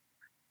sense.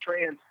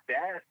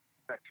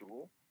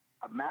 Transsexual.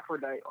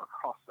 Hermaphrodite or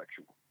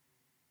cross-sexual.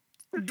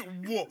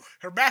 Whoa,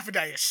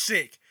 hermaphrodite is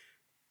sick.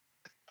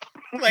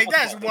 Like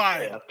that's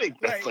wild. Yeah, I think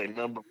that's Like- like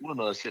number one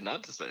on shit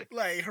not to say.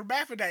 Like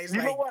hermaphrodite is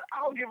You know like what?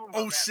 I'll give him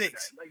 06.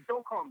 hermaphrodite. Like,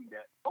 don't call me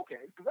that. Okay,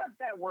 because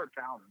that word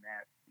sounds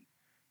nasty.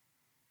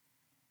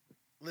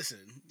 listen.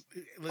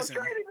 But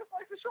training is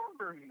like the short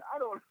version. I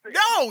don't think.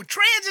 No,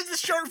 trans is the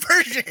short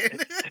version.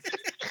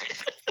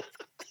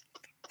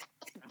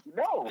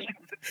 No.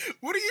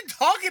 What are you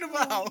talking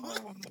about?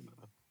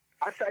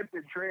 I typed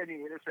in tranny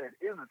and it said,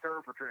 is a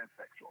term for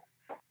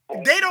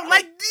transsexual. They don't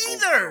like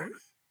neither.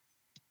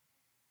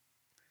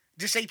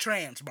 Just say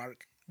trans,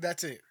 Mark.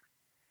 That's it.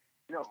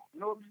 No,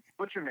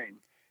 what's your name?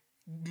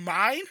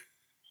 Mine?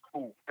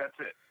 Ooh, that's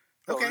it.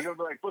 So Okay. you're gonna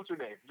be like, what's your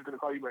name? Just gonna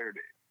call you by your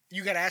name.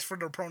 You gotta ask for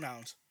their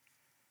pronouns.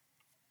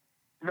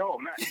 No,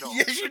 not no.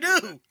 Yes, you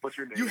do. What's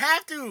your name? You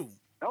have to.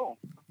 No.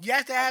 You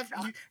have to have.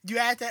 not. You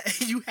have to.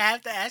 You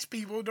have to ask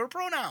people their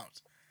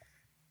pronouns.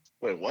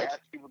 Wait, what? Ask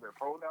people their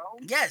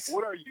pronouns? Yes.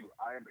 What are you?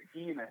 I am a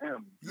he and a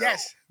him. No.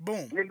 Yes.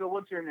 Boom. Nigga,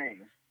 what's your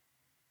name?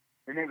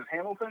 Your name is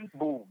Hamilton?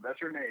 Boom,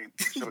 that's your name. I'm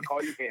just gonna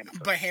call you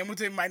Hamilton. But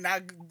Hamilton might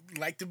not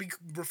like to be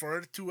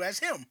referred to as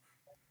him.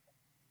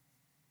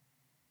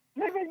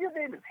 Nigga, your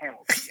name is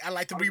Hamilton. I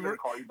like to I'm be. just gonna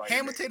call you by your name.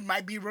 Hamilton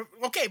might be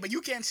okay, but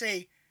you can't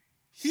say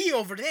he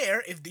over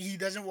there if he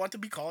doesn't want to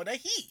be called a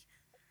he.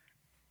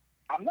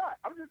 I'm not.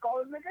 I'm just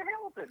calling nigga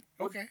Hamilton.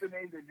 What's Okay. the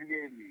name that you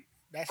gave me?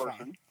 That's Person.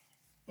 fine.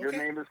 Your Okay.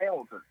 name is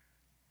Hamilton.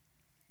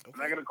 I'm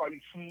not Okay. gonna call you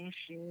he,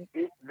 she,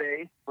 it,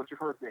 they. What's your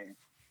first name?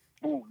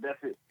 Boom,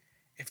 that's it.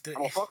 If the I'm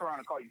gonna fuck around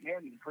and call you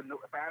Hammy for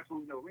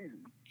absolutely no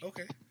reason.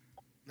 okay,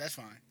 that's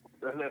fine.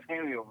 That's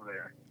Hammy over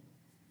there.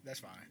 That's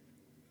fine.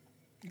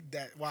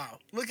 That wow.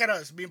 Look at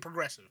us being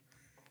progressive.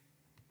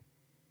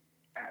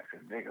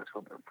 Asking niggas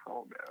for their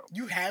pronouns.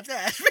 You have to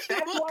ask That's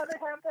people. why they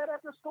have that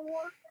at the store?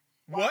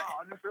 What? Wow,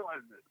 I just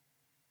realized it.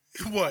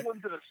 What? I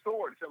went to the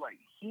store and said like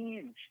he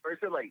and or it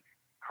said like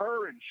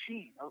her and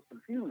she. I was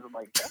confused. I'm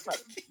like, that's not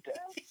a big deal.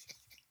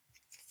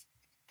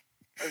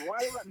 Like, why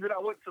did I, then I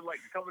went to like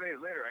a couple days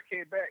later, I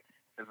came back,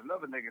 there's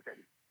another nigga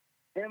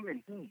that him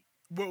and he.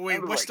 Wait, I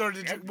was what like, store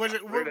did you? that's Was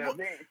it? not a weird ass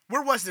name.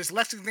 Where was this?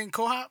 Lexington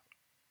Co-op?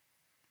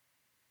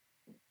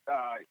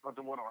 But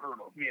the one on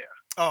Hurdle. Yeah.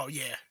 Oh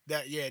yeah,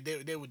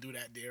 they would do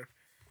that there.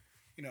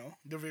 You know,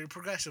 they're very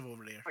progressive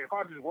over there. Like,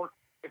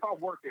 if I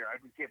work there, I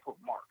just can't put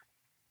Mark.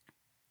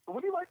 So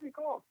what do you like to be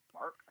called?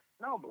 Mark?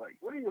 No, but like,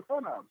 what are your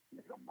pronouns?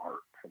 Nigga, Mark.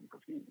 I'm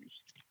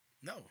confused.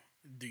 No,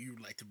 do you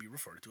like to be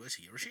referred to as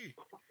he or she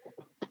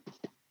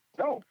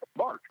No,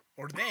 Mark.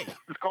 or they?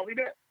 Just call me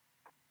that.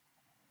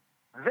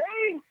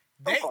 They?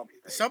 They. Don't call me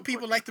they. Some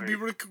people like to be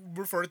They.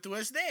 referred to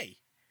as they,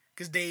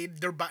 because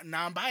they're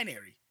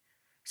non-binary,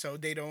 so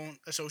they don't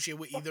associate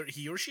with either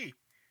he or she.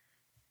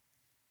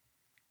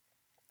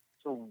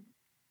 So,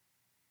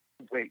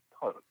 wait,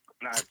 hold on.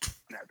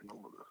 Not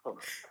Google this. Hold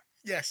on.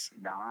 Yes,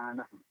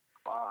 Non-binary.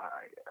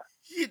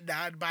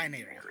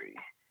 non-binary.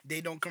 They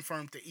don't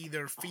confirm to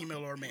either female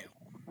or male.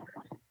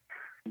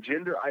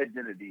 Gender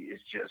identity is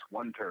just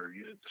one term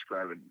used to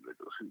describe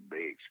individuals who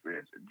may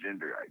experience a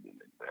gender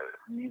identity that is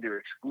neither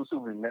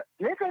exclusively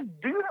Nigga,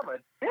 do you have a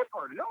dick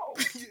or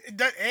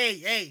no?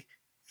 Hey.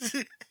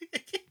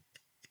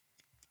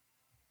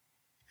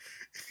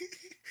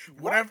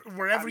 Wherever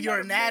I'm your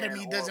not a man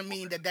anatomy or a doesn't mean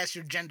woman. that that's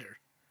your gender.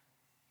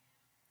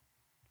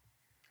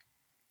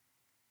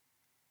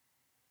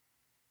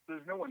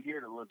 There's no one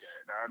here to look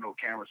at. There are no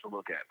cameras to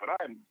look at. But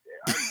I'm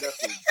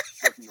definitely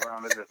looking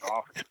around at this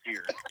office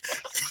here.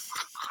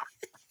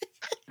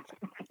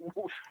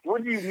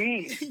 What do you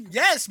mean?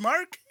 Yes,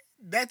 Mark.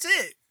 That's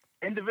it.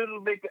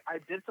 Individuals may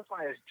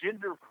identify as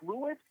gender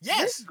fluid?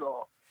 Yes.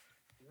 Nigga,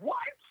 what?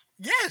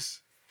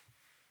 Yes.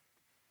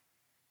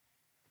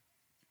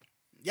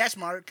 Yes,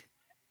 Mark.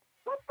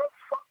 What the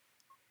fuck?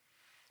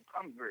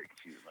 I'm very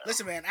confused now.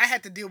 Listen, man, I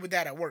had to deal with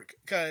that at work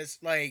because,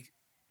 like,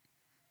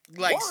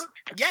 Work?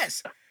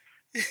 yes.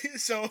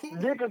 So,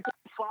 Nigga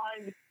couldn't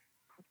find.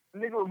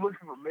 Nigga was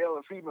looking for male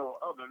and female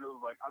other. And it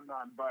was like, I'm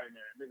non-binary.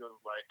 Nigga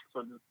was like,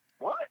 so just,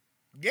 what?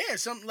 yeah,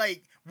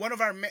 one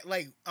of our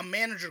a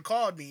manager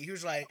called me. He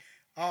was like,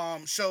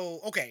 so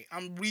okay,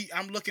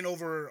 I'm looking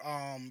over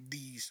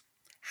these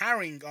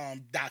hiring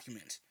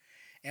documents,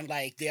 and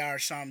like there are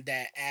some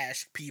that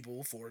ask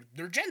people for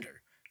their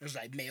gender. There's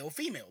like male,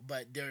 female,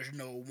 but there's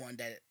no one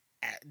that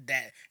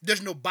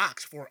there's no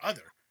box for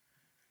other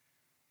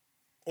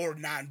or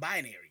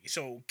non-binary.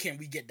 So can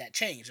we get that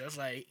changed? I was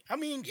like, I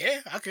mean,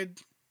 yeah, I could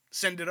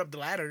send it up the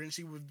ladder and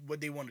see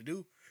what they want to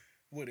do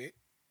with it.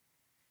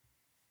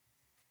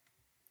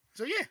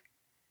 So yeah.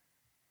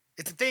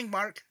 It's a thing,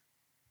 Mark.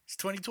 It's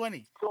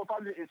 2020.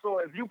 So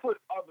if you put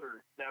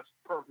other, that's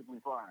perfectly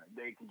fine.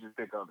 They can just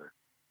pick other.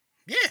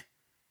 Yeah.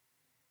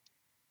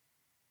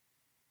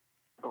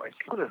 Like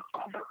put an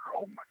other.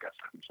 Oh my gosh,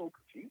 I'm so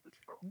confused,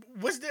 bro.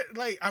 What's there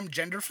like? I'm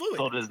gender fluid.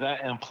 So does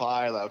that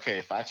imply like okay,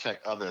 if I check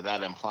other,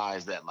 that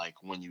implies that like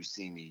when you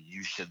see me,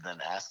 you should then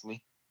ask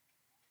me?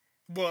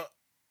 Well,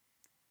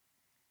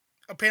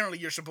 apparently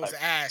you're supposed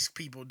Like, to ask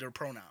people their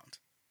pronouns.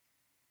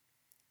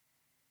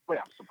 Wait,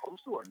 I'm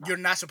supposed to or not? You're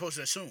not supposed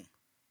to assume.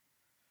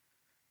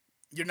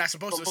 You're not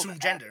supposed to assume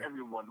ask gender.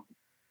 Everyone.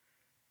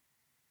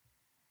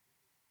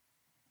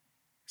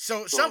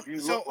 So So some if you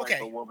so look like okay.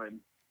 a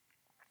woman,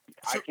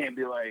 So- I can't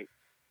be like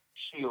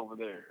she over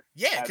there.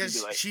 Yeah, I have to be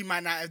because like, she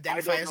might not I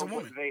identify don't as know a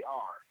woman. what they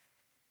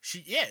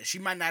are. She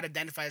might not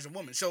identify as a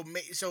woman. So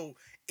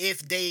if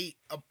they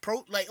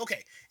approach like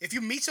okay, if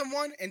you meet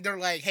someone and they're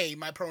like, hey,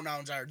 my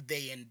pronouns are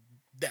they and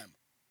them.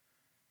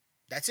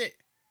 That's it.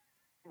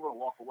 I'm gonna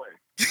walk away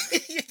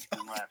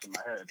and laugh in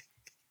my head.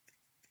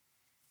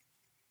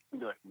 And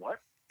be like, what?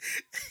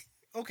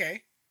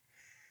 Okay.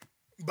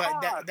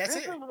 But that's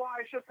this it. is why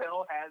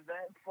Chappelle had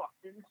that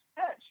fucking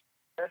sketch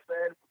that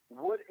said,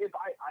 what if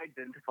I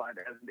identified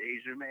as an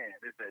Asian man?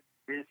 It said,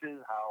 this is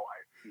how I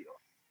feel.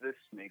 This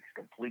makes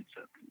complete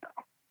sense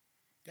now.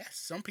 Yes,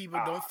 some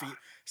people don't feel.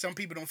 Some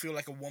people don't feel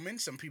like a woman.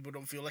 Some people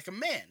don't feel like a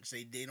man. So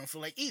they don't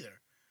feel like either.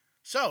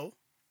 So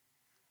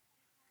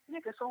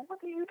Nigga, so what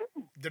do you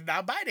do? they're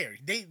not binary.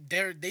 They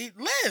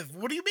live.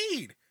 What do you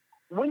mean?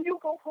 When you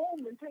go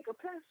home and take a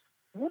piss,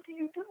 what do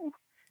you do?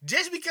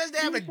 Just because they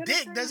have You a sit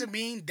dick there. doesn't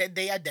mean that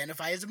they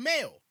identify as a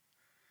male.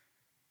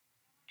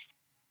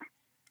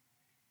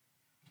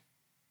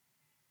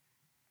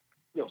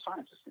 Yo,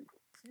 science is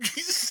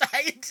stupid.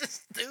 Science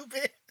is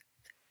stupid.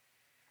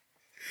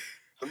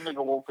 Some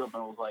nigga woke up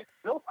and was like,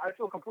 nope, I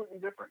feel completely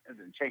different, and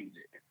then changed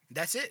it.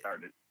 That's it.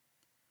 Started.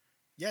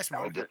 Yes,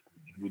 That was Mark. it.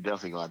 we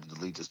definitely gonna have to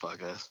delete this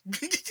podcast.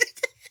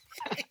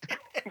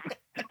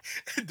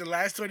 The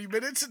last 20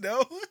 minutes,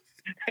 no.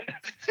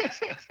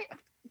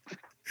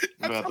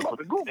 We're gonna have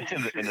to put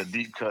it in a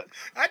deep cut.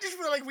 I just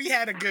feel like we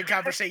had a good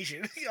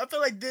conversation. I feel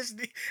like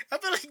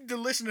the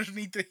listeners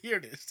need to hear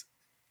this.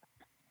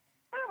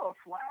 I have a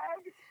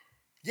flag.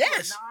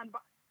 Yes,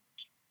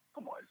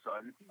 Come on,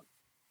 son.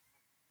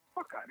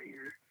 Fuck out of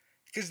here.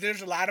 because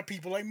there's a lot of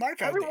people like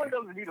Mark out Everyone there.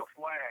 doesn't need a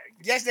flag.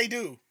 Yes, they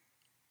do.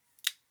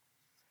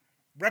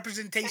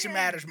 Representation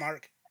matters,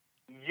 Mark.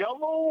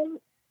 Yellow,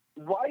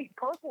 white,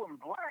 purple, and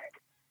black.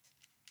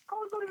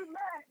 Colors don't even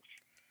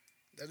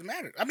match. Doesn't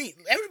matter. I mean,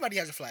 everybody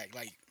has a flag.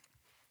 Like,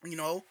 you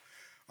know,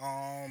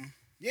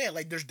 yeah,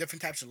 like there's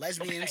different types of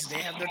lesbians. They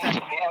have their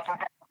type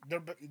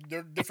of,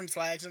 their different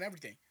flags and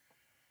everything.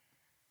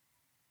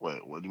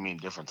 Wait, what do you mean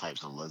different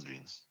types of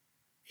lesbians?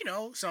 You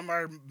know, some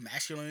are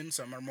masculine,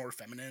 some are more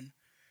feminine.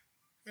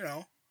 You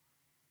know,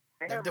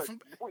 They they're have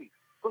different. wait,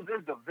 so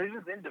there's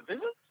divisions in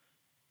divisions?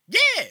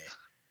 Yeah.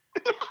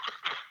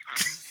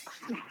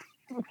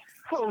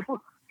 So,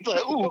 It's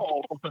like, ooh,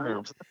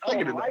 I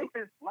get it. life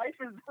is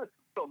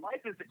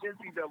the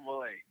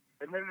NCAA,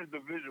 and then there's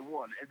Division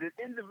One, and then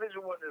in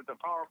Division One there's the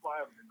Power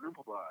Five and the Group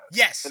of Five.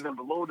 Yes. And then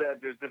below that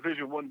there's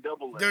Division One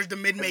Double A. There's the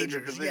And then mid-majors.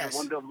 there's Division Yes.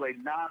 One Double A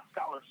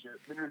non-scholarship.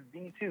 Then there's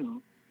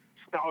D2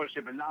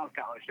 scholarship and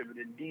non-scholarship, and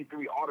then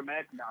D3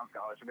 automatic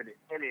non-scholarship, and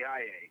then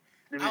NAIA.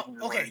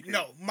 Okay,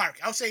 no, Mark,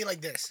 I'll say it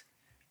like this.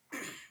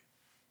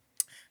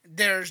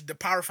 There's the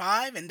Power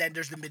 5, and then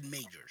there's the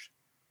mid-majors.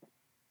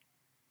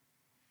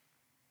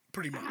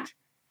 Pretty much.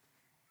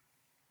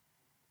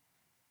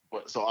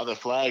 So are the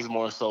flags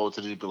more so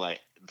to just be like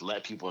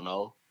let people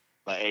know,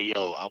 like, hey,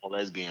 yo, I'm a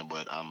lesbian,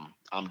 but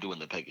I'm doing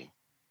the pegging.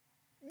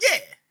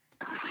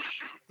 Yeah.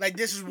 Like,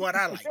 this is what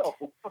I like. Yo,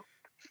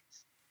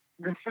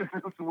 this is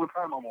what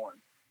time I'm on.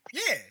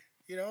 Yeah.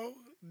 You know,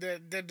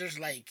 there's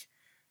like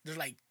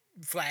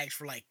flags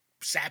for, like,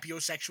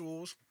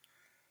 sapiosexuals,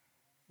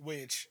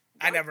 which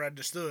I never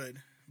understood,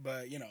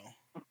 but, you know.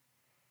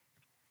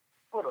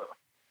 Hold up.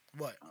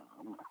 What?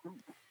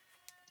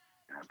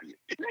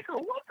 Nigga,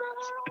 what the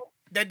hell?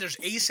 Then there's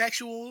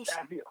asexuals.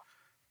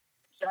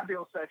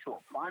 Sapiosexual.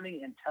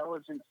 Finding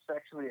intelligent,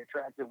 sexually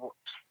attractive.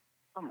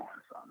 Come on,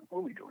 son. What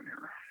are we doing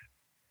here?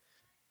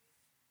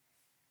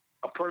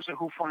 A person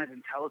who finds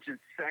intelligence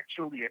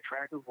sexually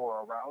attractive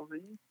or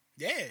arousing?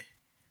 Yeah.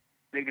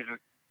 Niggas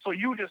just, so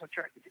you just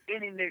attracted to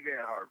any nigga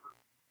at Harvard?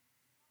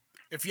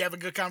 If you have a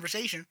good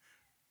conversation.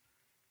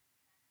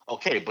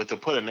 Okay, but to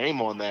put a name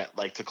on that,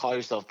 like to call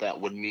yourself that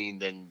would mean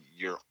then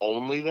you're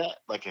only that?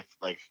 Like if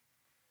like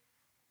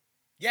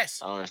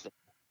Yes. I don't understand.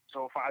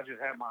 So if I just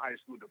had my high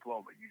school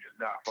diploma, you just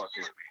not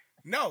fucking with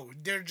me. No,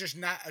 they're just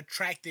not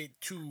attracted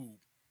to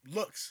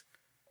looks.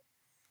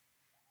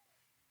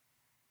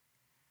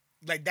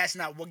 Like, that's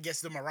not what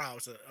gets them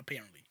aroused,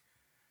 apparently.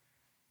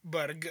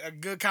 But a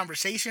good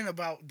conversation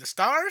about the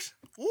stars?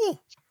 Ooh.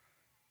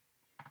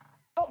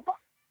 Oh, fuck.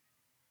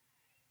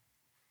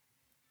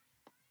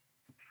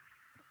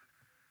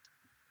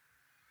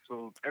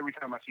 So every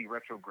time I see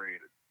retrograde,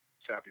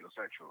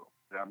 sapiosexual,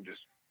 I'm just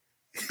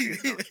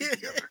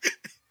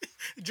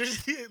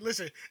Just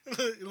listen,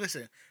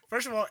 listen.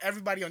 First of all,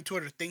 everybody on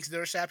Twitter thinks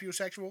they're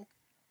sapiosexual.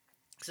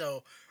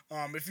 So,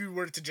 if you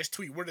were to just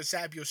tweet where the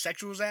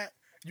sapiosexuals at,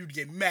 you'd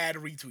get mad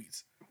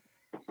retweets.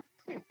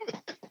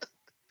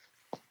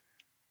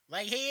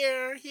 Like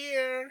here.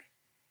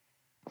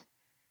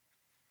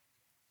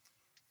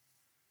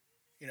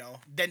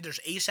 Then there's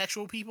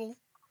asexual people,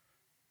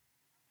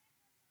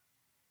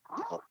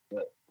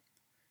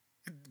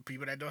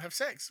 people that don't have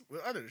sex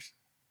with others.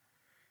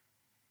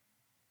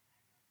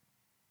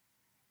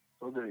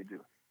 What do they do?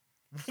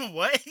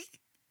 What?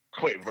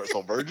 Wait,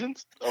 so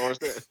virgins? I don't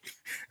understand.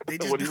 They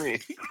just What do you mean?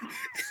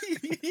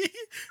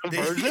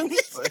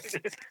 Virgins?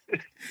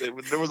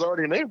 There was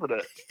already a name for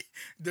that.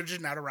 They're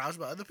just not aroused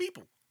by other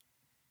people.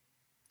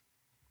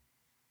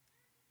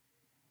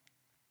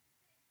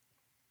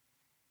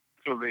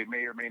 So they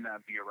may or may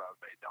not be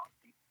aroused by a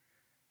donkey.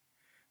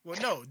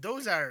 Well, no,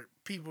 those are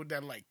people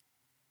that like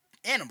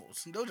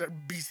animals. Those are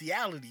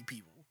bestiality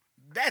people.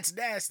 That's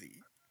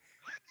nasty.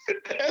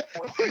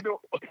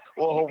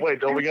 Well, wait,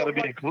 don't we gotta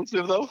be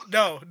inclusive though?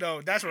 No,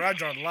 that's where I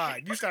draw the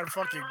line. You start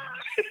fucking.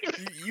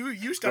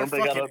 You start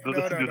Don't they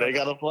fucking. do they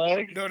got a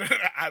flag? No,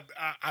 I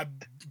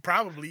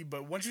probably,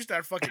 but once you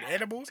start fucking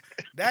animals,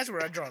 that's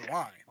where I draw the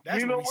line.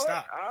 That's where we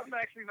stop. I'm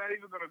actually not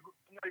even gonna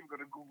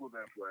Google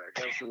that flag.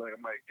 I feel like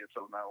I might get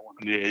something I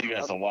want. Yeah, you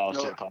got some wild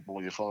shit popping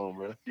on your phone,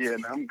 bro. Yeah,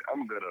 no, I'm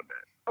good on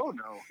that. Oh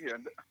no, yeah.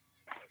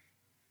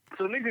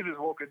 So niggas just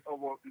walking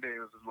day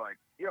was just like,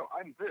 yo,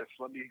 I'm this.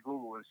 Let me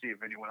Google and see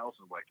if anyone else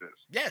is like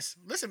this. Yes,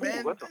 listen,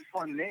 man. Ooh, that's a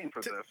fun name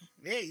for this.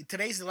 Hey,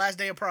 today's the last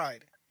day of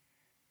Pride.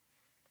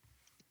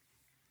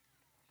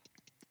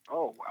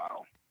 Oh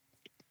wow,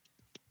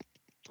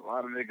 a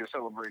lot of niggas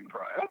celebrating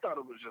Pride. I thought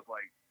it was just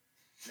like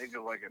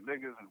niggas liking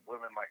niggas and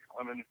women liking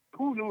women.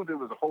 Who knew there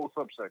was a whole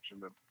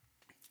subsection of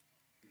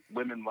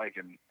women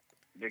liking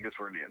niggas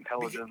for the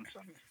intelligence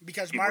and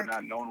because people Mark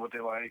not knowing what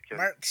they like?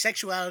 Mark,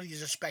 sexuality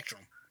is a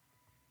spectrum.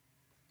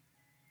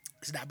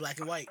 It's not black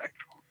and white.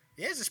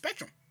 Yeah, it's a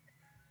spectrum.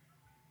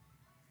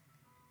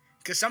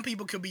 Because some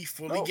people could be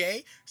fully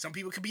gay. Some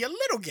people could be a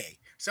little gay.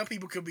 Some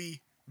people could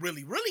be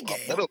really, really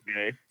gay. A little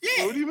gay?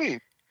 Yeah. What do you mean?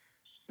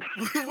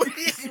 what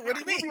do you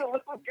mean? A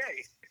little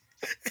gay.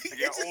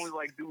 Y'all only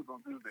like dudes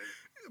on Tuesdays.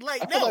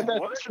 Like, I feel no. like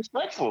that's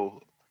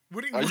disrespectful.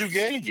 Are you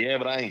gay? Yeah,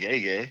 but I ain't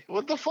gay.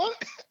 What the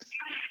fuck?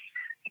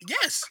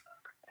 Yes.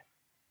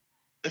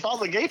 If I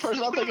was a gay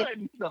person, I'd think,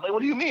 like,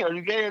 what do you mean? Are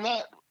you gay or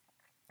not?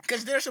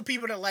 Because there's some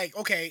people that like,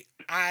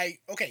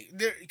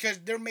 because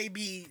there may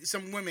be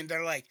some women that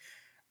are like,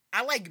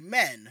 I like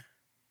men,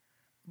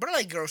 but I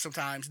like girls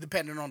sometimes,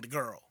 depending on the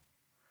girl.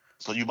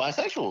 So you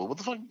bisexual? What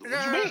the fuck? What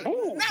you mean?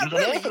 Not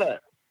really. For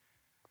that.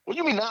 What do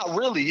you mean, not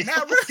really?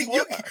 Not really.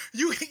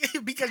 You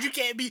because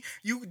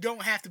you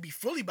don't have to be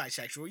fully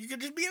bisexual. You can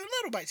just be a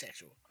little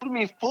bisexual. What do you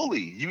mean fully?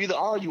 You either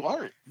are or you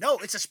aren't. No,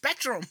 it's a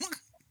spectrum.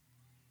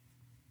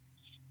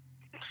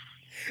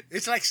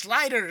 It's like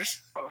sliders.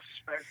 Oh,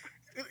 spectrum.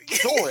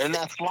 Sure, and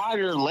that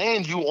slider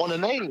lands you on a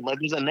name. Like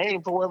there's a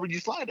name for wherever you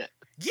slide at.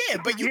 Yeah,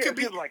 but you could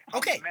be like,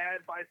 okay. I'm mad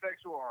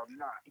bisexual or I'm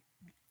not.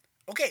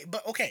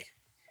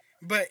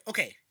 But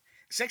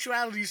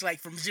sexuality is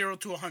like from 0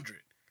 to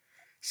 100.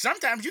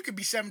 Sometimes you could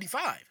be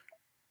 75.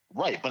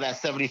 Right, but at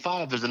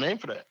 75, there's a name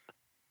for that.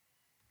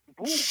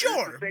 Ooh,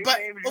 sure, but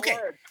okay.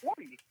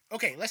 20.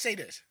 Okay, let's say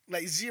this.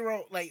 Like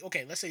 0,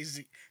 let's say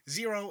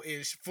 0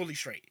 is fully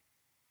straight.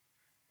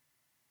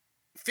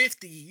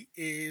 50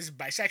 is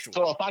bisexual.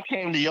 So if I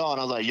came to y'all and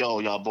I was like, yo,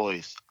 y'all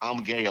boys,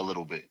 I'm gay a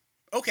little bit.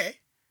 Okay.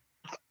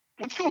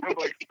 What you mean?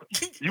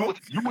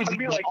 You would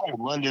be like, oh,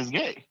 London's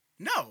gay.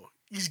 No,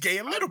 he's gay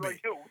a little bit.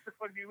 Like, yo, what the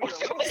fuck do you mean?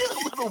 A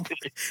little bit.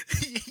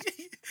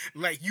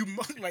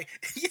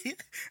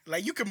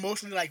 like you can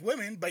mostly like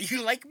women, but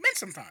you like men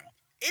sometimes.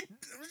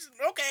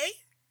 Okay.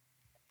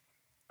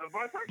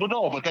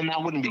 But then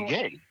that wouldn't be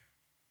gay.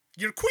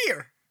 You're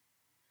queer.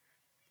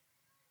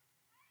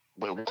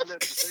 Wait, what?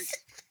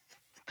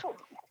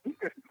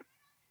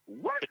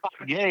 What? If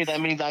I'm gay,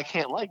 that means I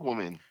can't like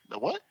women.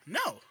 What?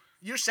 No,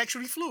 you're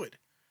sexually fluid.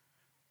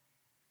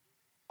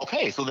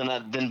 Okay, so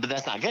but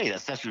that's not gay.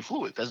 That's sexually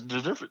fluid. That's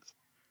the difference.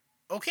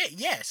 Okay,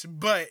 yes,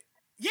 but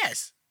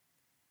yes.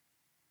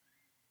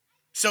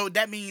 So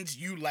that means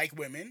you like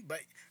women, but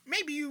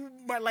maybe you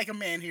might like a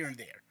man here and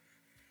there.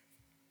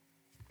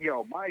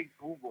 Yo, my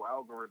Google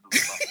algorithm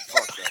is about to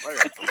fuck up. I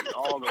gotta delete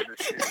all of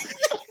this shit.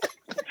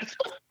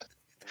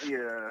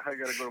 Yeah, I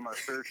gotta go to my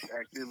search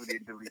activity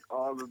and delete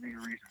all of these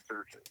recent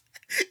searches.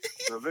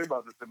 So they're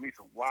about to send me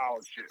some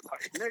wild shit.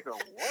 Like, nigga,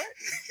 what?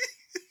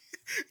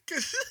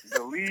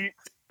 Delete.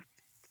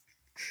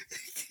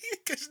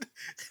 Because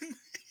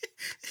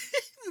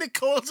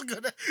Nicole's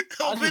gonna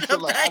I open just feel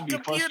up like that I'd be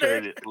computer.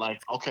 frustrated.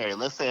 Like, okay,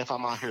 let's say if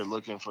I'm out here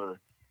looking for,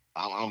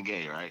 I'm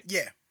gay, right?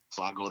 Yeah.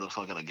 So I go to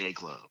fucking a gay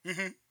club.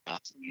 Mm-hmm. I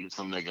see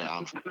some nigga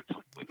I'm.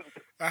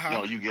 Uh-huh.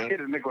 Yo, you gay? Hey,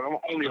 nigga, I'm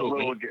only a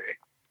little gay.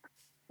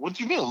 What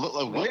do you mean? Look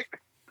like what?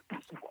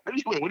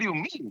 What do you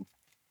mean?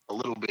 A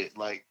little bit,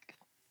 like.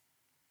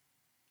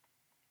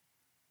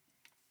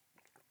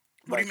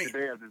 What do you mean?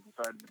 Today I just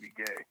decided to be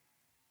gay.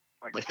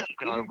 Like, But that's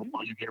kind of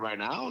what you get right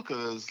now,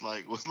 because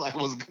like what's good?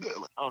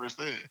 Like, I don't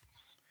understand.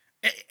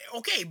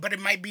 Okay, but it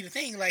might be the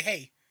thing. Like,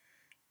 hey,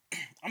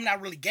 I'm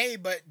not really gay,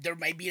 but there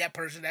might be that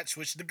person that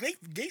switched the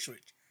gay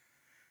switch.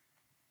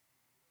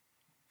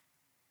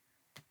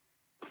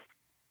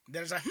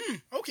 There's like,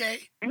 okay.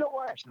 you know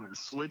what?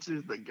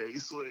 Switches the gay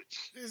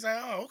switch. It's like,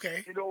 oh,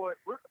 okay. You know what?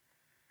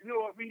 You know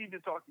what? We need to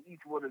talk to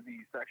each one of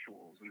these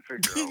sexuals and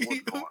figure out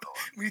what's going on.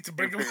 We need to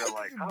bring them,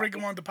 like, bring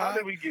them on the How pod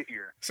did we get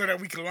here? so that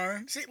we can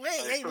learn. See,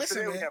 hey, So listen,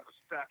 today man. we have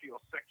a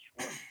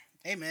sapiosexual.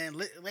 Hey, man.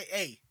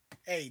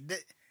 Hey.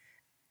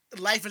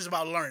 Life is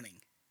about learning.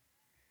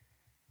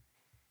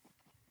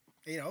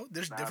 You know,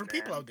 there's different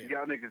people out there.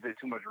 Y'all niggas did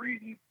too much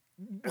reading.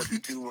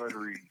 Did too much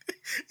reading.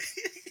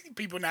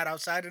 People not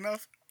outside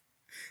enough.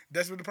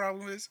 That's what the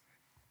problem is.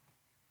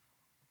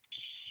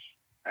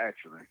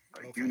 Actually,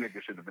 like Okay. you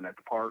niggas should have been at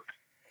the park,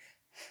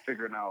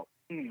 figuring out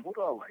what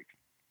do I like,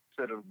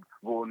 instead of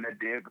going that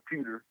damn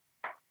computer,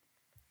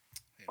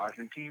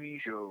 watching TV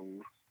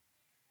shows.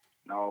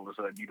 And all of a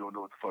sudden, you don't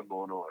know what the fuck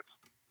going on.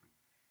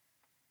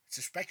 It's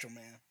a spectrum,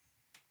 man.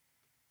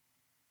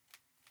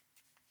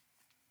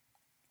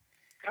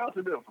 Shout out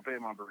to them for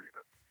paying my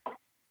bereavement.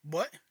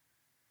 What?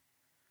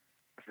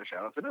 I said,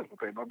 shout out to them for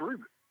paying my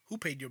bereavement. Who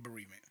paid your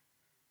bereavement?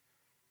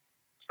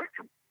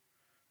 Spectrum.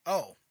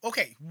 Oh,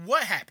 okay.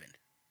 What happened?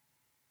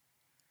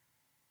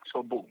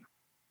 So boom,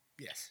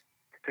 Yes.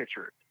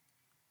 picture it.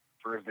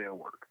 First day of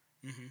work.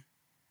 Mm-hmm.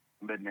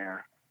 I'm in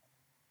there.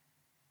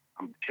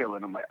 I'm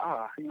chilling. I'm like,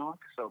 I can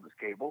sell this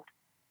cable.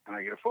 And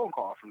I get a phone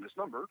call from this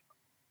number.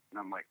 And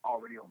I'm like,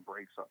 already on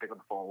break. So I pick up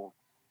the phone.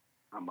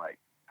 I'm like,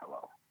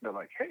 hello. They're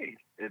like, hey,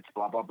 it's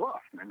blah, blah, blah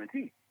from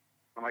M&T.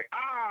 I'm like,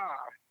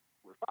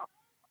 what's up?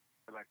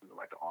 They're like, we would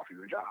like to offer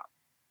you a job.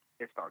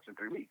 It starts in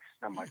 3 weeks.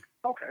 And I'm like,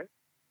 okay.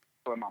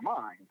 So in my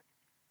mind,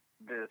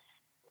 this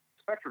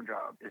Spectrum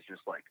job is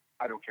just like,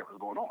 I don't care what's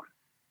going on.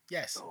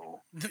 Yes.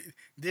 So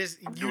This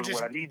I'm you doing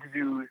just what I need to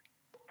do.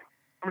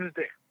 I'm just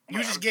there.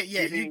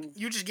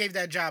 you just gave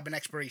that job an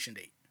expiration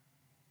date.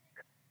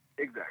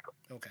 Exactly.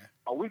 Okay.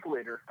 A week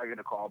later, I get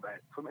a call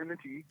back from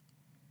M&T,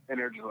 and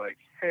they're just like,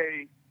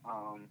 hey,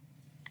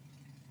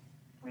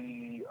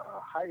 we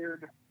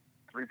hired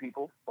 3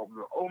 people, but we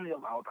were only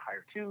allowed to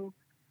hire 2.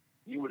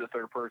 You were the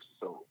 3rd person,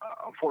 so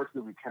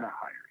unfortunately, we cannot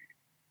hire you.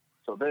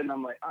 So then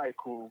I'm like, all right,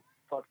 cool.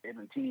 Fuck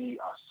M&T.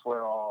 I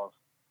swear off.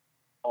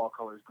 All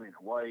colors, green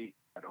and white.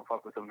 I don't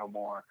fuck with them no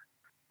more.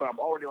 But I'm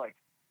already, like,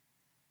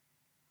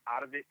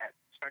 out of it at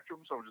Spectrum,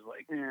 so I'm just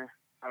like,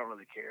 I don't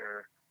really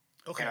care.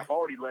 Okay. And I've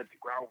already led the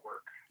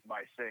groundwork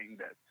by saying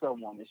that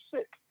someone is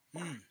sick.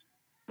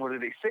 What are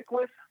they sick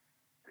with?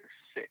 They're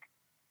sick.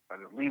 I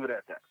just leave it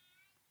at that.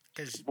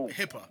 Because Boom.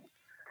 HIPAA.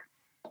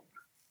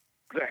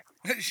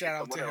 Exactly. Shout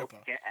out to Someone else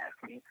HIPAA. can't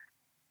ask me.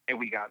 And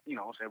we got, we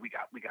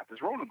got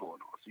this Rona going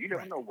on. So you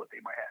never Right. know what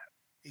they might have.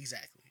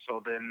 Exactly.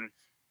 So then,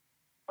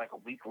 like a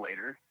week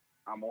later,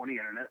 I'm on the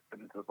internet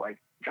and it's just like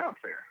job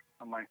fair.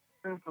 I'm like,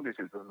 let me see what this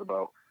is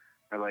about.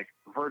 They're like,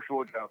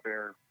 virtual job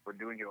fair. We're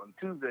doing it on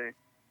Tuesday.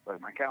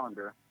 Like my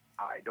calendar,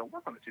 I don't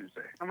work on a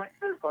Tuesday. I'm like,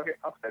 fuck it.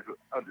 I'll schedule it.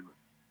 I'll do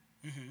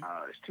it. Mm-hmm.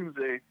 It's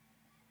Tuesday.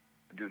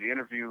 I do the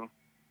interview.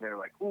 They're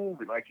like, ooh,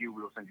 we like you.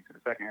 We'll send you to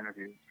the second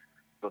interview.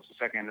 So it's the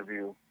second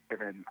interview. And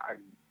then I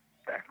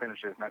finish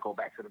it and I go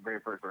back to the very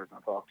first person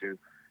I talked to.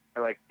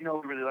 They're like, we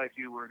really like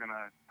you. We're going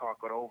to talk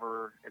it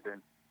over. And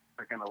then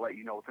we're going to let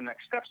you know what the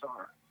next steps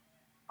are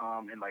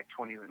in like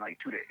 2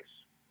 days.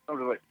 So I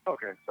was like,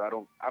 okay. So I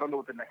don't know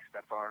what the next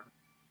steps are.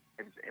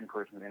 If it's an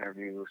in-person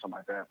interview or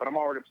something like that. But I'm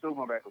still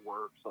going back to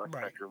work. So like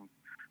Spectrum,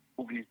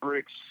 move these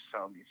bricks,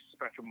 these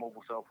Spectrum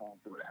mobile cell phones,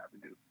 do what I have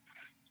to do.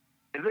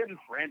 And then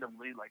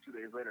randomly, like 2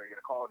 days later, I get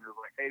a call and they're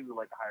like, hey, we'd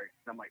like to hire you.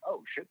 And I'm like,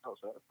 oh, shit, so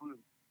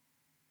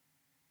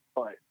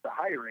but the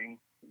hiring,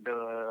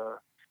 the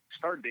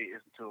start date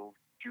is until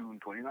June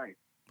 29th.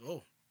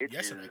 Oh, it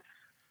yesterday. Is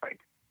like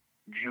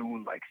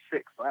June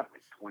 6th. So I have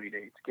like 20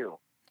 days to kill.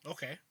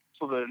 Okay.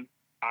 So then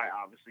I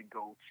obviously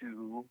go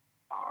to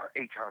our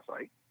HR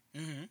site.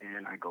 Mm-hmm.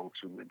 And I go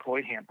to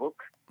Employee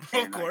Handbook.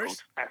 Of course. I go to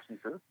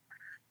absences.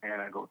 And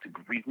I go to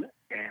bereavement.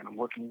 And I'm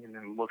looking,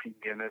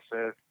 and it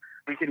says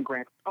we can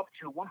grant up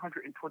to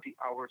 120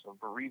 hours of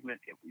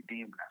bereavement if we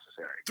deem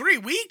necessary. 3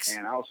 weeks?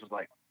 And I was just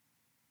like,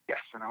 yes.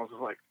 And I was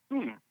just like,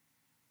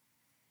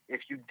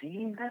 if you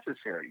deem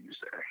necessary, you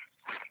say.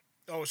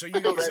 Oh, so you So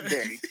go that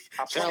day,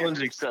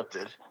 challenge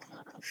accepted.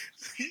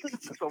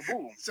 So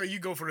boom. So you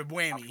go for the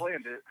I whammy.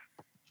 planned it.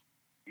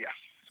 Yeah.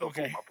 So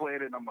Okay. boom, I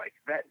planned it, and I'm like,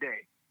 that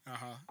day.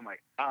 Uh-huh. I'm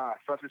like,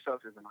 such and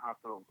such is in the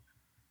hospital.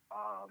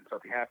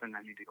 Something happened.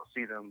 I need to go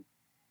see them.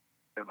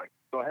 They're like,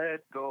 go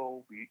ahead,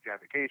 go. We got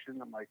vacation.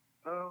 I'm like,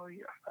 oh,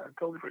 yeah, I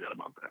totally forgot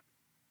about that.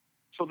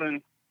 So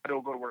then I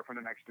don't go to work for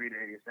the next 3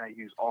 days, and I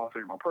use all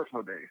 3 of my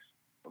personal days.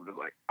 I'm just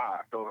like,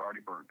 those are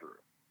already burned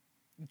through.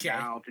 Okay.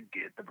 Now to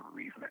get the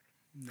bereavement.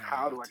 No.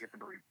 How do I get the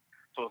bereavement?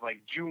 So it's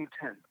like June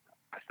 10th.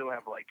 I still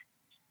have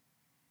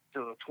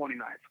till the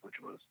 29th, which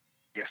was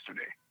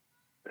yesterday,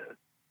 to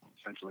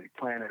essentially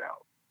plan it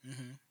out.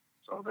 Mm-hmm.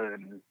 So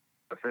then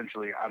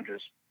essentially I'm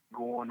just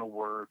going to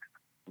work,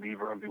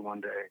 leave early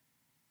one day,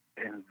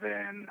 And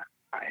then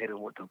I hit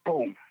them with the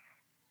boom.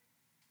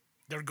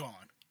 They're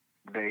gone.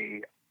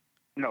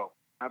 No,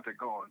 not they're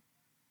gone.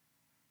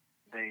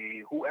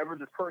 Whoever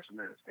this person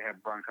is, they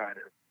have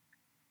bronchitis.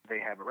 They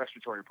have a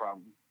respiratory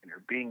problem, and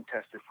they're being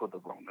tested for the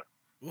Rona.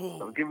 Ooh.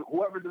 So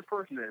whoever this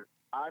person is,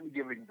 I'm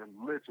giving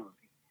them literally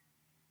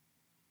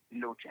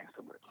no chance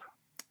to live.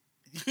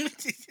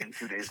 And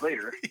 2 days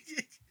later,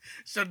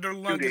 so their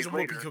lung is a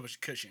whoopee later,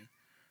 cushion.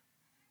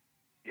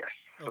 Yes.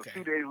 So Okay.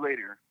 2 days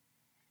later,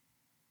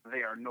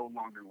 they are no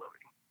longer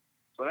living.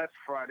 So that's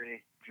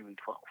Friday, June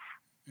 12th.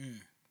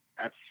 Mm.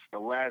 That's the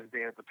last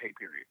day of the pay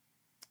period.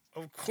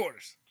 Of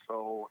course.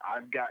 So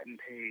I've gotten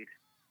paid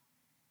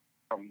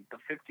from the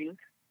 15th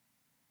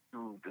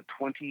through the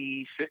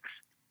 26th.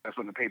 That's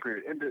when the pay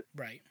period ended.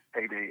 Right.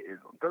 Payday is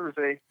on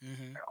Thursday.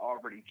 Mm-hmm. I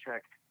already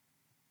checked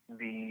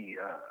the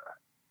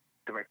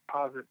direct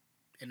deposit.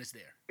 And it's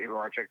there. They've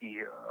already checked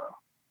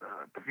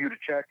the view to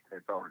check.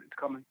 It's already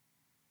coming.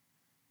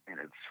 And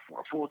it's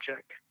for a full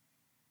check.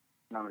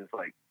 And I'm just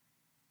like,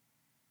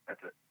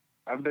 that's it.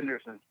 I've been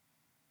there since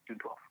June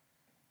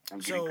 12th. I'm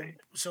getting paid.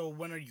 So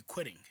when are you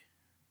quitting?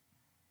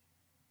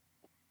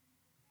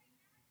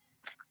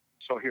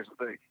 So here's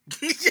the thing.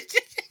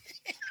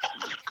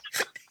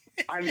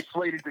 I'm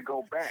slated to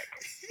go back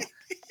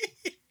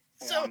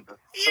on the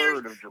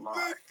 3rd of July.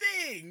 The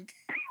thing.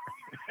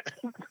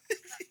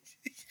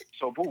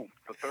 So boom,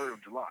 the 3rd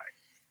of July.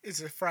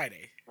 It's a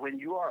Friday. When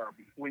you are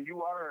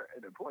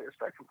an employee of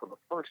Spectrum for the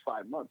first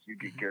 5 months, you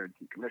get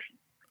guaranteed commission.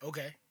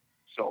 Okay.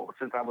 So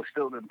since I was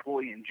still an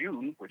employee in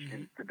June, which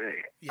is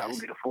today, I will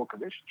get a full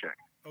commission check.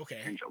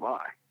 Okay. In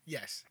July.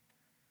 Yes.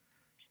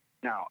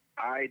 Now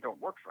I don't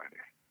work Friday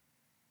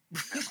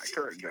at my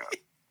current job.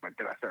 Like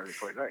that I started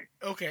today.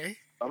 Okay.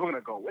 I'm going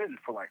to go in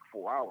for like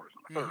 4 hours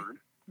on the 3rd.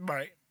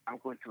 Right. I'm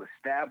going to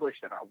establish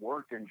that I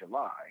worked in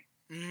July.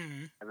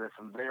 Mm-hmm. And then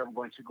from there, I'm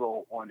going to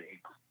go on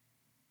a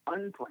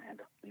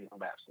unplanned leave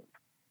of absence.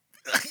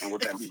 And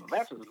what that leave of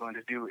absence is going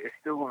to do is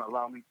still going to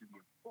allow me to be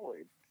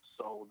employed.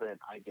 So then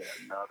I get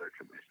another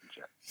commission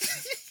check.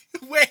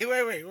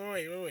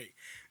 Wait.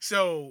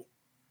 So,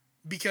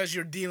 because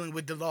you're dealing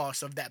with the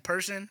loss of that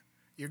person,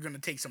 you're going to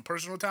take some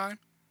personal time?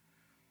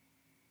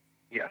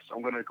 Yes,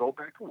 I'm going to go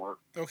back to work.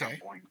 Okay. I'm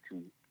going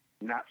to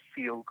not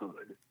feel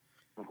good.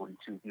 I'm going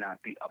to not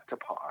be up to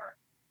par.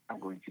 I'm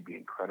going to be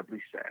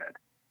incredibly sad.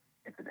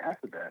 And then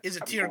after that, is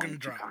a tear going to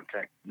drop?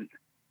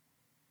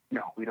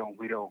 No, we don't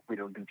do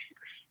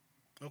tears.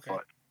 Okay.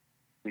 But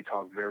we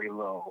talk very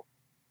low,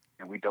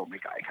 and we don't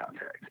make eye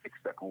contact,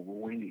 except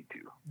when we need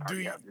to.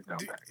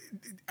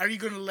 Are you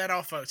going to let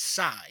off a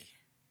sigh?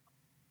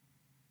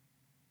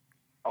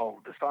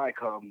 Oh, the sigh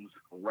comes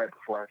right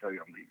before I tell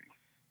you I'm leaving.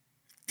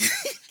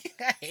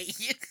 I hate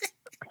you.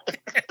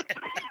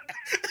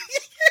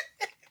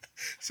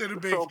 So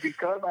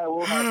because I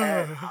will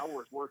have had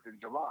hours worked in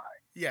July,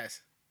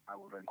 yes, I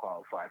will then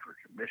qualify for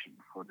commission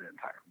for the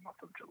entire month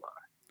of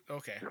July.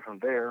 Okay. And from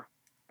there,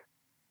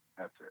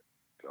 that's it.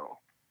 So,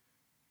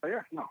 but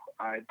yeah, no,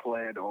 I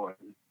planned on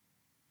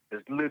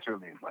just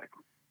literally like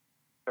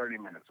 30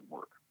 minutes of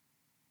work.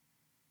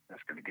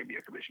 That's going to give me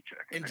a commission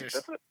check.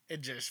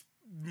 And just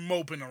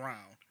moping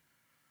around.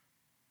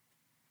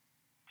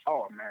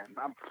 Oh man,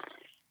 I'm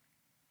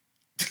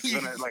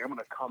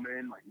gonna come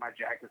in, like my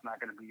jacket's not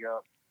gonna be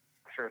up.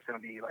 I'm sure it's gonna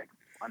be like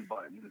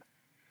unbuttoned.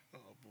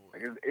 Oh boy.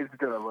 Like it's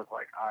gonna look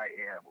like I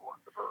am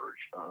on the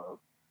verge of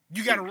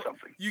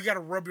something. You gotta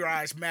rub your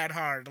eyes mad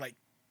hard like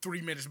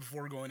 3 minutes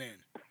before going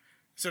in.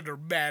 So they're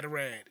mad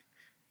red.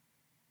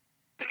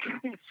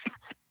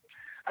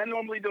 I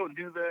normally don't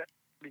do that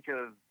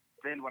because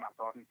then when I'm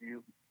talking to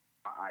you,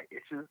 my eye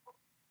itches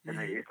and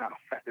it's not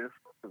effective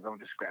because I'm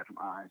just scratching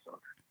my eyes. So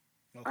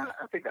okay.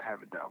 I think I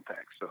have it down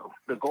pat. So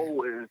the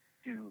goal is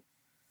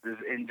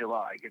in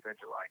July, get that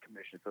July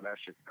commission. So that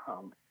should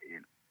come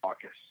in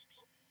August.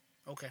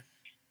 Okay.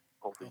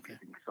 Hopefully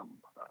getting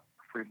some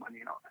free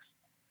money in August.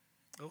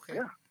 Okay.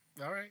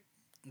 Yeah. All right.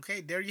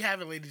 Okay, there you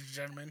have it, ladies and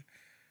gentlemen.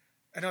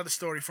 Another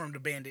story from the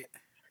Bandit.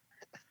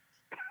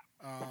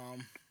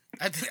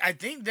 I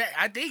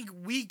think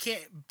we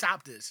can't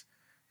top this.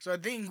 So I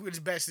think it's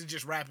best to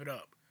just wrap it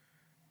up.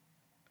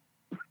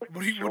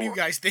 What do you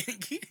guys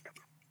think?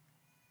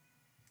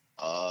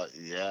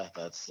 Yeah,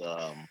 that's.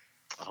 I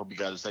hope you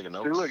guys are taking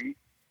notes.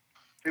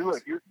 See,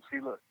 look,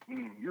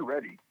 you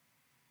ready?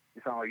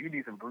 You sound like you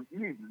need some. You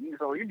need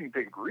to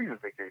take a grievous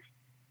vacation.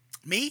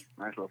 Me?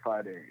 Nice little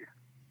 5 days.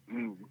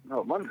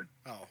 No, London.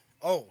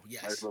 Oh,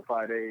 yes. Nice little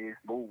 5 days.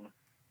 Boom.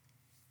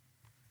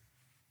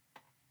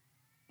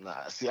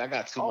 Nah, see, I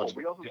got too much.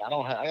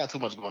 I got too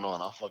much going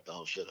on. I'll fuck the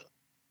whole shit up.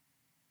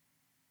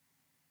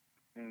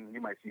 You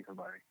might see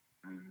somebody.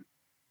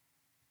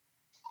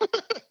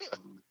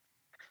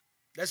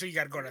 That's where you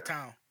got to go to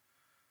town.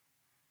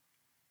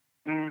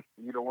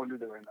 You don't want to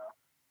do that right now.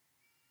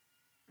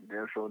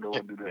 Damn sure don't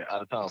want to do that.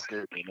 Out of town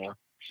scared me, man.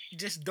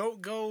 Just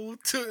don't go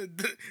to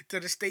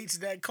the states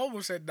that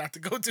Como said not to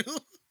go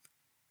to.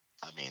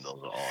 I mean,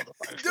 those are all the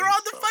fun They're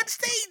all the fun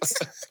states.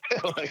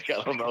 Like,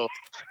 I don't know.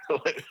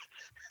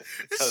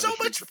 It's so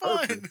much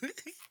fun.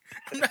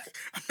 I'm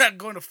not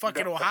going to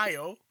fucking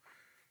Ohio.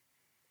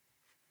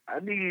 I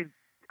need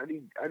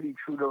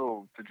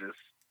Trudeau to just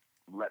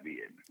let me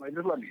in. Like,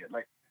 just let me in.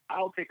 Like,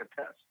 I'll take a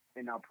test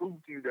and I'll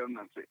prove to you that I'm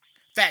not sick.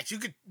 Facts. You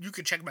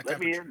could check my Let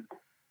me temperature. in.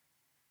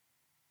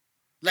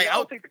 Like,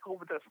 I'll take the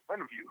COVID test in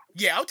front of you.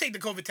 Yeah, I'll take the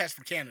COVID test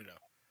for Canada.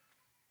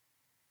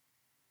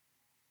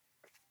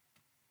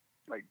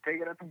 Like,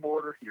 take it at the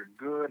border. You're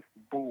good.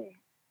 Boom.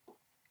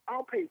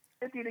 I'll pay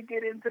 $50 to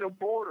get into the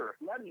border.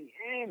 Let me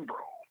in, bro.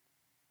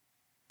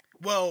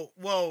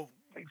 Well,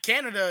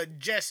 Canada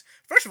just...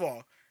 First of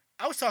all,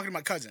 I was talking to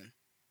my cousin,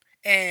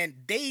 and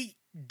they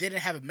didn't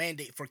have a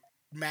mandate for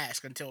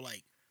mask until,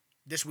 like,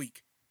 this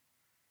week.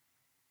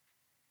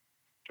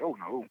 Oh,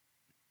 no.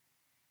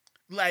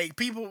 Like,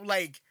 people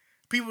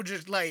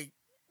just, like...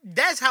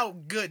 That's how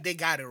good they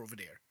got it over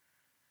there.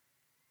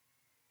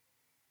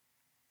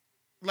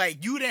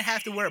 Like, you didn't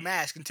have to wear a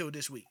mask until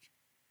this week.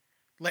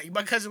 Like,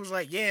 my cousin was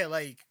like, yeah,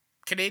 like,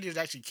 Canadians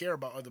actually care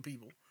about other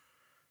people.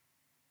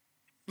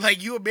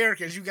 Like, you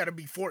Americans, you gotta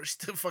be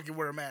forced to fucking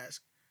wear a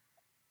mask.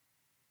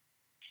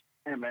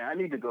 Hey, man, I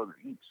need to go to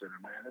the Eat Center,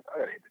 man. I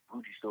gotta hit the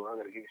Gucci store. I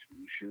gotta get some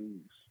new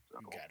shoes. So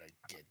You gotta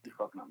get the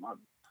fucking up my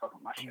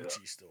shit up.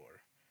 Gucci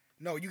store.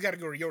 No, you gotta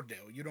go to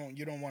Yordale. You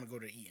don't want to go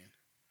to Eaton.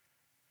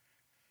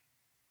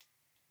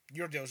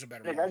 Yordale's a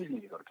better one. I just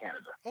need to go to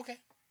Canada. Okay.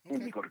 I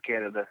need to go to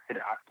Canada, hit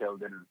an oxtail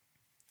dinner.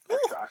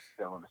 Extra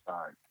oxtail on the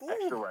side.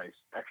 Extra rice,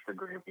 extra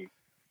gravy,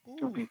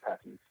 2 beef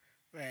patties.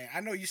 Man, I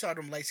know you saw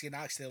them light-skinned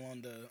oxtail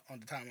on the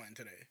timeline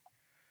today.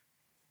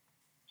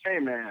 Hey,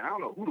 man, I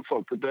don't know who the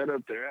fuck put that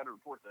up there. I had to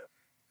report that.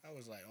 I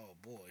was like, oh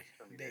boy,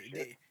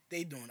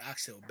 they doing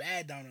oxtail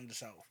bad down in the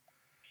South.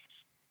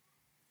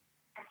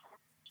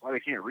 Why they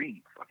can't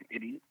read, fucking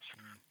idiots.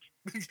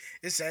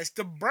 It says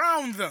to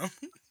brown them.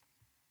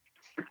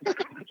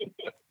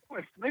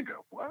 Wait, nigga,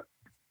 what?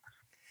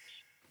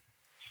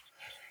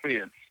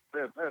 Yeah,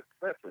 that's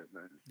it,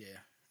 man. Yeah,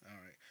 all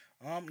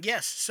right.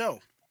 Yes, so,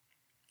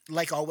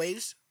 like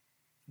always,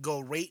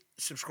 go rate,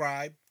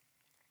 subscribe,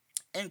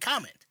 and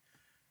comment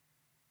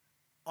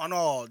on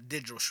all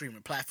digital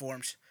streaming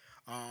platforms.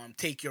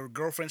 Take your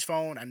girlfriend's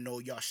phone. I know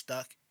y'all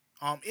stuck.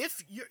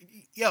 If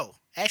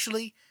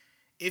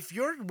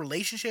your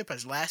relationship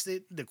has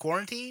lasted the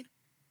quarantine,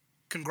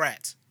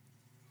 congrats.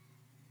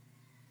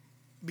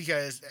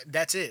 Because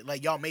that's it.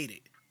 Like, y'all made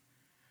it.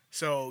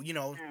 So,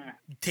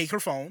 take her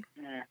phone.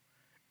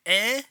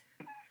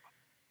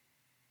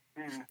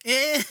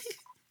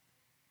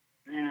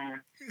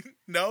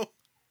 No?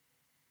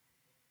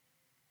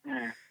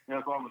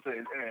 That's all I'm going to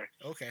say.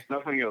 Okay.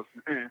 Nothing else.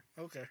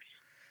 Okay.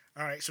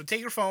 All right. So,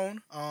 take your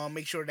phone.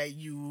 Make sure that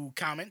you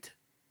comment.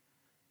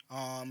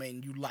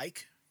 And you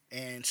like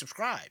and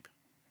subscribe.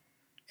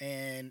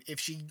 And if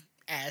she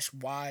asks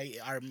why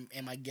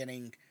am I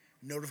getting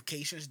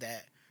notifications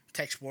that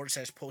Tech Sports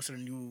has posted a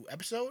new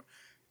episode,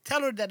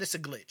 tell her that it's a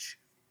glitch.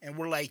 And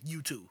we're like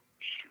you too.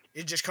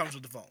 It just comes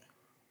with the phone.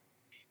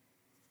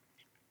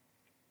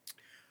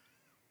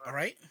 All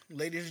right.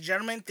 Ladies and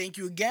gentlemen, thank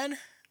you again.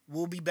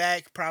 We'll be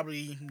back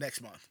probably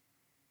next month.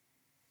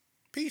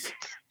 Peace.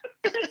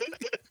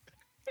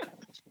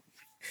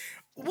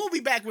 We'll be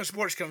back when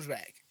sports comes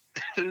back.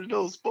 There's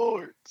no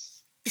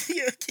sports.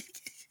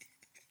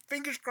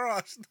 Fingers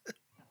crossed.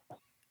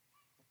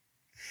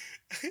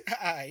 All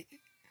right.